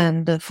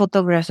 and the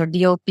photographer,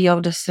 DOP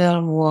of the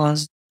film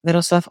was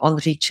Miroslav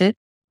Ondříček,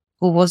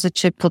 who was a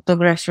Czech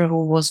photographer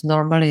who was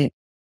normally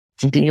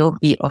the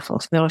DOP of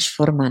Miloš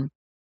Forman.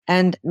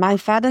 And my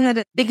father had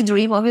a big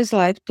dream of his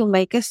life to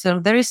make a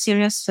film, very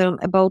serious film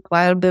about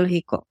Wild Bill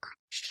Hickok,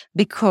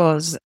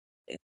 because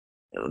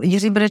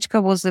Jiří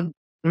Brečka was a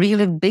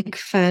really big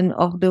fan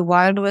of the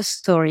Wild West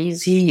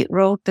stories. He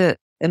wrote an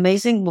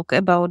amazing book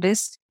about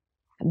this,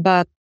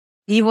 but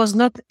he was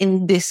not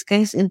in this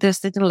case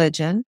interested in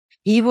legend.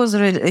 He was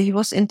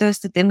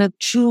interested in the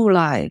true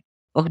life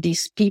of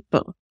these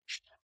people.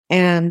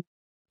 And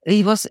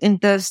he was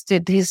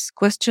interested, his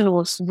question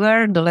was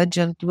where the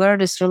legend, where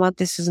this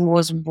romanticism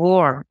was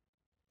born,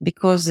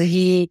 because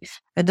he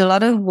had a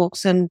lot of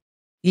books and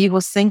he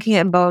was thinking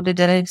about it,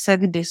 and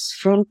exactly this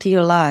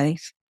frontier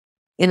life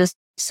in the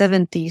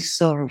 70s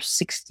or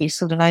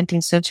 60s of the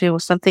 19th century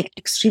was something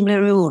extremely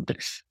rude.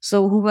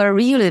 So who were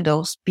really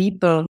those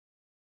people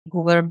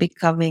who were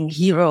becoming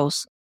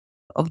heroes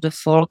of the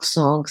folk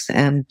songs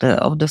and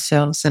of the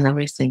films and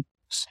everything?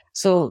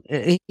 So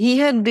he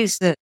had this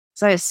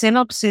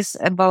synopsis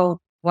about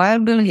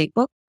Wild Bill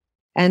Hickok,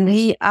 and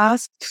he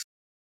asked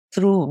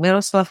through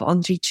Miroslav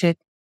Ondříček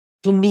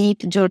to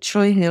meet George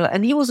Roy Hill,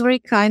 and he was very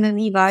kind and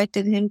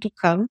invited him to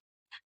come.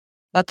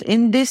 But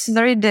in this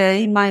very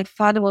day, my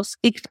father was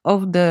kicked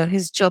off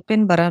his job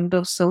in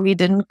Barrandov, so he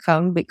didn't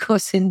come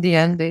because in the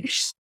end,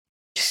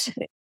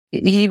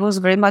 he was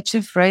very much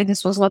afraid.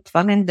 This was not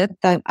fun in that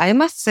time. I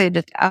must say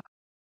that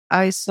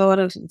I saw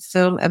a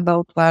film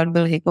about Wild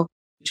Bill Hickok,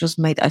 which was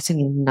made, I think,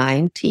 in the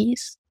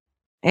 90s.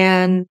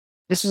 And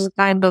this was a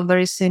kind of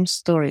very same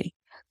story.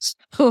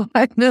 So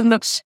I don't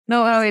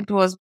know how it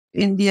was.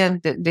 In the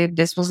end,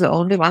 this was the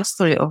only one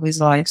story of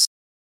his life.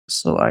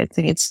 So I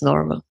think it's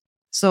normal.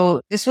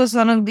 So this was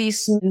one of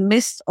these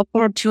missed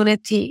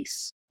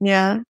opportunities.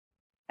 Yeah.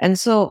 And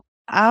so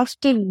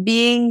after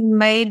being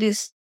made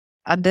this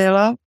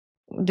Adela,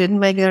 didn't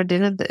make her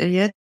dinner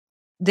yet.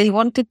 They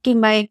wanted to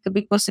make,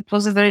 because it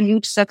was a very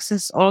huge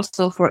success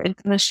also for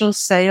international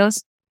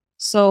sales.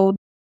 So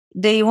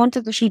they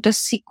wanted to shoot a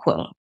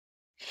sequel,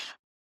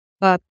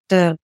 but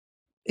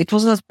it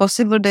was not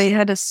possible. They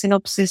had a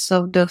synopsis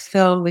of the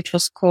film, which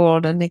was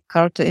called Nick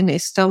Carter in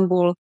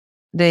Istanbul.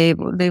 They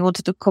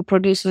wanted to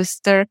co-produce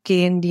with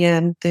Turkey. In the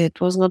end, it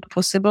was not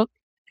possible.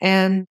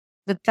 And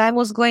the time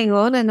was going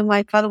on, and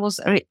my father was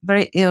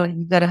very ill.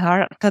 He got a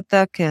heart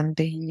attack, and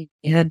he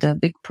had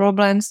big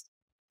problems.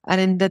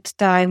 And in that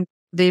time,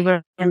 there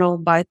were no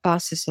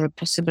bypasses or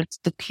possible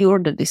to cure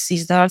the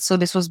diseased heart. So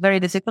this was very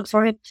difficult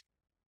for him.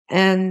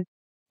 And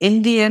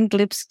in the end,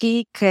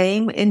 Lipsky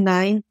came in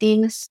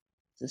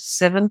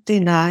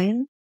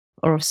 1979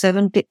 or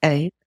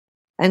 78.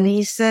 And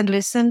he said,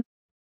 listen,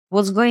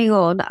 what's going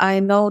on? I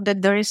know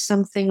that there is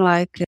something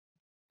like a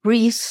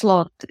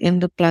pre-slot in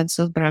the plans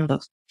of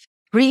Brandos.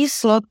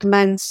 Pre-slot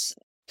means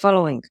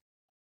following.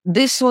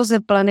 This was a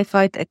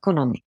planified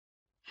economy.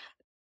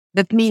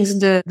 That means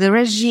the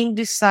regime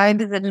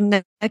decided that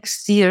the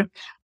next year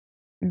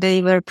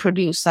they were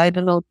produced,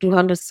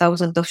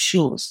 200,000 of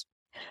shoes,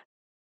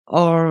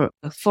 or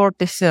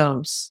 40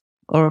 films,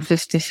 or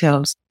 50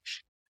 films.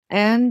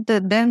 And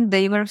then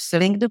they were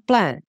selling the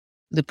plan.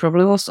 The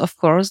problem was, of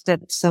course,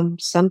 that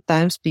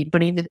sometimes people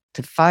needed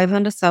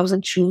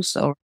 500,000 shoes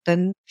or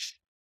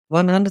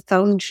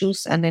 100,000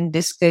 shoes. And in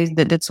this case,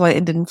 that's why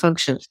it didn't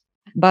function.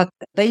 But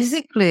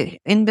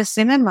basically, in the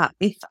cinema,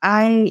 if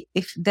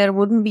there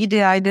wouldn't be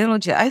the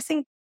ideology, I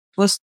think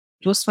it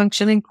was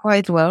functioning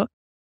quite well.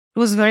 It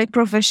was very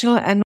professional.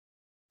 And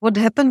what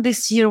happened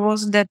this year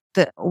was that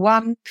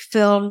one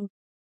film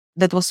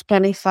that was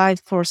planified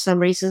for some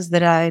reasons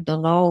that I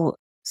don't know,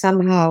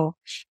 somehow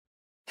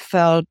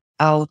fell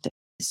out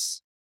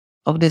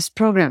of this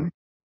program.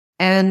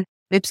 And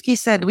Lipsky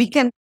said,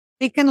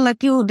 they can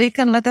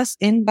let us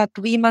in, but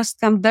we must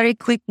come very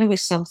quickly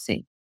with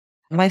something.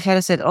 My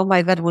father said, oh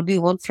my God, what do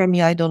you want from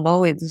me? I don't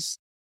know. It's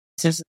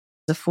just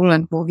the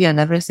full-length movie and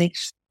everything.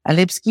 And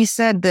Lipsky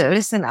said,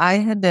 listen, I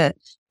had a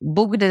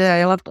book that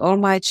I loved all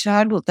my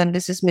childhood, and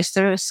this is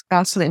Mysterious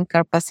Castle in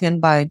Carpathians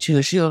by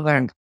Jules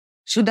Verne.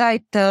 Should I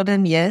tell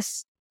them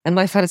yes? And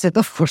my father said,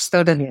 of course,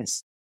 tell them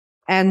yes.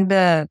 And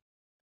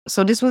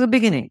so this was the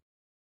beginning.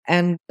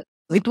 And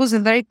it was a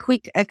very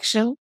quick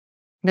action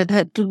that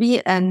had to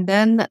be. And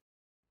then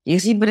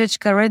Jiří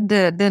Brečka read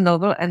the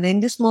novel. And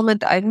in this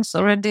moment, I was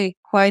already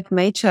quite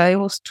mature. I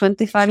was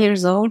 25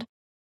 years old.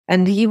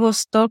 And he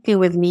was talking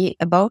with me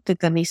about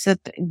it. And he said,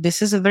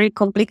 this is a very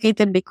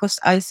complicated, because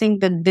I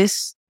think that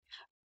this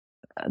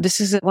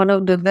is one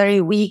of the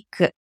very weak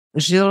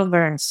Jules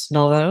Verne's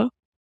novel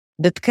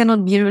that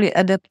cannot be really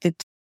adapted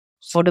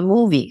for the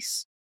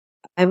movies.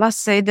 I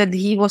must say that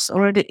he was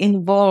already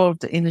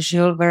involved in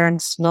Jules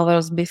Verne's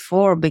novels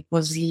before,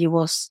 because he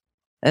was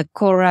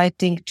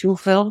co-writing 2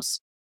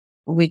 films,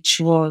 which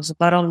was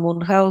Baron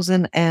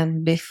Munchausen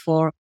and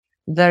before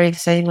very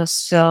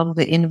famous film,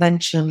 The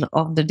Invention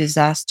of the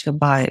Disaster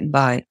by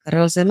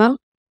Karel Zeman.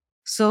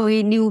 So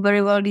he knew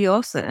very well the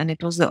author, and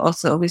it was the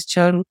author of his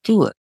childhood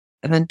too,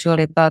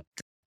 eventually. But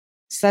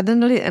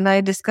suddenly, and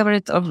I discovered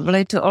it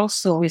later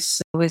also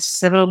with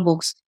several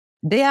books,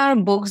 they are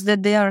books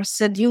that they are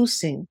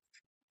seducing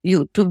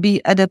you to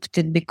be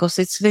adapted, because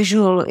it's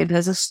visual, it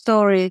has a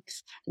story,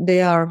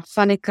 they are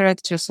funny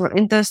characters or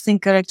interesting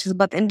characters.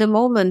 But in the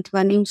moment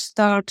when you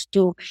start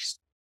to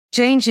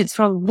change it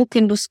from book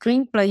into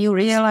screenplay, you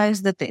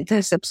realize that it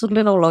has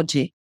absolutely no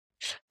logic.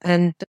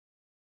 And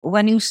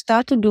when you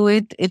start to do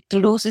it, it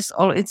loses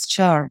all its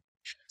charm.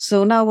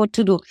 So now what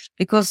to do?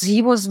 Because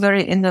he was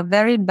in a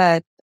very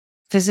bad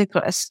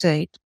physical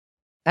state,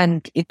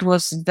 and it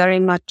was very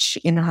much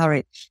in a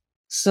hurry.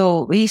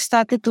 So he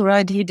started to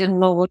write, he didn't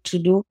know what to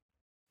do.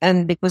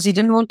 And because he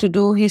didn't want to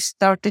do, he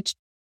started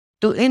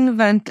to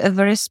invent a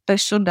very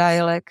special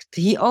dialect.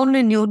 He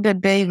only knew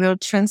that they will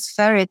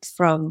transfer it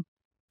from,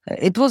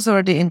 it was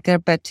already in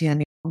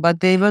Carpathian,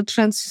 but they will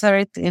transfer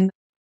it in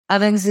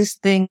an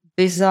existing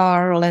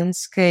bizarre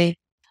landscape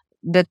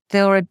that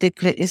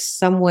theoretically is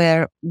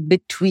somewhere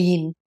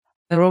between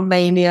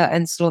Romania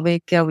and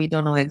Slovakia. We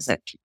don't know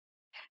exactly.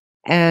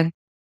 And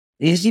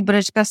Jiří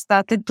Brečka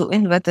started to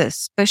invent a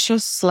special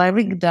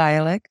Slavic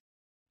dialect.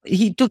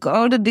 He took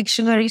all the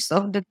dictionaries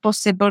of the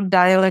possible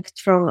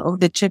dialect of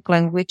the Czech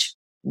language.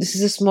 This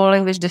is a small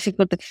language,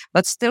 difficult,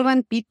 but still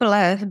when people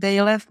laugh,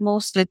 they laugh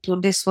mostly to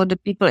this, what the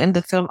people in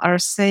the film are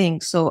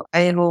saying. So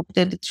I hope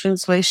that the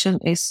translation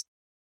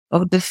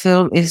of the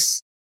film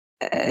is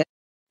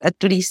at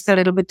least a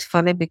little bit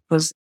funny,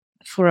 because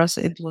for us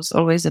it was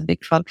always a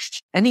big fun.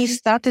 And he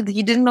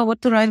didn't know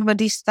what to write, but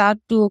he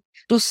started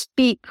to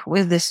speak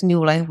with this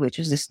new language,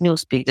 with this new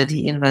speak that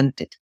he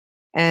invented.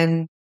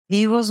 And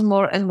he was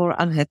more and more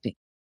unhappy.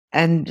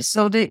 And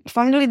so they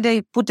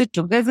put it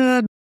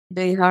together.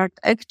 They hired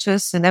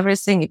actors and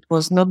everything. It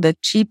was not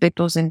that cheap. It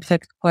was in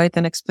fact quite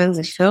an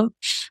expensive film.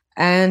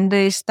 And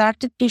they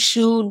started to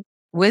shoot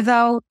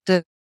without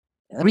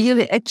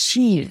really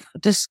achieve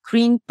the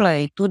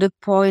screenplay to the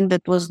point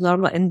that was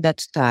normal in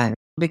that time.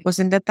 Because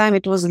in that time,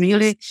 it was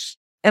really,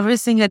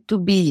 everything had to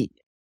be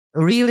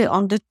really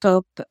on the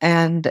top,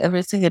 and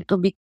everything had to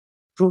be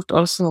approved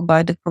also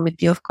by the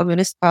Committee of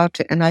Communist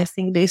Party. And I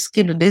think they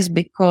skipped this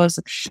because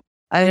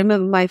I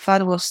remember my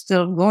father was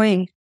still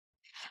going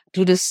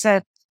to the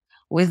set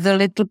with the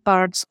little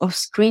parts of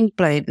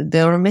screenplay that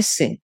they were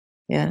missing.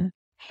 Yeah.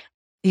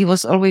 He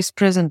was always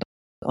present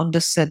on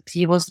the set.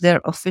 He was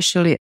there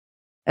officially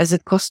as a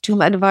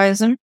costume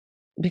advisor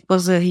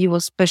because he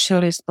was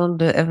specialist on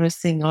the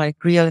everything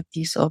like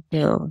realities of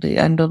the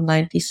end of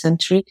 19th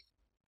century.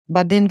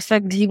 But in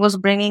fact, he was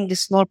bringing the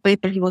small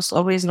paper. He was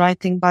always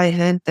writing by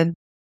hand, and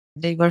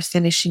they were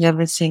finishing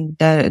everything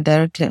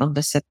directly on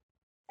the set.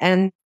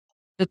 And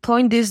the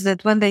point is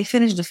that when they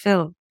finished the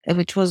film,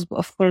 which was,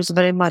 of course,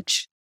 very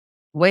much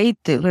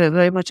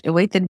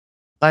awaited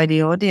by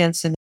the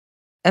audience, and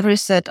everyone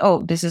said,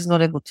 "Oh, this is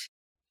not a good film."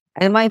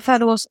 And my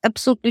father was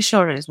absolutely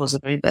sure this was a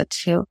very bad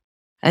film.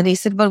 And he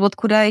said, "But what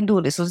could I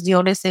do? This was the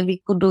only thing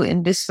we could do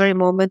in this very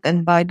moment."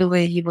 And by the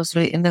way, he was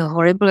really in a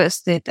horrible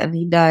state, and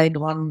he died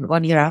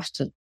one year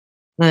after,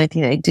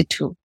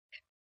 1982.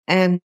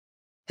 And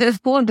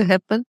what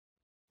happened?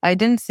 I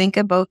didn't think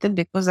about it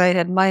because I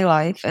had my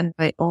life, and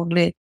I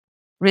only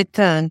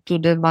returned to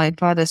my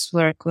father's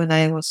work when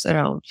I was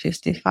around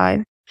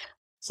 55,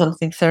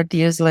 something 30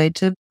 years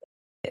later.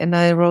 And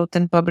I wrote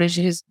and published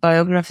his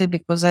biography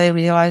because I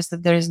realized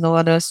that there is no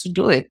one else to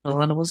do it. No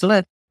one was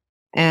left.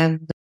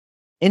 And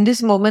in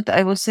this moment,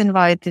 I was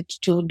invited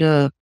to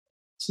the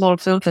small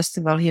film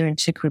festival here in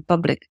Czech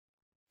Republic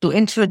to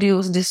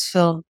introduce this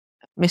film,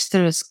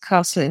 Mysterious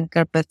Castle in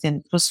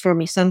Carpathians. It was for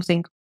me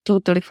something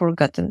totally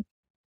forgotten.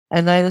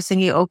 And I was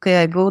thinking,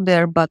 okay, I go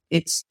there, but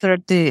it's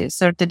 30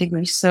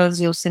 degrees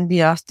Celsius in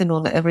the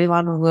afternoon.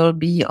 Everyone will go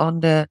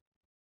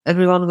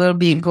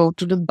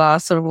to the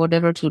bus or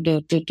whatever, to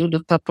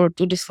the pub or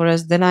to this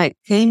forest. Then I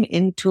came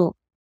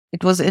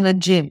it was in a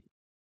gym.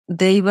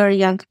 They were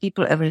young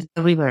people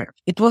everywhere.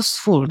 It was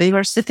full. They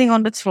were sitting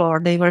on the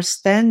floor. They were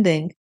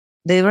standing.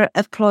 They were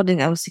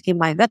applauding. I was thinking,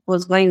 my God,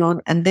 what's going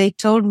on? And they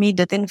told me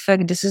that, in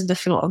fact, this is the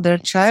film of their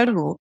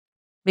childhood.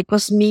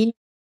 Because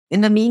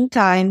in the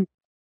meantime,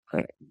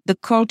 the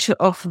culture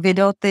of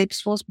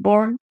videotapes was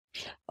born,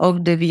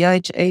 of the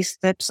VHS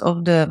tapes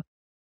of their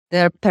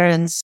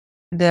parents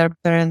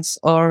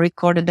or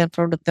recorded them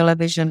for the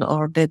television,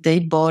 or that they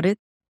bought it.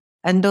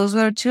 And those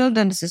were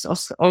children. This is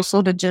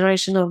also the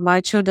generation of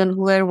my children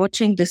who are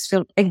watching this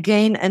film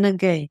again and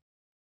again.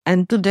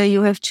 And today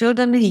you have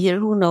children here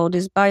who know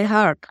this by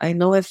heart. I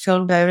know a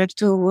film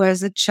director who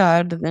has a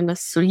child and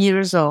 3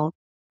 years old.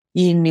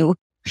 He knew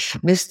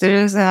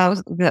Mysterious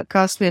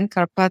Castle in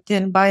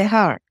Carpathian by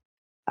heart.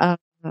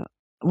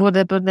 What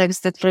happened next?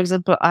 That, for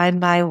example, I'm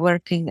now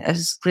working as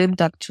a script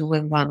actor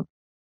with one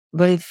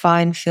very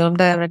fine film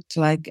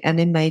director, like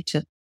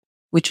Animated,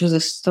 which was a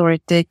story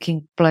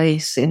taking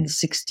place in the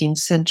 16th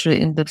century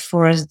in the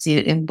forest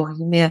in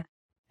Bohemia.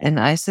 And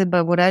I said,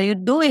 "But what are you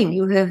doing?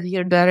 You have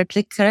here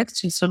directly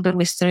characters from the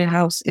Mystery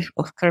House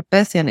of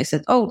Carpathian." He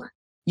said, "Oh,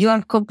 you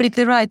are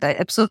completely right. I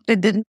absolutely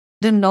didn't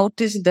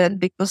notice that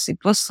because it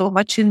was so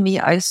much in me.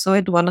 I saw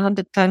it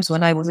 100 times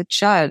when I was a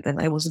child, and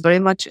I was very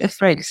much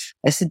afraid."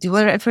 I said, "You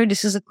were afraid?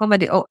 This is a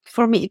comedy." "Oh,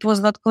 for me, it was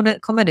not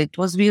comedy. It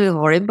was really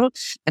horrible.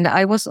 And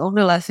I was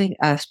only laughing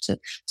after."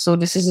 So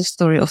this is the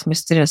story of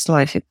Mysterious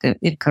Life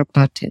in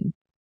Carpathian.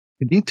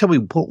 Can you tell me,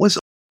 what was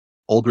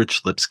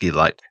Aldrich Lipsky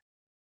like?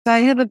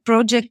 I have a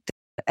project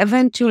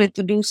eventually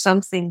to do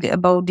something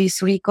about these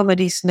 3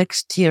 comedies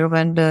next year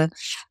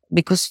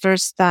because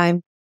first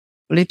time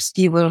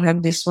Lipsky will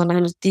have this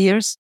 100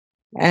 years.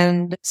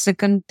 And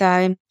second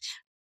time,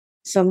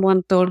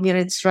 someone told me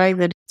it's right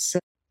that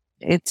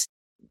it's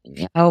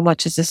how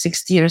much is the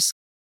 60 years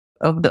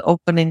of the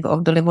opening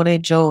of the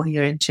Lemonade Joe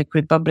here in Czech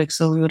Republic.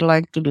 So we would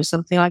like to do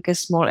something like a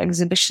small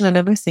exhibition and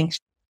everything.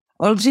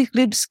 Oldřich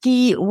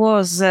Lipský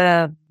was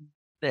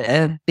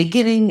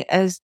beginning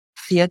as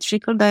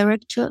theatrical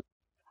director.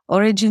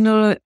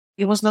 Originally,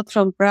 he was not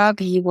from Prague.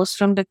 He was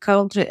from the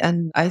country.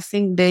 And I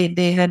think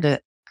they had a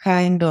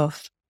kind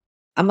of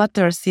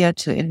amateur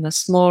theater in a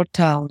small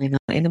town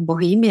in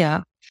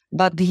Bohemia,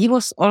 but he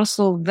was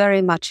also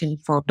very much in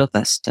for the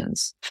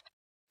Westerns.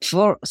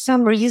 For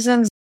some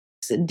reasons,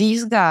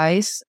 these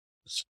guys,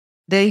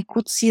 they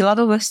could see a lot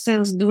of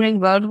Westerns during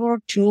World War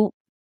II,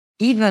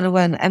 even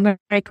when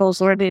America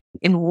was already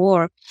in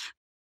war.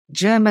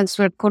 Germans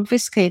were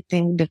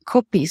confiscating the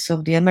copies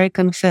of the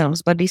American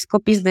films, but these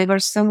copies, they were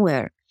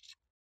somewhere.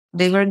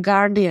 They were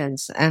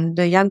guardians, and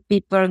the young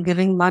people are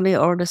giving money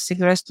or the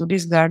cigarettes to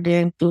this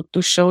guardian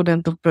to show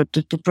them, to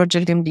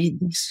project them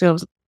these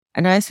films.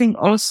 And I think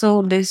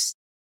also this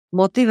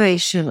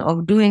motivation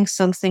of doing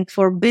something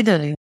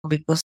forbidden,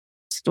 because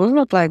it was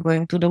not like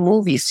going to the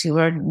movies. You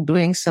were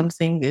doing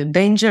something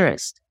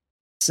dangerous.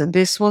 So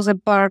this was a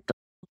part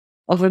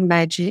of a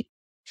magic.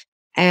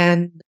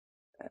 And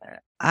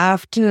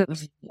after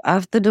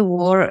the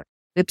war,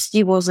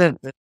 Lipsky was a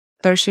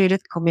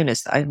persuaded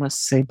communist, I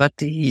must say, but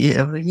he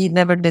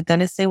never did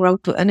anything wrong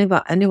to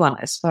anyone,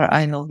 as far as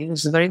I know. He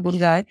was a very good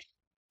guy.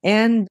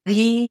 And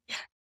he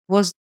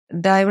was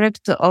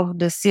director of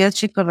the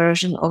theatrical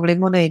version of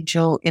Lemonade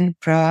Joe in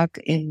Prague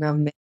in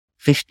the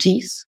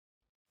 50s.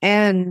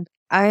 And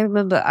I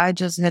remember I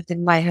just had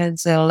in my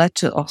hands a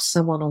letter of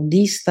someone on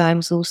these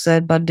times who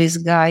said, but this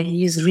guy,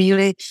 he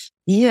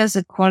has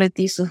the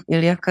qualities of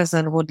Ilya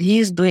Kazan. What he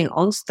is doing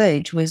on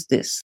stage with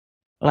this,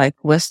 like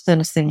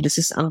Western thing, this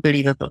is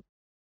unbelievable.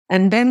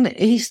 And then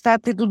he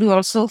started to do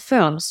also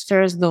films.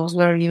 First, those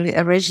were really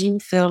regime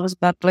films,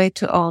 but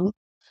later on,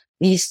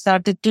 he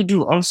started to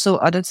do also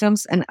other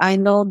films. And I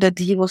know that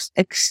he was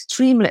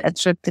extremely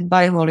attracted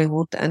by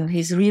Hollywood, and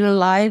his real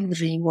life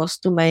dream was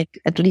to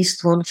make at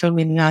least one film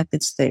in the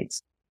United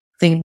States.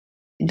 Thing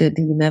that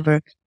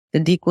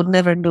he could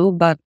never do,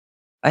 but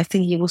I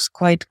think he was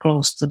quite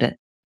close to that.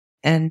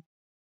 And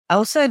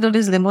outside of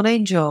this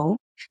Lemonade Joe,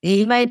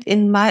 he made,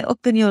 in my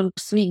opinion,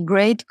 3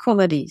 great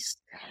comedies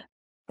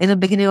in the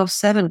beginning of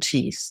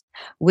 70s,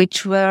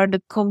 which were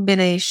the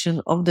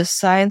combination of the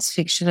science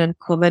fiction and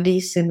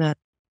comedies in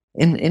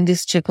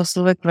this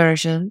Czechoslovak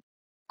version.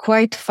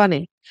 Quite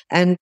funny.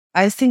 And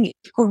I think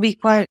it could be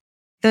quite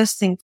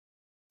interesting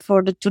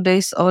for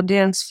today's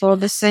audience for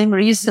the same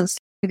reasons,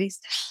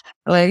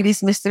 like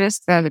these mysterious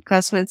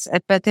classmates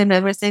at Patty and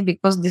everything,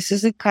 because this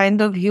is a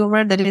kind of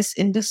humor that is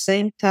in the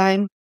same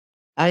time,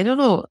 I don't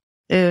know,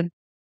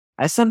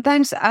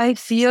 sometimes I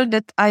feel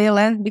that I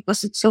laugh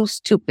because it's so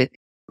stupid.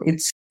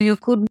 You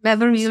could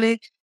never really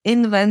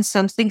invent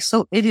something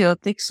so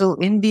idiotic. So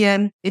in the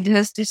end, it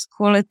has this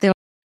quality.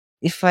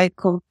 If I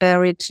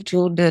compare it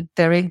to the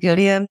Terry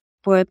Gilliam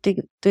poetic,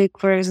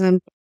 for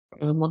example,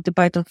 Monty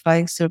Python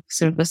Flying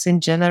Circus in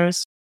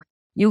Generous,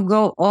 you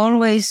go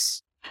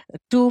always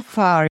too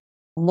far,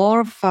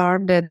 more far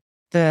than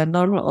the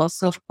normal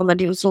author of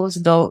comedy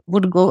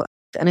would go,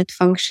 and it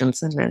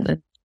functions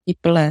and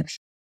people laugh.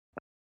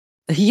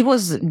 He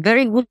was a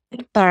very good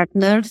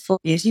partner for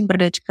Jiří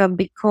Brdečka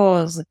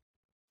because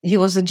he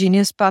was a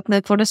genius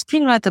partner for the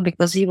screenwriter,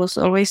 because he was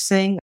always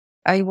saying,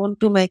 I want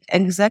to make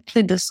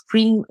exactly the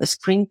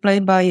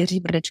screenplay by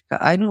Jiří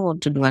Brdečka. I don't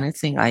want to do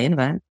anything I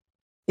invent.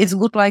 It's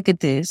good like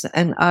it is,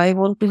 and I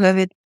want to have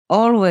it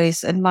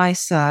always at my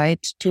side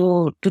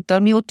to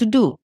tell me what to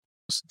do.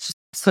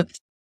 So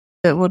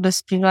what the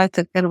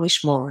screenwriter can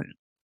wish more.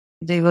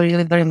 They were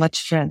really very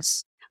much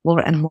friends, more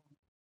and more.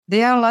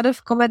 There are a lot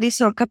of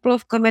comedies, or a couple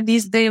of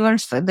comedies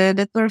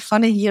that were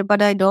funny here,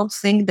 but I don't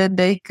think that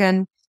they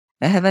can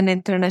have an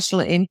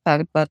international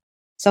impact. But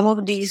some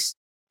of these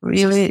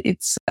really,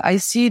 I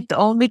see it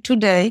only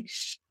today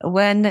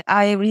when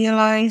I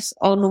realize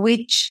on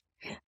which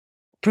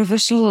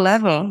professional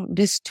level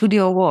this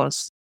studio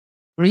was.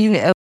 Really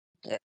a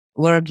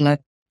word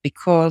like,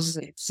 because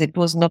it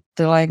was not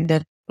like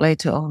that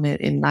later on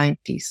in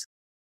 90s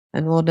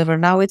and whatever.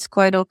 Now it's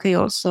quite okay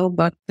also,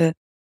 but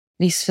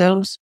these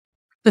films,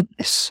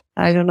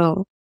 I don't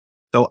know.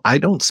 So I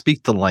don't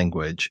speak the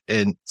language,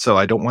 and so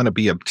I don't want to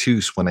be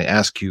obtuse when I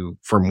ask you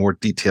for more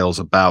details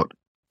about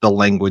the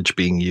language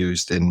being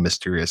used in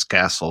Mysterious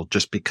Castle,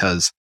 just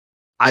because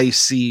I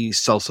see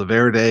Salsa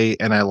Verde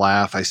and I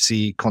laugh. I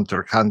see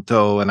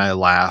Contracanto and I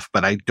laugh,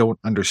 but I don't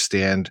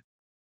understand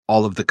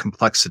all of the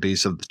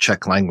complexities of the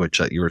Czech language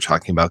that you were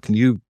talking about. Can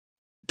you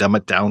dumb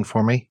it down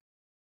for me?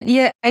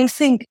 Yeah, I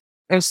think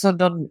I also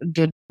don't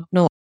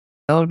know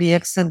all the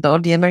accent, all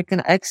the American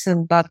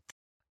accent, but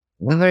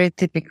very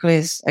typically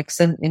is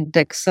accent in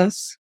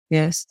Texas.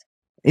 Yes.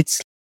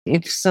 It's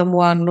if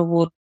someone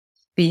would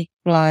speak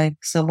like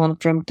someone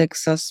from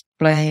Texas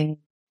playing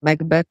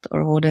Macbeth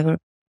or whatever.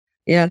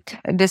 Yeah.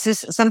 This is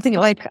something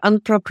like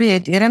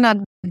inappropriate.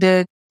 Irena,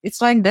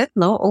 it's like that,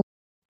 no? Or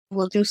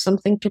will do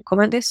something to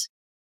comment this?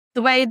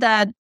 The way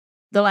that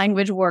the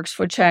language works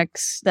for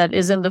Czechs that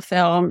is in the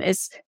film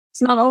is,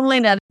 it's not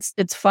only that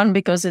it's fun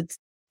because it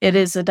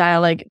is a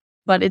dialect,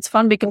 but it's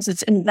fun because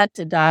it's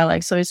invented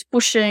dialect. So it's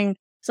pushing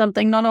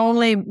something not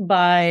only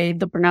by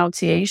the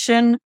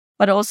pronunciation,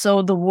 but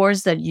also the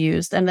words that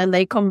used. And then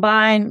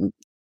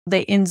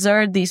they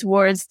insert these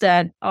words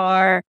that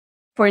are,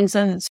 for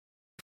instance,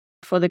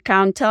 for the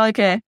Count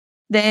Telke,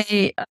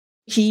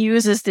 he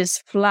uses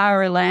this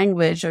flowery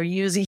language, or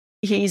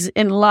he's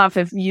in love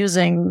with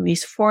using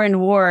these foreign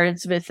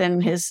words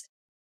within his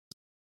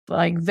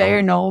like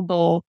very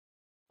noble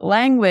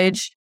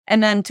language.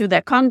 And then to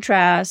that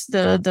contrast,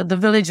 the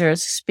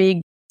villagers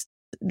speak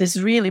this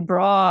really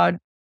broad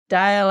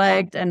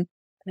dialect and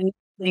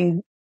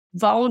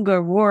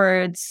vulgar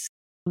words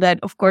that,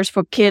 of course,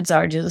 for kids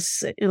are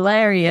just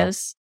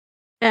hilarious.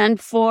 And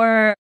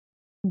for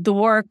the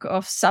work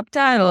of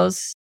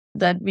subtitles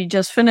that we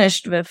just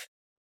finished with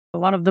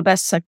one of the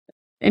best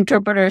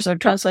interpreters or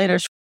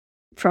translators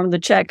from the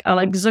Czech,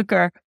 Alex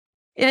Zucker,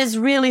 it is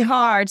really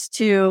hard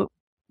to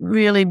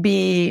really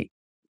be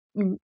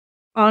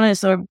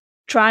honest or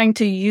trying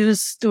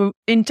to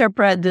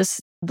interpret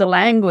the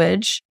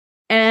language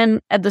and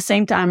at the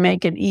same time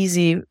make it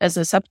easy as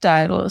a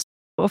subtitle.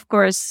 Of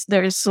course,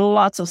 there's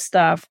lots of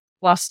stuff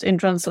lost in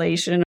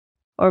translation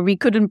or we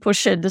couldn't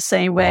push it the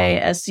same way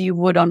as you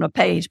would on a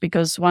page,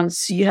 because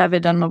once you have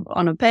it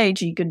on a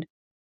page, you could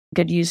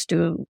get used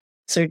to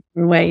certain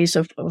ways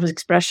of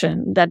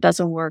expression. That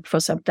doesn't work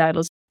for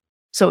subtitles.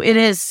 So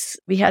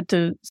we had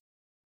to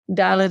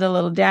dial it a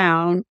little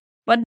down.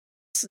 But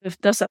if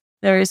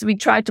we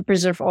try to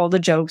preserve all the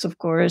jokes, of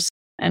course,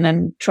 and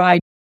then try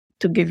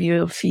to give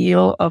you a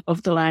feel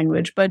of the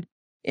language. But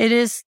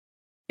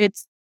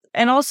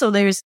and also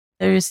there's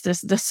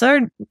the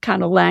third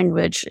kind of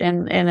language,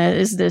 and it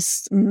is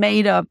this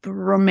made up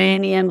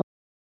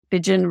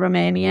pidgin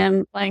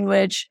Romanian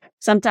language.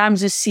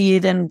 Sometimes you see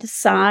it in the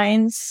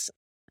signs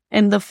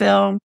in the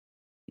film.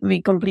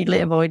 We completely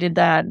avoided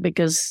that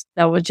because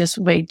that was just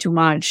way too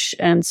much.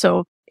 And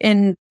so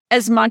in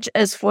as much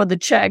as for the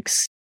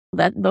Czechs,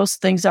 that those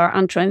things are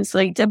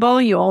untranslatable,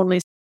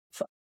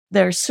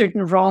 there are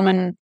certain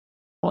Roman,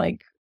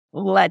 like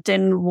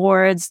Latin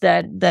words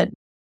that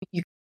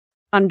you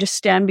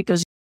understand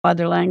because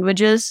other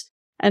languages.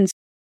 And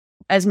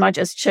as much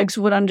as Czechs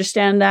would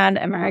understand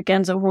that,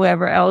 Americans or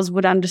whoever else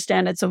would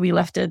understand it. So we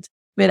left it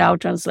without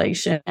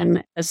translation.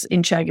 And as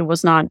in Czech, it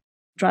was not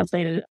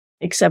translated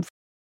except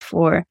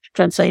for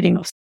translating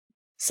of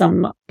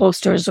some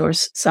posters or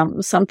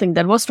something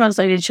that was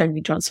translated Czech,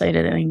 we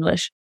translated in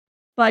English.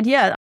 But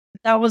yeah,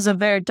 that was a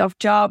very tough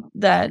job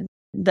that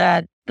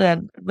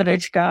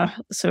Verečka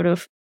sort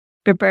of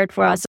prepared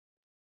for us.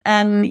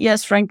 And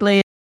yes,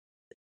 frankly,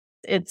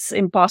 it's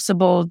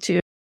impossible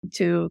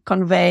to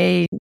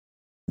convey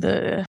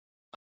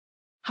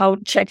how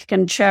Czech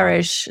can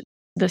cherish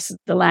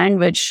the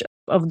language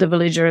of the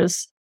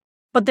villagers.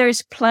 But there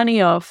is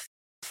plenty of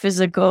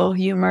physical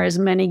humor,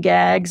 many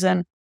gags,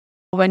 and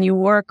when you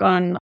work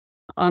on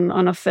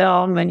a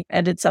film, when you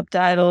edit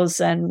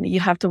subtitles and you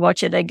have to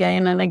watch it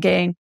again and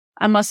again,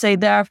 I must say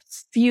there are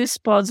few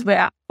spots where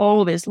I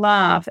always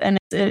laugh, and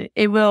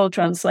it will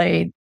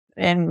translate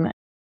in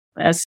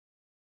as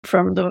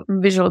from the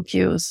visual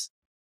cues.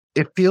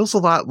 It feels a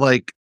lot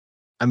like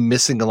I'm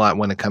missing a lot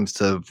when it comes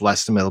to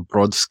Vlastimil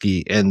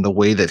Brodsky and the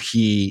way that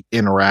he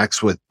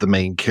interacts with the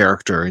main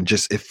character, and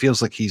just it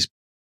feels like he's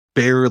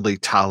barely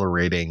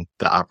tolerating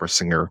the opera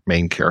singer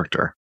main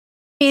character.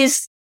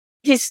 He's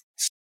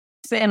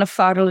been a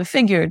fatherly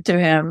figure to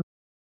him.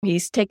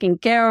 He's taking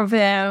care of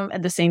him.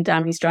 At the same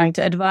time, he's trying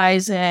to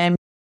advise him.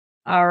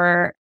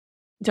 Our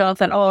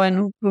Jonathan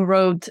Owen, who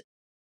wrote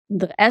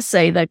the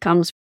essay that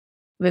comes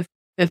with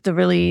the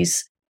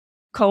release,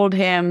 called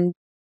him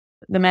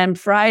the man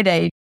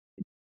Friday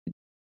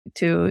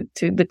to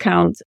the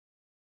Count.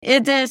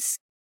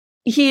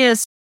 He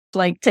is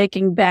like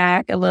taking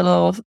back a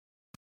little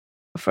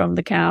from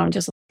the Count,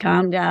 just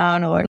calm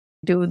down or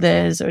do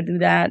this or do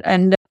that.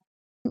 And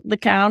the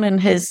Count and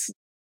his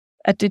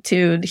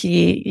attitude,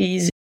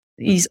 he's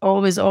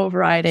always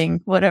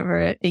overriding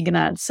whatever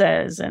Ignat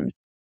says. And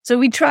so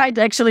we tried,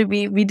 actually,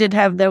 we did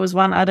have, there was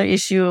one other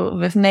issue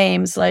with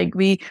names, like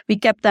we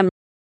kept them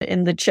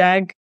in the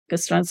Czech,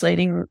 because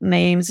translating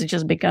names, it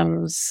just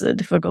becomes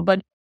difficult.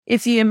 But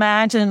if you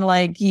imagine,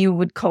 like, you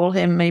would call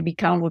him, maybe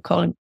Count would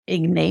call him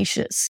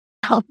Ignatius.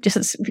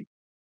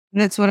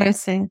 That's what I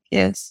think,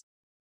 yes.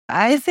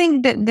 I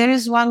think that there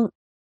is one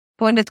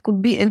point that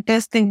could be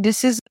interesting.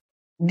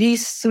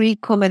 These three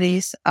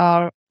comedies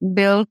are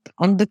built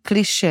on the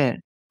cliché,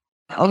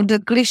 of the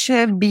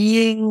cliché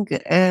being,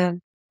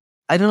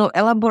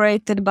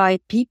 elaborated by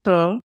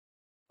people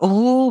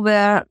who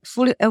were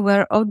fully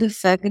aware of the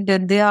fact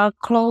that they are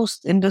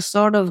closed in the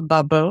sort of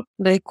bubble.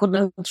 They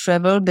couldn't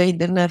travel. They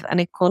didn't have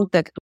any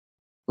contact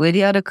with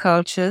the other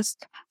cultures.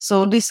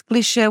 So this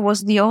cliché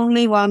was the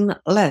only one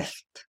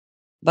left.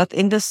 But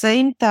in the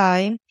same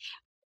time,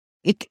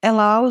 it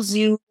allows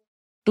you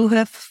to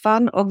have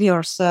fun of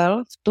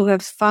yourself, to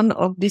have fun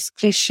of this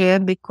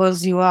cliché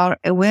because you are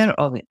aware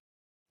of it.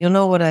 You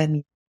know what I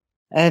mean?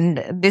 And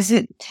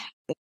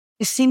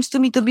it seems to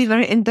me to be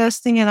very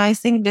interesting. And I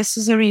think this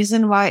is a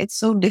reason why it's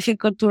so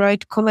difficult to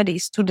write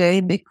comedies today,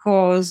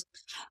 because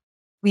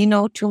we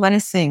know too many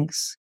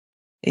things.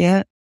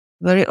 Yeah.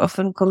 Very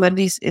often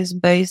comedies is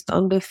based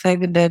on the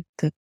fact that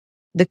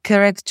the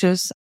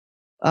characters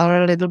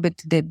are a little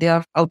bit, they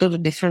are out of a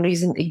different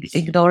reason,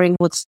 ignoring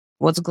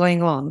what's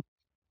going on.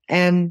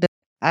 And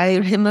I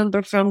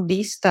remember from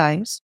these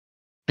times,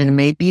 and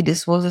maybe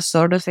this was a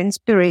sort of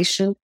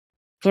inspiration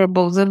for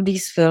both of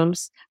these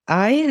films,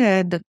 I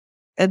had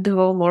at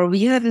home, or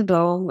we had at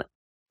home,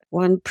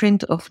 one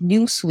print of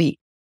Newsweek,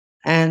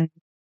 and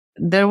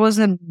there was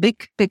a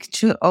big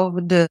picture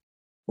of the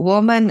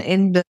woman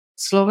in the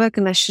Slovak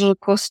national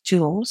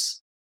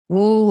costumes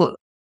who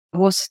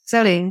was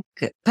selling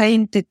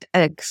painted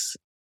eggs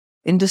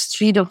in the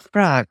street of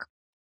Prague,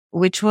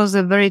 which was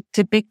a very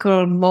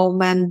typical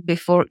moment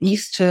before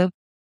Easter.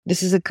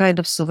 This is a kind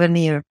of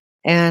souvenir.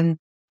 And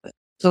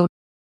so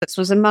this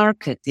was a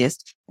market, yes.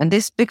 And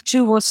this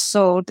picture was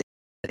sold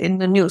in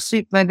the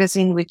Newsweek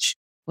magazine, which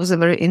was a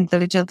very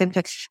intelligent, in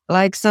fact,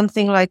 like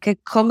something like a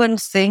common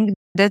thing.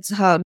 That's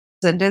how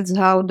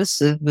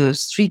the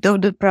street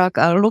of the Prague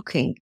are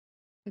looking.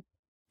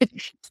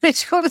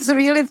 which was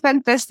really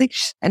fantastic.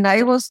 And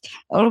I was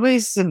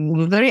always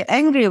very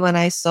angry when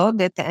I saw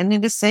that. And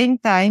at the same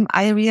time,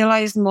 I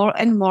realized more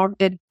and more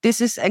that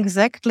this is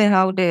exactly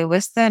how the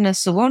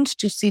Westerners want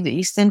to see the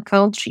Eastern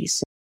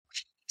countries.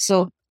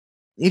 So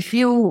if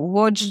you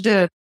watch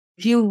the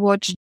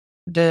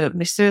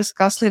Mysterious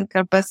Castle in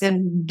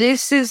Carpathian,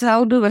 this is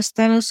how the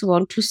Westerners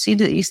want to see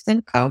the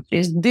Eastern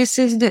countries. This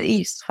is the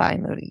East,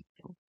 finally.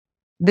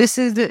 This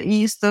is the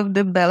East of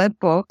the Belle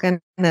Epoque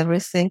and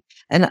everything.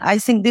 And I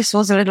think this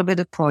was a little bit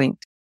the point.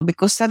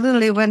 Because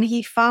suddenly when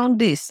he found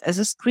this as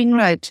a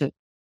screenwriter,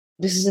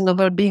 this is a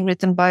novel being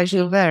written by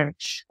Jules Verne,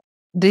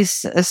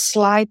 this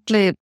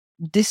slightly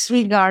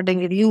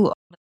disregarding view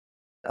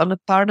on a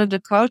part of the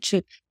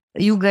culture,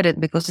 you get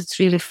it because it's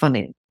really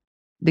funny.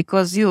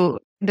 Because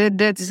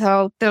that is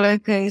how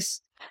Teleka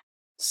is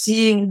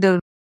seeing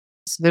the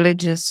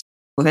villages.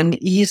 And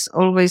he's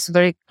always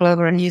very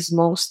clever, and he's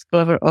most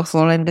clever of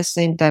all. And at the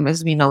same time,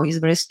 as we know, he's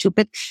very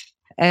stupid.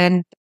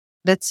 And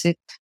that's it.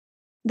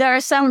 There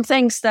are some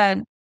things that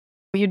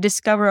you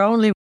discover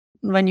only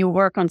when you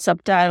work on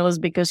subtitles,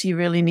 because you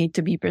really need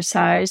to be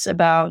precise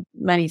about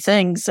many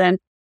things. And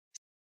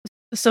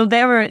so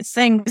there were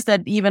things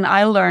that even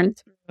I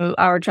learned through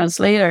our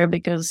translator,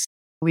 because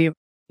we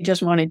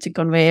just wanted to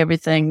convey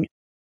everything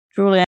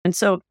truly. And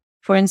so,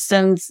 for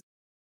instance,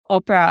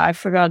 opera, I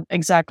forgot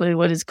exactly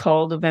what it's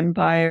called, a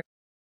vampire,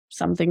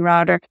 something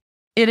rather.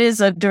 It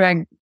is a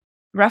direct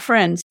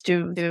reference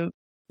to the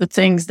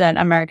things that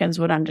Americans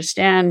would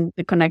understand,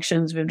 the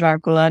connections with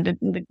Dracula,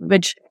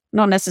 which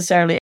not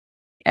necessarily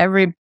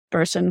every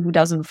person who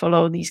doesn't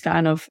follow this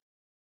kind of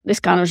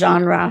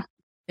genre,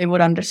 they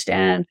would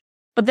understand.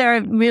 But there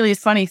are really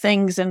funny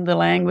things in the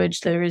language.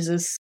 There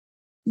is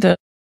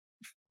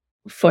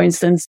for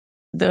instance,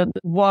 the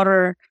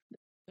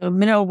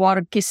mineral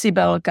water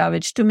kisibelka,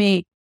 which to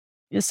me,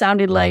 it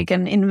sounded like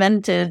an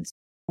invented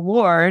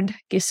word.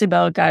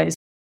 Kisibelka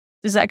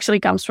this actually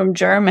comes from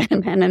German,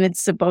 and then it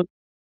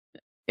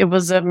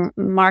was a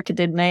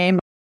marketed name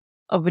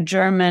of a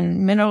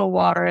German mineral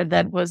water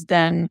that was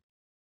then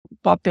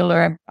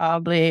popular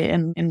probably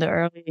in the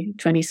early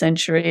 20th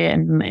century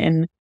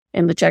and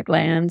in the Czech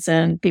lands,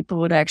 and people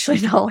would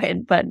actually know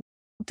it. But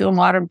to a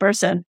modern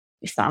person,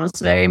 it sounds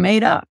very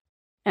made up.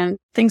 And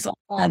things like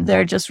that,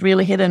 they're just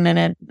really hidden in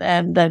it,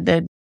 and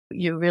that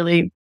you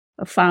really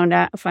find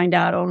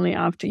out only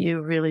after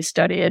you really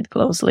study it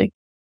closely.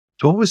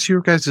 So what was your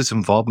guys'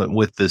 involvement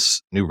with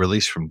this new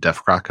release from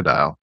Deaf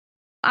Crocodile?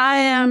 I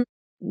am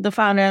the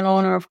founder and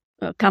owner of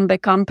a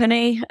comeback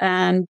company,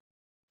 and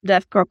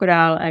Deaf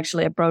Crocodile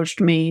actually approached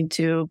me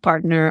to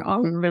partner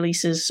on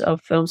releases of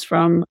films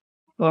from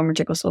former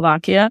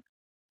Czechoslovakia.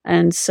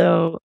 And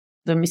so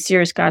The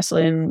Mysterious Castle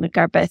in the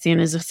Carpathian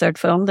is the third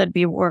film that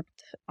we worked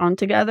on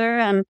together.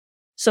 And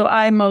so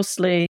I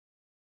mostly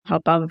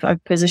help out with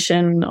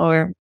acquisition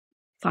or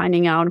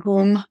finding out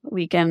whom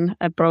we can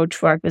approach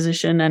for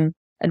acquisition and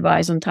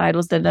advise on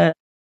titles that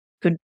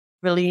could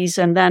release,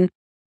 and then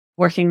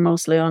working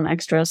mostly on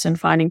extras and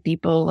finding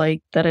people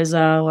like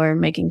Teresa, or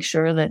making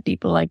sure that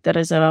people like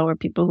Teresa or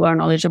people who are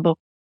knowledgeable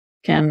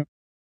can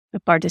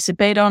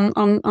participate on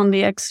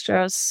the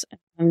extras,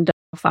 and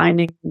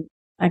finding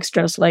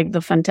extras like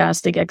the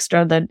fantastic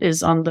extra that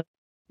is on the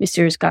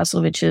Mysterious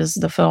Castle, which is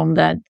the film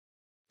that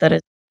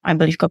is, I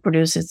believe,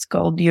 co-produced. It's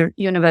called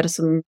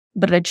Universum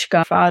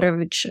Brečka Father,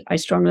 which I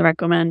strongly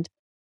recommend.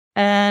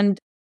 And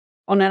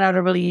on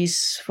another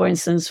release, for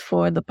instance,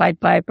 for The Pied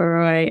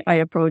Piper, I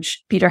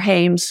approached Peter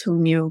Hames,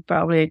 whom you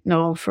probably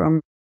know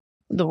from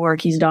the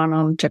work he's done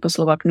on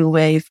Czechoslovak New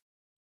Wave,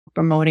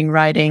 promoting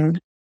writing.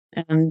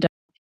 And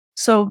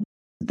so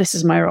this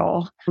is my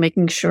role,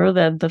 making sure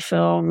that the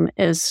film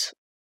is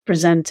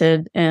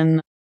presented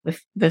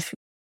with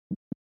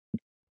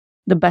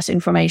the best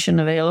information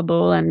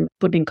available and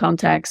put in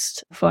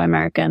context for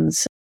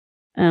Americans,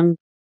 and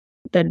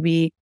that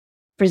we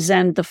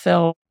present the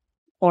film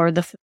or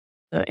the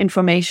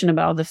information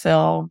about the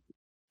film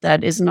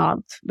that is not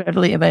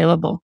readily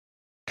available.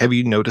 Have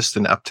you noticed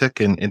an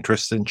uptick in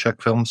interest in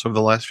Czech films over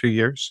the last few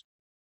years?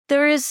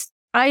 There is,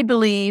 I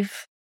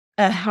believe,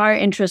 a higher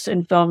interest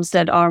in films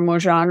that are more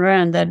genre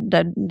and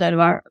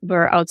that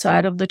were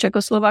outside of the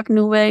Czechoslovak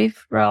New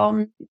Wave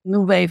realm.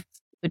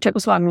 The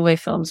Czechoslovak New Wave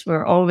films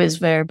were always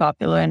very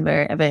popular and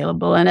very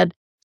available, and it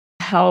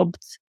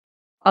helped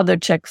other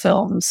Czech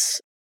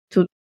films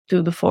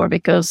to the fore,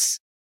 because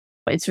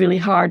it's really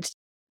hard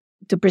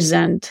to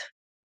present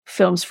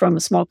films from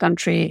a small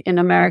country in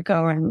America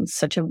or in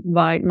such a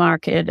wide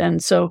market.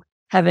 And so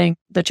having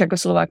the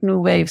Czechoslovak New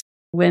Wave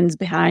winds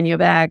behind your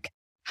back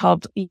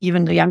helped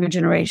even the younger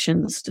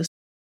generations to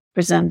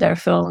present their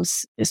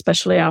films,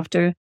 especially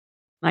after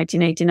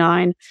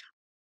 1989.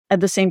 At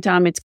the same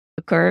time, it's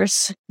a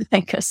curse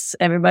because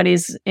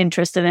everybody's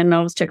interested in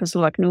those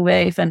Czechoslovak New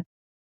Wave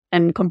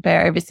and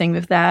compare everything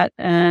with that.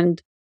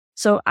 And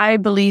so I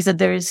believe that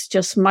there is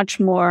just much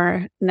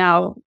more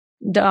now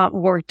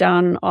work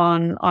done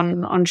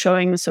on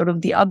showing sort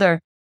of the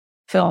other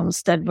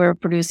films that were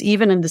produced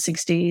even in the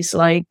 60s,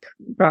 like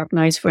Dark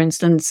Knights, for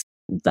instance.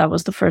 That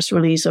was the first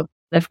release of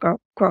Live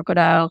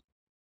Crocodile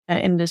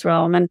in this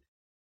realm, and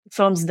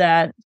films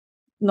that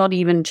not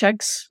even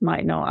Czechs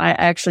might know. I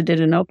actually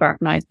didn't know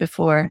Park Night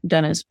before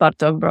Dennis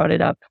Bartok brought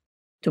it up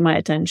to my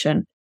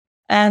attention.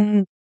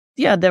 And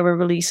yeah, there were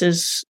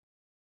releases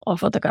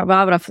of Otakar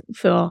Vávra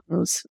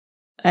films,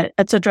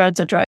 etc.,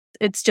 etc.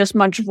 It's just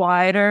much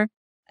wider.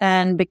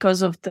 And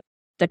because of the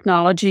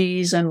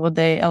technologies and what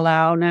they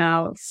allow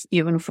now,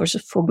 even for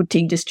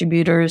boutique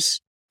distributors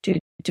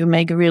to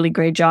make a really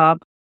great job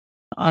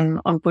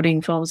on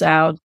putting films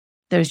out,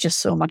 there's just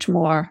so much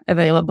more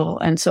available.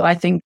 And so I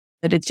think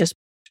that it's just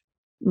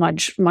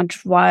much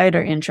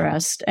wider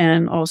interest,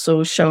 and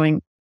also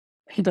showing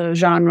the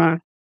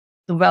genre,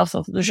 the wealth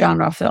of the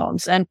genre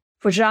films. And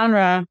for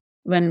genre,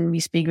 when we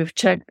speak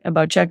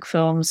about Czech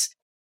films,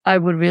 I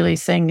would really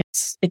think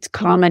it's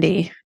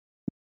comedy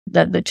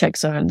that the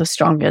Czechs are the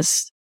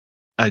strongest.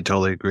 I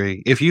totally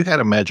agree. If you had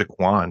a magic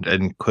wand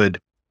and could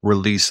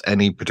release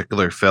any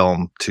particular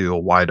film to a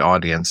wide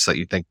audience that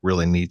you think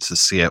really needs to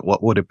see it,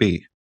 what would it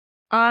be?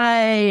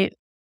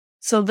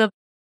 So the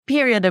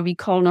period that we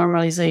call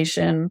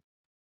normalization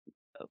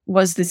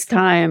was this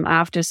time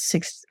after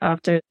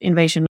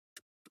invasion of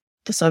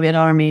the Soviet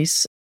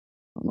armies,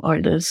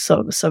 or the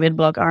Soviet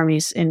bloc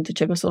armies into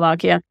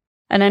Czechoslovakia.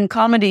 And then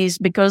comedies,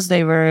 because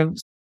they were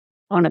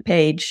on a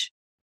page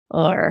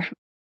or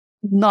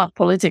not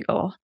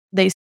political,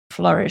 they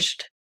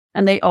flourished.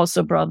 And they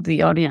also brought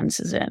the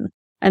audiences in.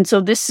 And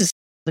so this is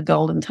the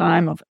golden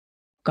time of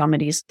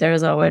comedies.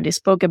 There's already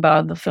spoke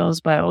about the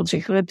films by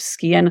Oldřich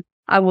Lipský, and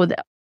I would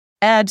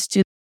add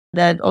to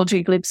that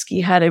Oldřich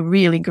Lipský had a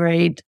really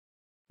great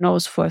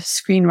nose for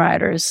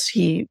screenwriters.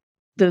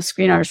 The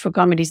screenwriters for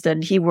comedies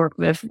that he worked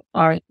with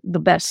are the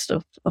best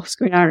of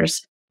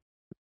screenwriters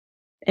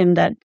in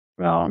that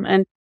realm.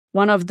 And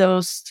one of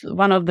the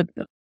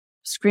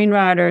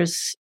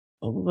screenwriters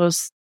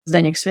was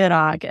Zdeněk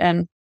Svěrák,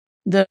 and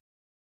the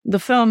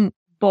film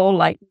Ball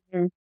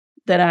Lightning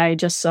that I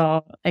just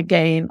saw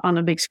again on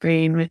a big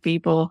screen with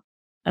people,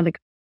 and the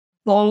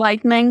Ball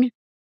Lightning,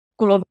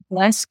 Kulový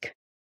blesk,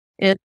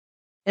 it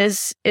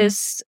is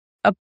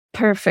a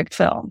perfect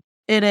film.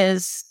 It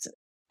is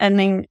an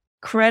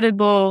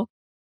incredible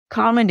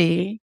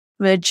comedy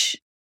which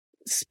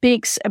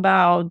speaks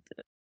about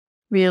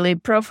really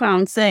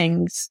profound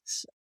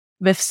things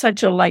with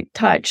such a light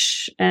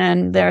touch,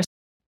 and there's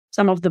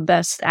some of the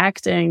best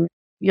acting.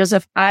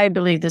 I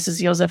believe this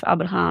is Josef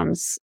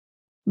Abraham's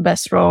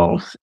best role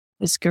in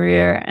his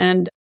career,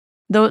 and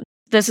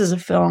this is a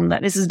film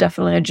this is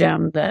definitely a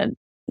gem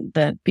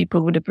that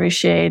people would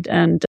appreciate,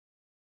 and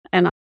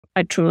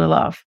I truly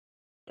love.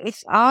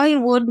 If I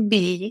would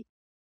be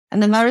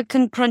an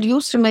American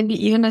producer, maybe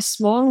even a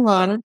small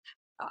one,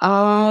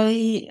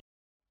 I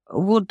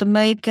would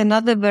make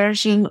another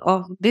version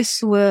of this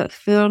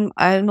film.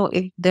 I don't know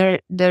if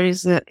there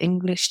is an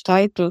English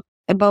title,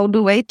 about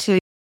the waiter,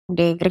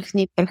 the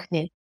vrchní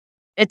prchně.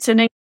 It's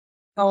an English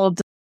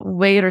called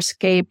Waiter's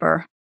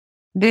Caper.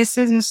 This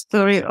is a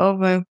story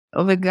of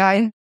a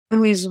guy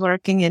who is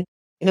working in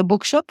a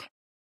bookshop,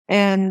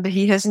 and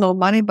he has no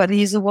money, but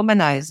he's a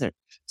womanizer.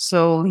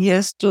 So he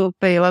has to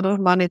pay a lot of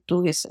money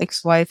to his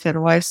ex-wife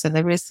and wives and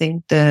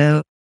everything.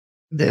 They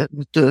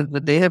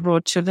have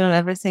brought children and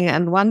everything.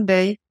 And one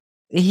day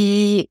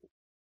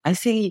I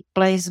think he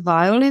plays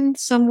violin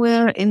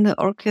somewhere in the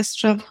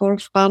orchestra for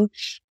fun.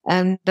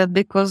 And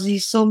because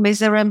he's so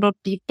miserable,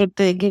 people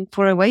take him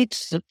for a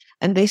wait,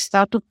 and they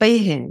start to pay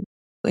him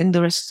in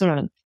the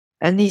restaurant.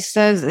 And he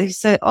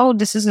said, oh,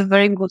 this is a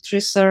very good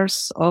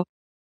resource of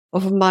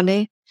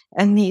money.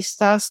 And he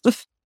starts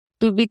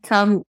to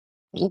become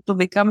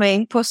an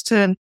imposter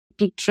and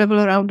to travel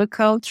around the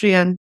country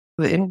and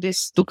in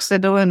this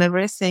tuxedo and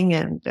everything,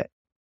 and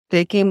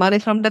taking money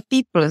from the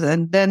people.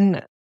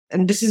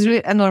 And this is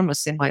really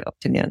enormous in my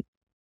opinion.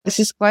 This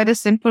is quite a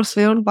simple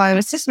film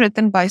this is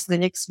written by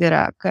Zdeněk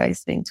Svěrák, I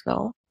think,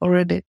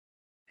 already.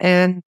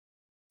 And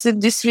so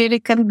this really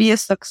can be a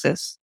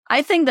success.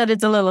 I think that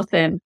it's a little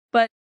thin,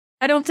 but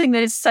I don't think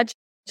that it's such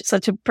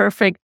a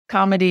perfect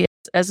comedy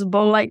as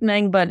Ball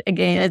Lightning. But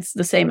again, it's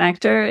the same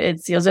actor.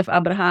 It's Josef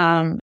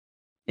Abraham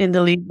in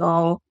the lead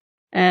role,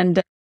 and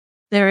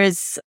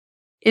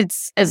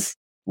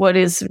what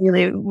is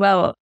really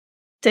well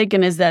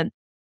taken is that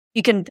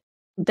you can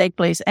take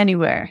place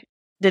anywhere.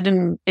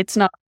 It's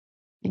not.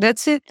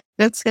 That's it.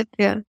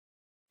 Yeah.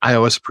 I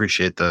always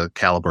appreciate the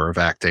caliber of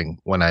acting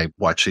when I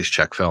watch these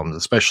Czech films,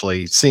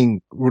 especially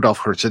seeing Rudolf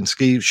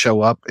Hrsinský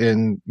show up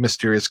in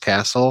Mysterious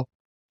Castle.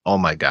 Oh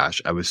my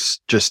gosh, I was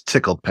just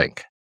tickled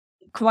pink.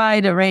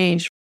 Quite a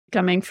range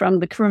coming from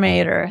the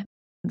cremator,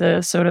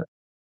 the sort of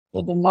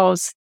the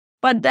most.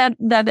 But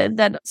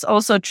that's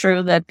also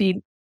true that the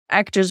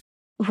actors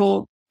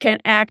who can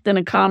act in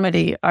a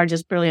comedy are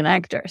just brilliant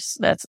actors.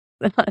 Let's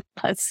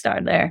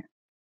start there.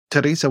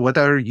 Teresa, what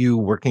are you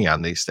working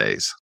on these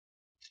days?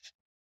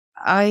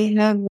 I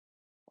have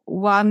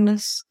one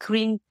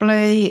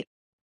screenplay.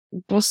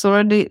 It was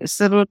already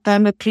several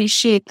times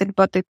appreciated,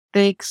 but it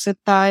takes a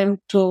time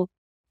to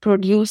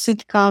produce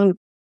it. And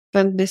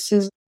this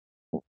is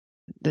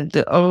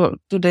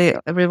today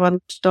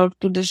everyone talk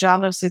to the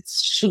genres. It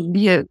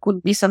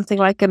could be something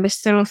like a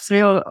mystery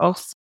thriller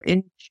of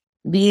in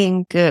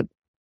being.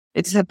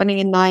 It's happening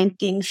in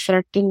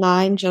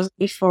 1939, just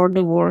before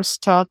the war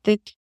started,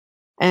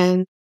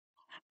 and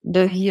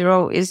the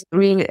hero is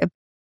really a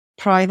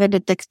private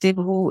detective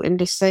who, in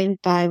the same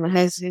time,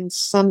 has his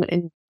son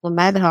in the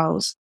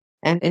madhouse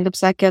and in the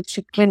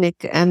psychiatric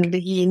clinic, and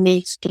he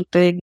needs to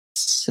take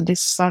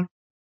this son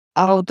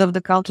out of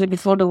the country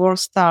before the war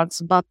starts.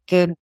 But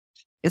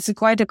it's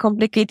quite a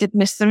complicated,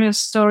 mysterious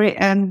story,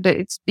 and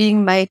it's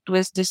being made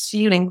with this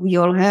feeling we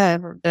all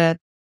have that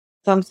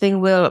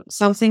something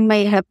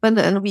may happen,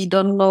 and we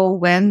don't know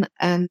when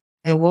and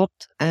what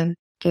and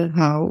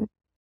how.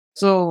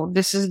 So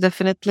this is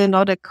definitely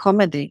not a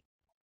comedy.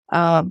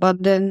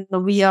 But then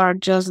we are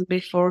just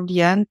before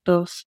the end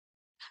of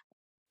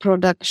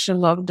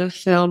production of the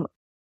film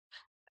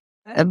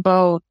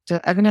about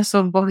Agnes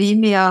of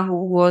Bohemia,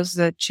 who was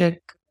a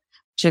Czech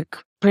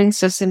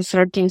princess in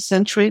 13th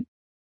century,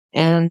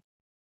 and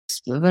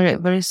a very,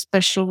 very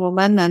special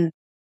woman. And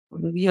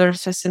we are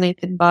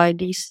fascinated by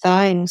these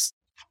times,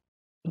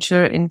 which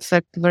are in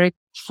fact very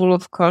full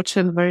of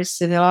culture and very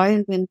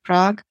civilized in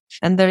Prague.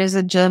 And there is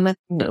a German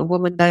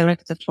woman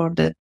director for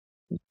the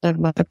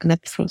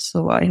Netflix.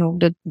 So I hope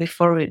that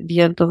before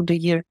the end of the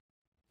year,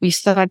 we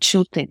start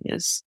shooting,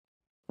 yes.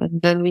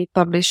 And then we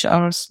publish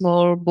our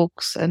small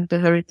books and the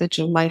heritage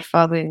of my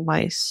father in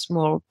my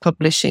small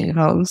publishing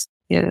house,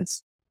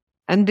 yes.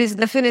 And this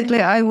definitely,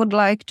 we would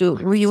like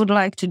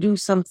to do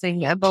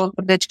something about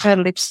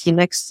Brdečka Lipsky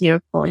next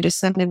year for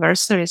this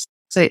anniversary.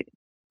 So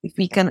if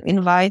we can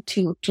invite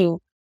you to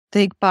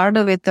take part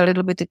of it a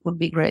little bit, it would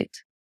be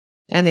great.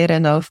 And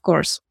Irena, of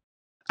course.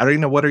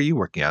 Irena, what are you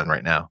working on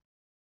right now?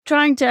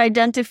 Trying to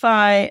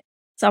identify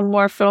some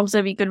more films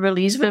that we could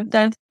release with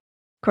that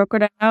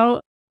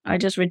Crocodile. I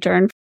just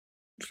returned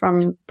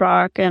from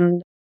Prague,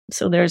 and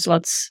so there's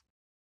lots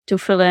to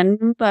fill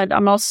in. But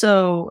I'm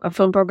also a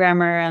film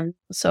programmer, and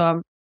so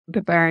I'm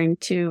preparing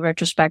 2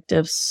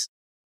 retrospectives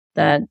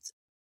that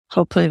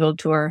hopefully will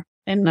tour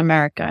in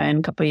America in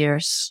a couple of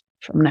years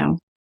from now.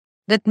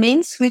 That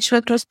means which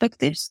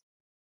retrospectives?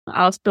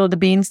 I'll spill the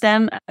beans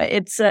then.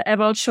 It's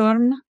Ewald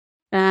Schorn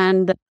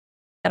and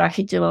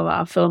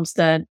Rachitilová, films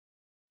that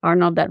are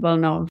not that well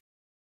known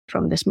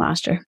from this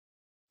master.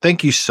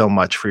 Thank you so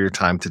much for your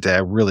time today. I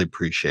really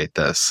appreciate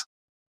this.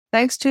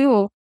 Thanks to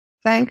you.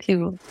 Thank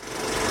you.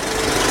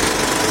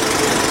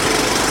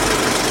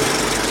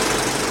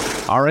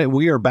 All right,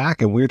 we are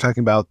back, and we're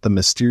talking about The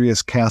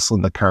Mysterious Castle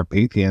in the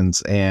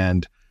Carpathians.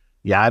 And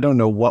yeah, I don't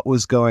know what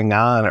was going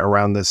on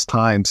around this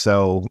time.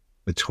 So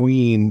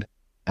between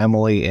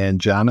Emily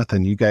and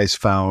Jonathan, you guys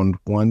found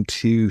 1,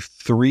 2,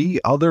 3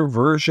 other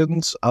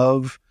versions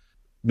of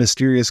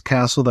Mysterious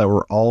Castle that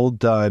were all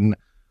done.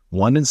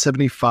 One in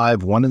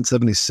 75, one in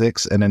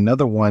 76, and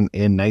another one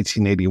in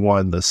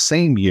 1981, the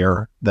same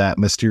year that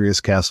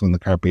Mysterious Castle in the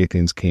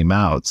Carpathians came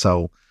out.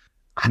 So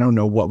I don't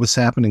know what was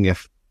happening,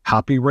 if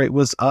copyright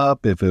was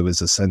up, if it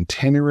was a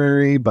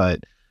centenary, but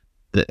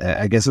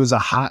I guess it was a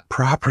hot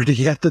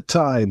property at the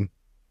time.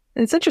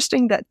 It's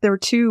interesting that there were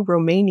 2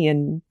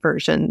 Romanian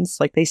versions.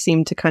 Like, they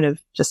seem to kind of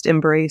just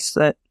embrace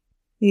that,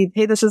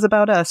 hey, this is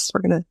about us.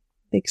 We're going to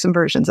make some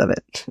versions of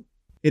it.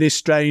 It is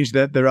strange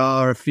that there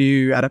are a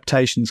few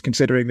adaptations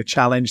considering the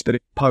challenge that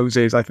it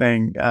poses, I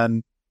think.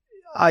 And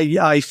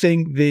I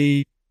think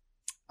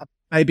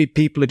maybe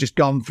people had just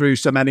gone through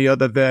so many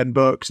other Verne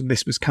books, and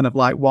this was kind of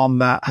like one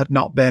that had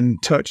not been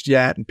touched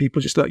yet. And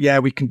people just thought, yeah,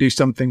 we can do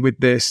something with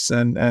this.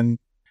 And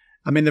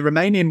I mean, the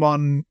Romanian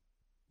one,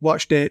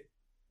 watched it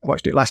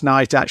last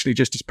night, actually,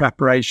 just as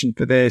preparation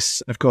for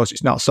this. Of course,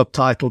 it's not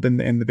subtitled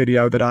in the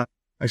video that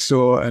I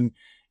saw. And,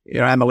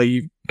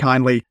 Emily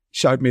kindly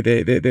showed me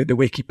the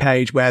wiki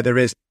page where there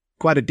is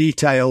quite a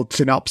detailed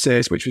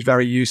synopsis, which was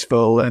very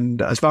useful.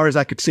 And as far as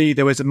I could see,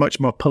 there was a much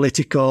more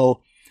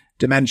political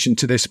dimension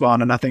to this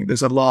one. And I think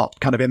there's a lot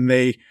kind of in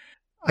the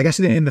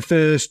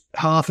first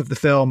half of the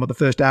film, or the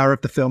first hour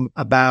of the film,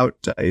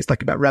 about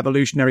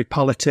revolutionary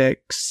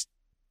politics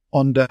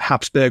under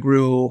Habsburg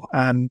rule.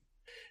 And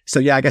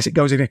so, yeah, I guess it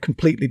goes in a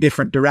completely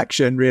different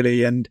direction,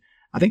 really. And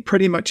I think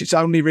pretty much it's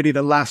only really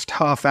the last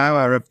half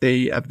hour of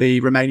the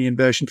Romanian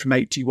version from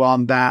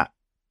 81 that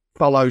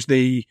follows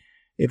the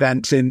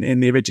events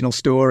in the original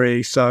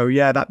story. So,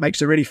 yeah, that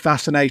makes a really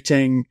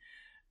fascinating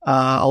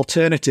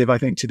alternative, I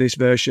think, to this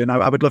version.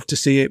 I would love to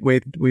see it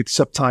with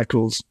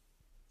subtitles.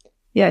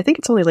 Yeah, I think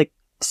it's only like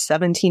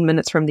 17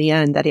 minutes from the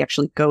end that he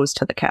actually goes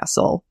to the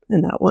castle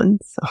in that one.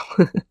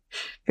 So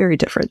very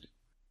different.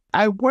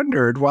 I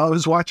wondered while I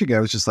was watching,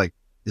 I was just like,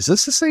 is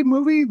this the same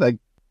movie? Like,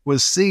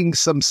 was seeing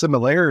some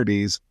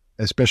similarities,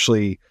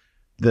 especially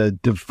the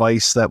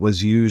device that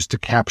was used to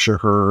capture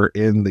her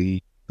in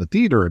the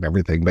theater and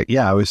everything. But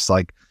yeah, I was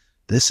like,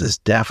 this is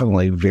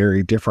definitely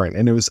very different.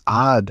 And it was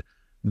odd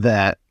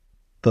that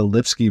the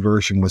Lipsky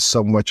version was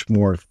so much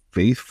more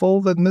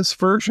faithful than this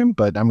version.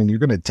 But I mean, you're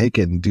going to take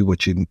it and do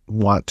what you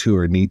want to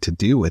or need to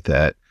do with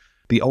it.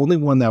 The only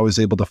one that I was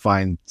able to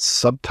find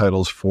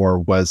subtitles for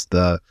was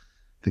the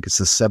think it's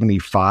the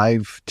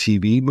 75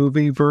 TV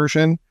movie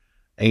version.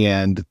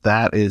 And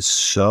that is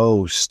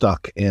so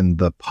stuck in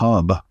the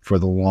pub for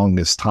the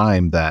longest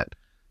time that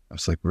I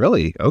was like,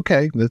 really?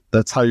 Okay,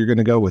 that's how you're going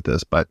to go with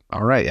this. But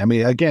all right. I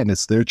mean, again,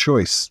 it's their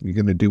choice. You're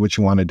going to do what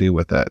you want to do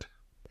with it.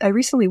 I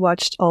recently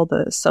watched all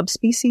the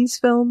Subspecies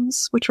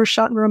films, which were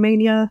shot in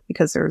Romania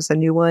because there was a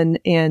new one.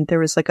 And there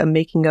was like a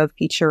making of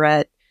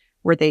featurette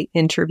where they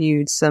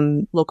interviewed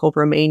some local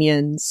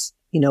Romanians,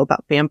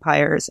 about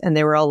vampires. And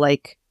they were all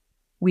like,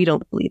 we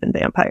don't believe in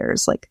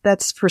vampires. Like,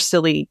 that's for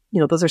silly,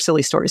 those are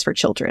silly stories for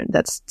children.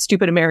 That's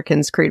stupid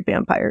Americans create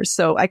vampires.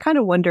 So I kind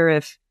of wonder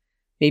if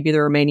maybe the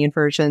Romanian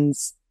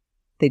versions,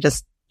 they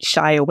just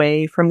shy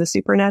away from the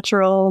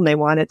supernatural and they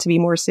want it to be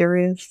more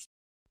serious.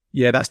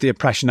 Yeah, that's the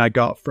impression I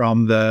got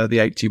from the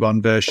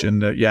 81 version,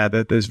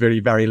 that there's very,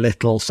 very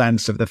little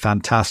sense of the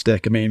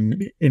fantastic. I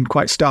mean, in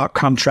quite stark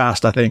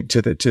contrast, I think,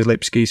 to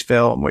Lipski's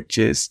film, which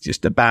is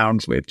just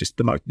abounds with just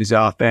the most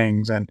bizarre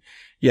things. And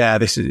yeah,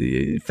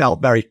 it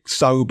felt very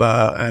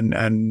sober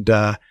and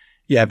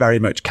very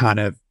much kind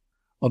of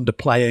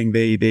underplaying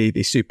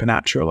the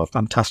supernatural or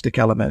fantastic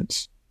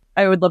elements.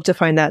 I would love to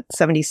find that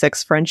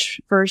 76 French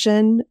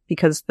version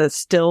because the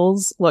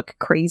stills look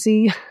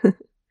crazy.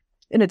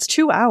 And it's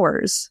 2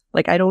 hours.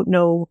 Like, I don't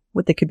know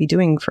what they could be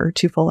doing for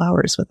 2 full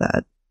hours with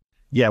that.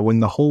 Yeah,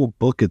 when the whole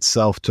book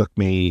itself took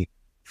me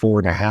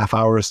 4.5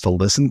 hours to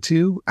listen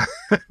to.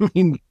 I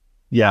mean,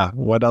 yeah,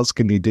 what else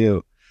can you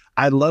do?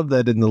 I love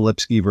that in the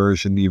Lipski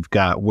version, you've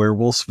got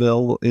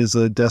Werewolfsville is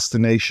a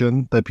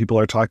destination that people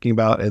are talking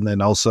about. And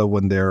then also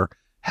when they're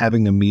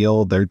having a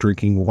meal, they're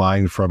drinking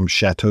wine from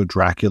Chateau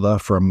Dracula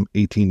from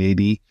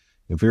 1880.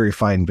 A very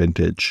fine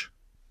vintage.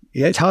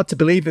 Yeah, it's hard to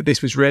believe that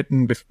this was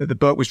written, the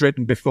book was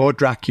written before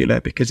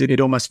Dracula, because it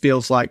almost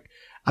feels like,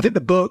 I think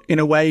the book in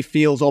a way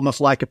feels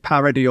almost like a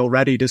parody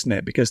already, doesn't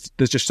it? Because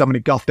there's just so many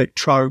Gothic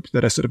tropes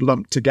that are sort of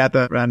lumped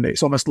together. And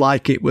it's almost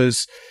like it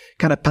was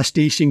kind of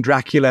pastiching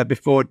Dracula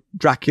before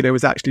Dracula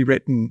was actually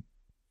written.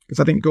 Because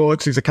I think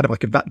Gorgs is a kind of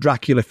like a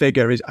Dracula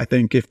figure. I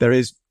think if there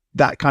is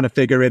that kind of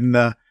figure in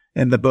the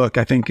book,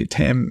 I think it's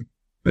him.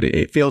 But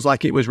it feels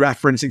like it was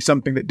referencing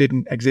something that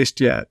didn't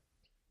exist yet.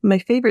 My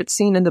favorite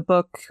scene in the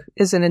book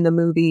isn't in the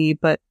movie,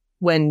 but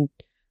when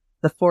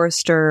the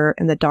forester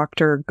and the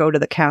doctor go to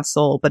the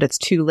castle, but it's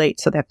too late,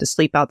 so they have to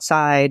sleep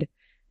outside.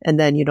 And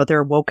then,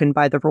 they're awoken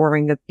by the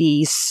roaring of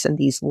beasts and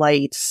these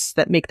lights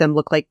that make them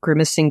look like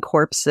grimacing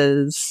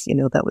corpses.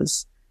 That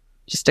was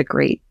just a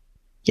great,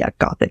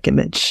 Gothic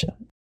image.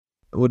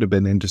 It would have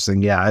been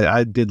interesting. Yeah,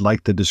 I did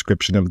like the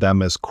description of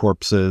them as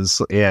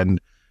corpses and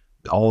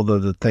all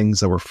the things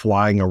that were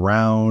flying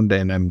around.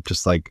 And I'm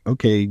just like,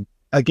 okay,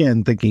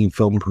 again, thinking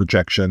film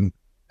projection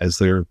as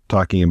they're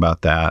talking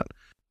about that.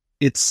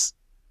 It's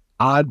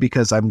odd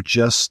because I'm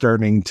just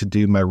starting to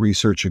do my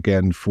research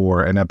again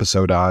for an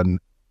episode on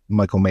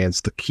Michael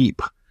Mann's The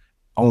Keep,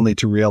 only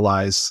to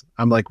realize,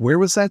 I'm like, where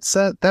was that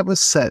set? That was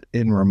set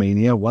in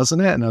Romania,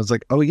 wasn't it? And I was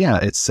like, oh yeah,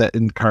 it's set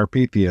in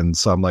Carpathians.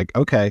 So I'm like,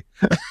 okay.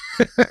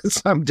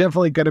 So I'm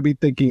definitely going to be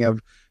thinking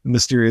of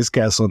Mysterious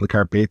Castle in the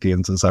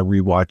Carpathians as I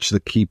rewatch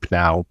The Keep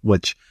now,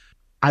 which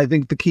I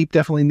think The Keep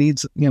definitely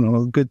needs,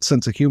 a good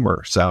sense of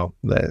humor. So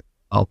that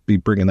I'll be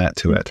bringing that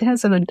to it. It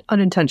has an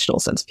unintentional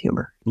sense of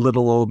humor.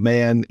 Little old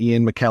man,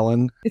 Ian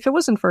McKellen. If it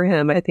wasn't for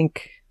him, I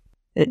think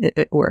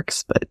it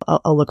works, but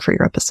I'll look for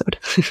your episode.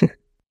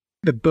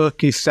 The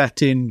book is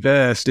set in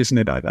verse, isn't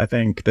it? I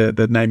think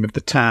the name of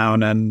the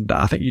town. And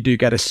I think you do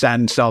get a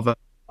sense of,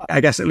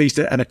 I guess, at least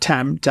an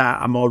attempt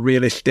at a more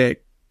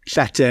realistic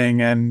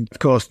setting. And of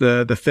course,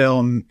 the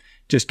film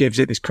just gives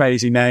it this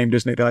crazy name,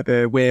 doesn't it? Like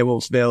the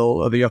Werewolfsville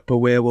or the Upper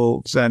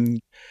Werewolves.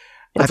 And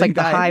it's like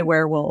the High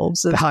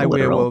Werewolves. The High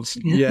Werewolves,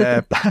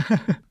 yeah.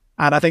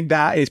 And I think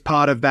that is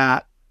part of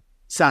that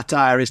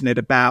satire, isn't it?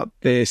 About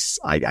this,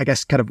 I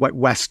guess, kind of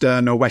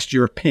Western or West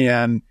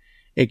European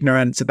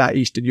ignorance about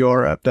Eastern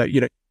Europe that,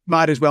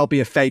 might as well be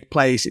a fake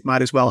place. It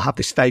might as well have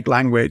this fake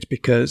language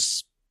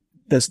because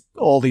there's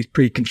all these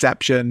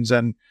preconceptions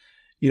and,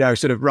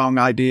 sort of wrong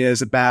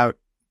ideas about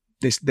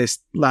this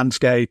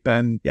landscape.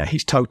 And yeah,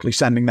 he's totally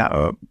sending that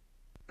up.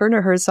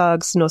 Werner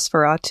Herzog's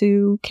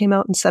Nosferatu came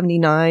out in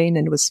 1979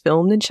 and was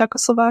filmed in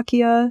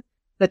Czechoslovakia.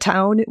 The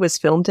town it was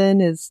filmed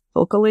in is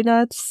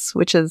Volkolinec,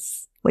 which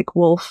is like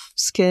wolf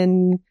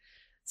skin.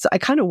 So I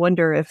kind of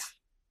wonder if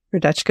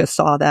Radechka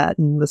saw that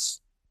and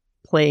was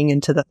playing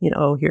into the,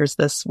 here's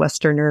this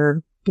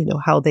Westerner,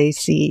 how they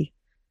see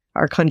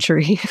our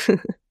country.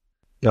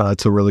 Yeah,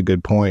 that's a really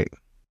good point.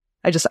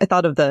 I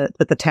thought of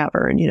the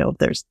tavern,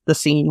 there's the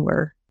scene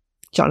where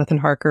Jonathan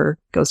Harker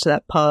goes to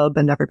that pub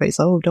and everybody's,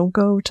 oh, don't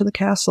go to the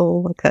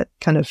castle. Like that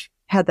kind of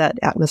had that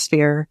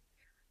atmosphere.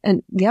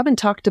 And we haven't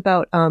talked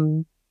about,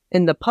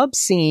 in the pub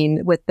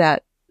scene with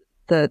that,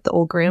 the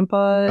old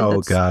grandpa.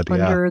 Oh God,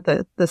 under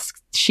the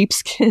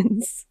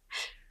sheepskins.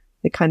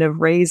 They kind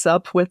of raise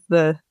up with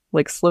the,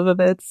 like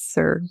Slivovitz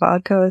or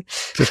vodka.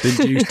 Just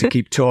induced to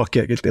keep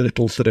talking, get the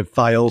little sort of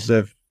vials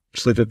of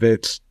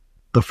Slivovitz.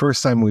 The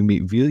first time we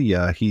meet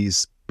Vilya,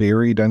 he's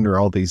buried under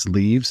all these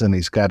leaves and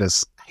he's got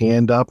his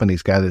hand up and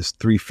he's got his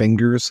 3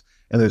 fingers,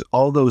 and there's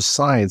all those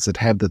signs that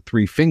have the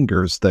 3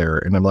 fingers there.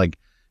 And I'm like,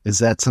 is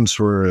that some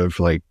sort of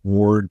like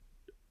ward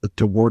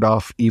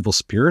off evil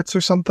spirits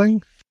or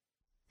something?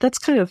 That's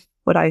kind of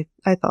what I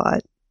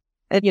thought.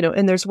 And,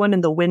 and there's one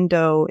in the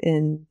window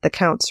in the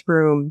Count's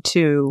room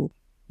too.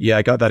 Yeah,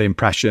 I got that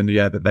impression,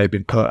 that they've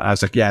been put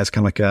as as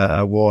kind of like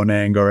a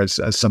warning or as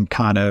some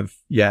kind of,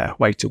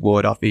 way to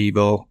ward off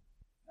evil.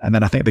 And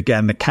then I think,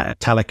 again, the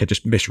Telica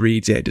just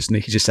misreads it, doesn't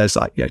he? He just says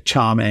like,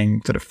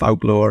 charming sort of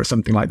folklore or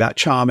something like that.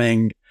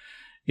 Charming,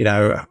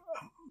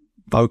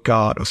 folk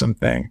art or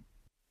something.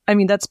 I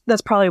mean, that's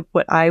probably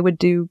what I would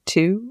do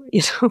too,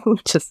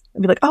 just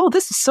be like, oh,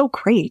 this is so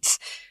great.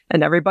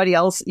 And everybody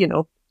else,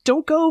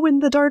 don't go in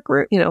the dark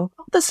room, oh,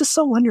 this is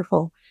so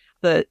wonderful.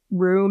 The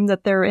room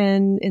that they're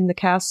in the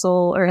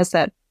castle, or has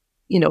that,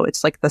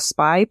 it's like the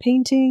spy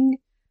painting,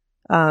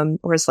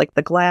 or it's like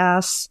the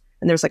glass,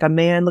 and there's like a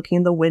man looking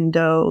in the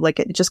window. Like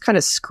it just kind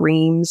of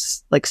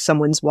screams like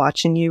someone's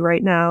watching you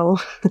right now.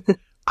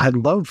 I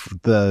love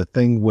the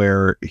thing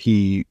where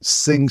he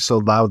sings so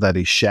loud that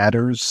he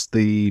shatters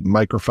the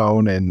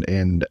microphone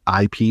and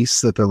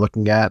eyepiece that they're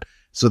looking at.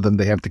 So then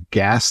they have to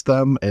gas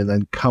them and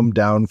then come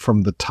down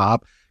from the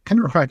top. Kind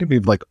of reminded me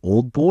of like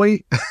Old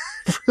Boy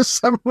for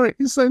some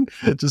reason,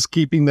 just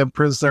keeping them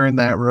prisoner in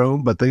that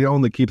room. But they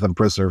only keep them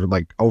prisoner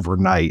like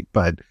overnight.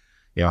 But,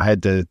 I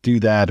had to do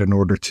that in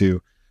order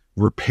to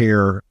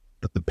repair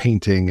the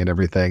painting and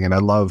everything. And I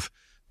love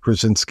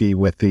Krasinski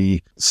with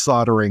the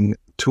soldering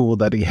tool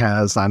that he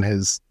has on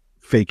his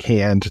fake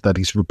hand that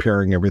he's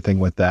repairing everything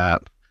with.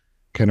 That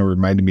kind of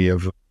reminded me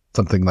of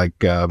something like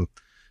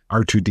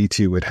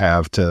R2-D2 would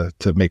have to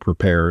make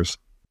repairs.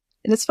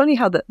 And it's funny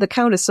how the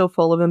Count is so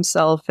full of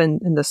himself, and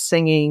the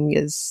singing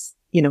is,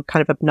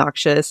 kind of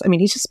obnoxious. I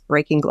mean, he's just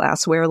breaking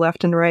glassware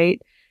left and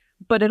right,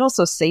 but it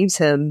also saves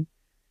him,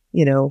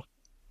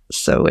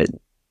 so it,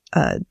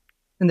 and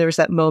there's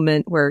that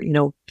moment where,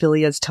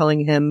 Villia's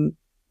telling him,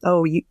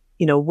 oh,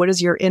 what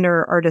does your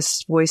inner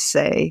artist's voice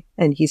say?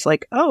 And he's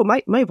like, oh,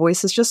 my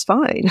voice is just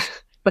fine.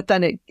 But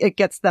then it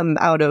gets them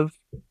out of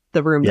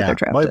the room that they're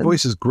trapped in. My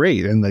voice is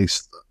great. And they,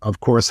 of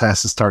course,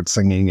 has to start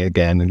singing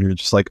again. And you're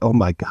just like, oh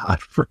my God,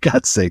 for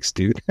God's sakes,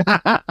 dude.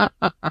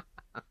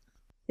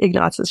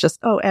 Ignatz is just,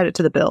 add it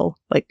to the bill.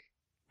 Like,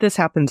 this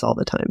happens all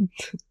the time.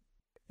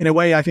 In a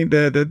way, I think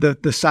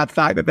the sad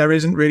fact that there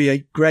isn't really a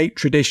great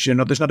tradition,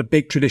 or there's not a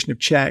big tradition of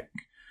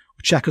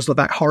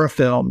Czechoslovak horror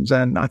films.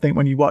 And I think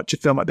when you watch a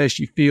film like this,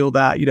 you feel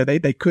that,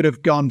 they could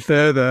have gone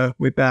further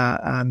with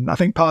that. And I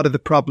think part of the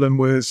problem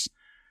was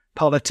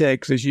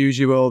politics, as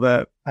usual,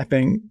 that I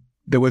think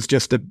there was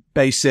just a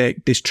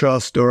basic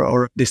distrust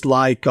or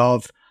dislike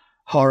of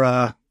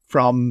horror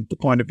from the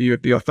point of view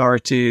of the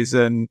authorities.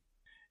 And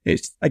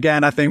it's,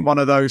 again, I think one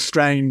of those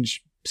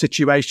strange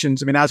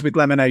situations. I mean, as with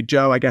Lemonade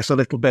Joe, I guess a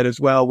little bit as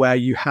well, where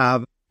you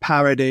have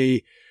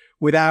parody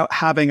without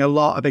having a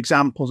lot of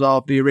examples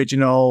of the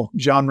original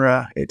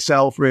genre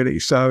itself, really.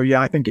 So,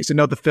 yeah, I think it's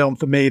another film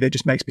for me that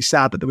just makes me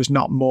sad that there was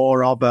not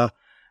more of that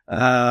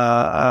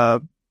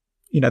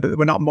there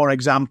were not more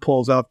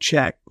examples of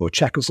Czech or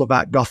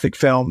Czechoslovak Gothic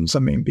films. I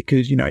mean,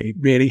 because, it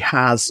really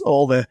has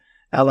all the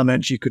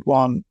elements you could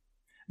want.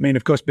 I mean,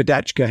 of course,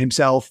 Badechka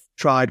himself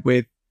tried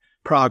with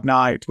Prague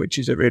Night, which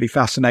is a really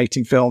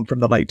fascinating film from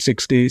the late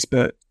 60s,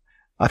 but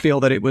I feel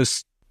that it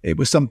was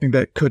something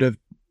that could have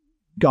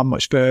gone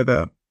much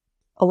further.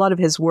 A lot of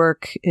his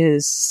work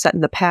is set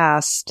in the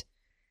past,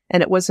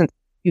 and it wasn't,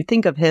 you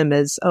think of him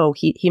as,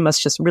 he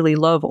must just really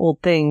love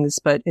old things,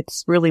 but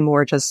it's really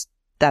more just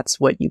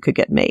that's what you could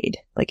get made.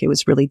 Like, it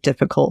was really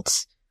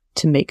difficult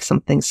to make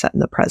something set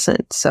in the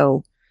present.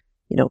 So,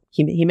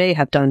 he may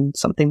have done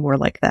something more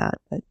like that,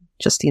 but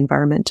just the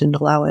environment didn't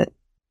allow it.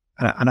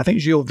 And I think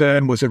Jules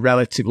Verne was a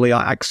relatively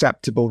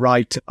acceptable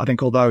writer. I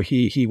think although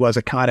he was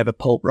a kind of a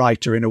pulp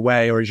writer in a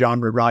way, or a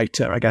genre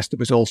writer, I guess there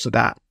was also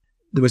that.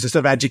 There was a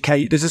sort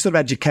of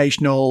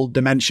educational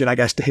dimension, I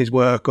guess, to his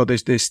work, or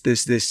there's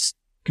this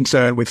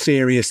concern with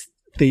serious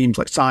themes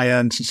like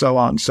science and so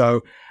on.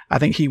 So I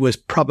think he was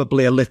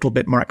probably a little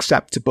bit more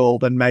acceptable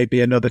than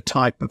maybe another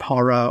type of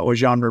horror or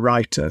genre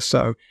writer.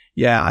 So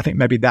yeah, I think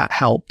maybe that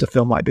helped a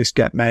film like this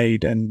get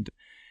made. And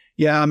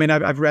yeah, I mean,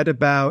 I've read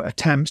about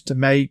attempts to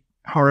make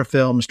horror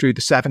films through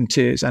the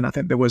 70s. And I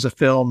think there was a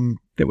film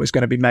that was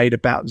going to be made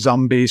about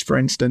zombies, for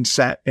instance,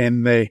 set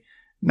in the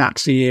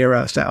Nazi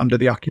era, set under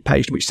the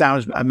occupation, which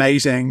sounds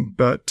amazing.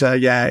 But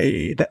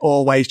it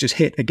always just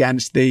hit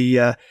against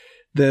the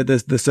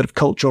sort of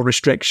cultural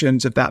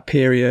restrictions of that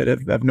period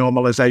of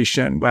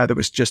normalization, where there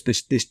was just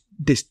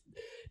this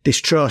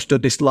distrust or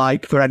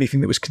dislike for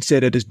anything that was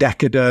considered as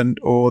decadent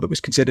or that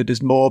was considered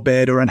as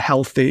morbid or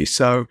unhealthy.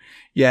 So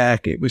yeah,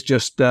 it was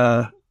just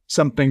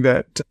something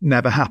that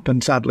never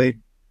happened, sadly.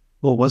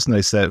 Well, it was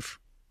nice that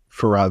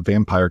Farad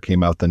Vampire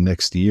came out the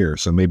next year,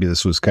 so maybe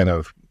this was kind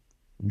of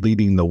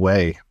leading the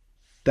way.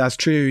 That's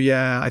true,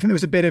 yeah. I think there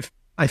was a bit of,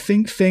 I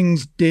think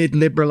things did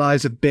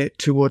liberalize a bit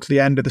towards the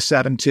end of the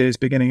 70s,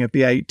 beginning of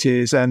the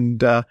 80s,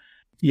 and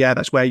yeah,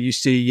 that's where you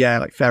see,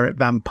 like Ferret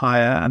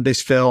Vampire. And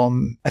this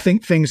film, I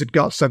think things had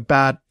got so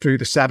bad through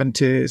the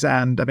 70s.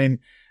 And I mean,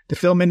 the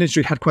film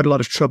industry had quite a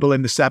lot of trouble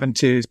in the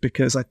 70s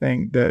because I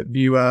think the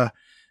viewer,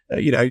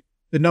 the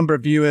number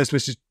of viewers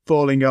was just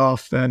falling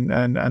off.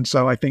 And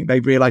so I think they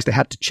realized they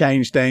had to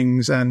change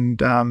things. And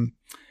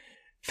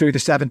through the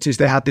 70s,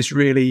 they had this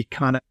really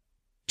kind of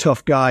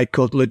tough guy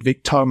called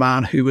Ludwig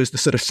Thomann, who was the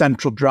sort of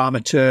central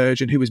dramaturge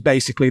and who was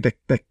basically the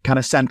kind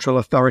of central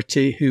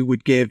authority who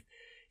would give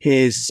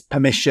his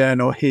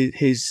permission or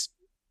his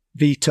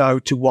veto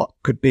to what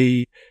could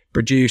be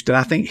produced. And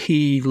I think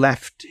he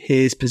left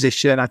his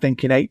position, I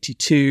think, in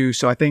 82.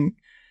 So I think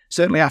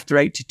certainly after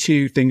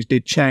 82, things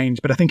did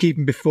change. But I think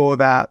even before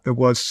that, there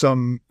was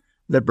some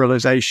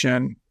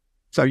liberalization.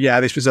 So yeah,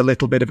 this was a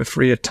little bit of a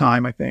freer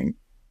time, I think.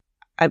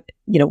 I,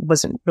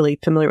 wasn't really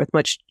familiar with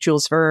much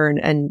Jules Verne,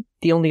 and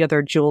the only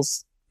other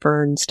Jules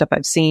Verne stuff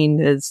I've seen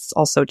is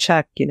also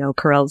Czech,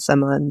 Karel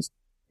Zeman's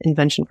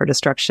Invention for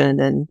Destruction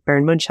and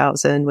Baron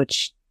Munchausen,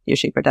 which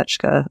Jiří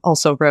Brdečka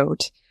also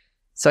wrote.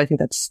 So I think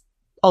that's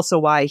also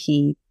why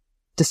he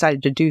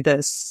decided to do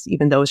this,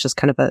 even though it's just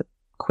kind of a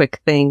quick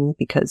thing,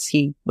 because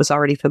he was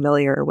already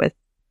familiar with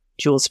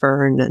Jules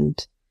Verne.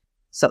 And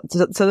so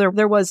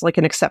there was like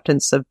an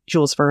acceptance of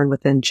Jules Verne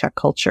within Czech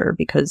culture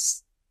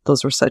because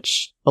those were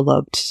such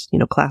beloved,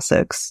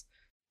 classics.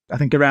 I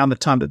think around the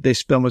time that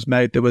this film was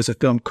made, there was a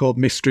film called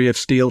Mystery of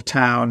Steel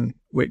Town,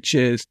 which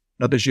is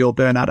another Jules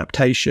Verne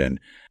adaptation.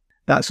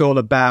 That's all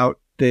about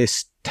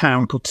this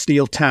town called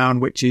Steel Town,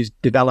 which is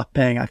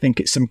developing. I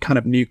think it's some kind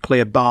of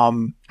nuclear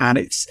bomb. And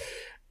it's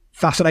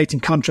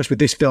fascinating contrast with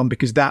this film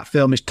because that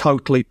film is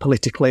totally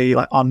politically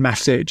on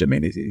message. I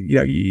mean,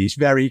 it's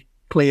very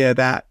clear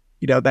that,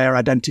 they are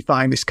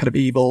identifying this kind of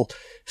evil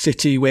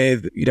city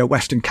with,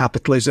 Western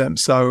capitalism.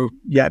 So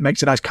yeah, it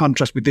makes a nice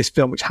contrast with this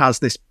film, which has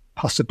this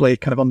possibly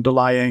kind of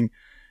underlying,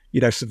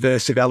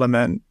 subversive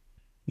element.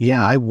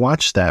 Yeah, I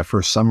watched that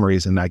for some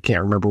reason. I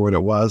can't remember what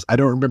it was. I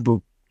don't remember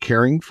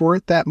caring for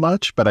it that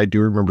much, but I do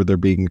remember there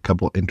being a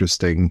couple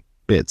interesting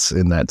bits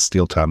in that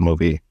Steel Town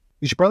movie.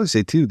 You should probably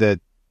say too that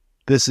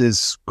this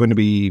is going to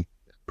be,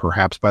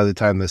 perhaps by the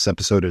time this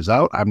episode is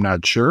out, I'm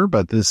not sure,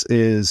 but this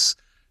is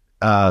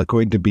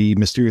going to be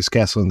Mysterious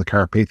Castle in the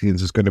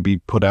Carpathians is going to be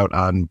put out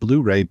on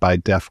Blu-ray by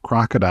Deaf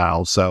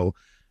Crocodile. So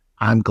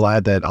I'm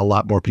glad that a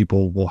lot more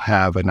people will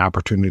have an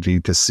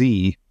opportunity to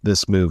see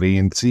this movie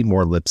and see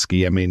more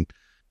Lipsky. I mean,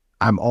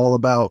 I'm all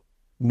about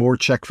more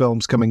Czech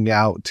films coming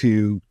out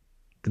to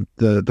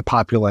the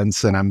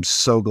populace, and I'm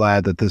so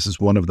glad that this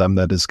is one of them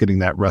that is getting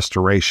that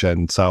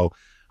restoration. So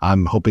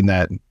I'm hoping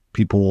that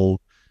people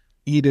will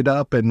eat it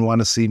up and want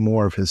to see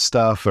more of his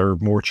stuff or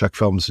more Czech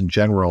films in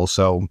general.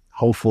 So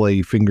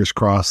hopefully, fingers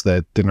crossed,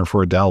 that Dinner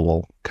for Adele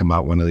will come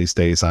out one of these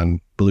days on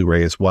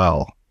Blu-ray as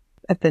well.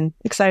 I've been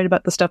excited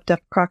about the stuff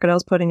Deaf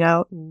Crocodile's putting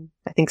out. And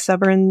I think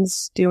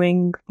Severin's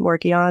doing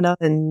Morgiana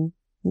and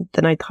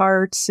The Ninth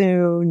Heart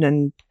soon.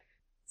 And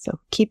so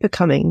keep it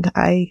coming.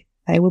 I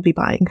will be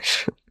buying.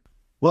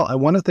 Well, I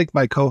want to thank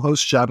my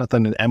co-hosts,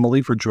 Jonathan and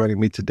Emily, for joining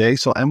me today.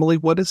 So Emily,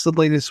 what is the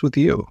latest with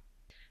you?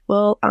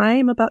 Well,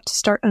 I'm about to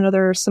start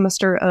another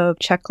semester of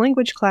Czech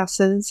language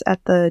classes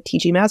at the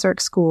T.G. Masaryk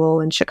School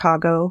in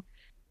Chicago.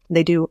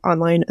 They do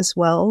online as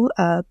well,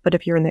 but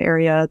if you're in the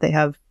area, they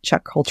have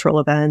Czech cultural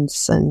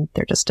events, and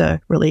they're just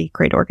a really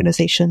great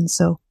organization,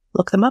 so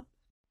look them up.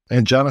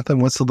 And Jonathan,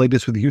 what's the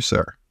latest with you,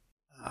 sir?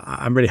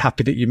 I'm really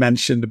happy that you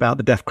mentioned about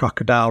the Deaf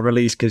Crocodile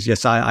release, because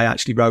yes, I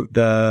actually wrote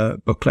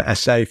the booklet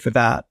essay for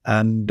that,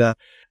 and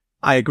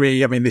I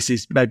agree. I mean, this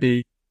is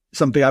maybe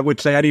something I would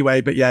say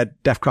anyway, but yeah,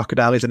 Deaf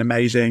Crocodile is an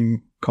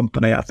amazing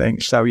company, I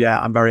think. So yeah,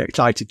 I'm very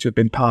excited to have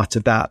been part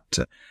of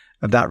that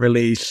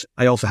release.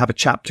 I also have a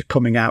chapter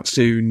coming out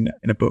soon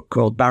in a book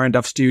called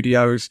Barrandov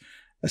Studios,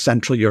 a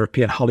Central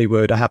European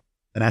Hollywood. I have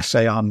an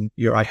essay on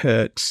Uri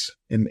Hertz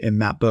in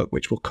that book,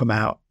 which will come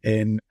out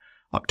in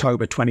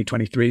October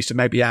 2023. So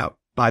maybe out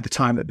by the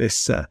time that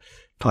this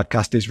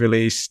podcast is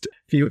released.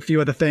 A few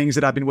other things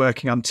that I've been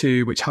working on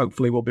too, which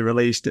hopefully will be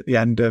released at the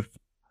end of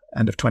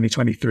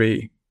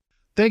 2023.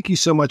 Thank you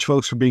so much,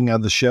 folks, for being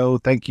on the show.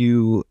 Thank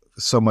you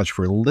so much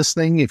for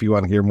listening. If you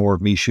want to hear more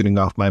of me shooting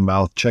off my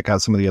mouth, check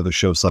out some of the other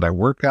shows that I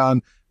work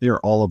on. They are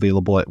all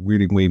available at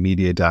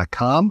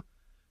weirdingwaymedia.com.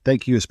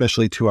 Thank you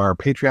especially to our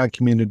Patreon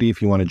community.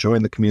 If you want to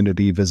join the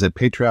community, visit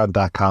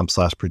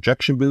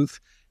patreon.com/projectionbooth.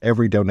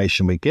 Every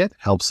donation we get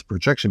helps the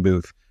projection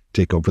booth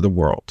take over the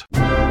world.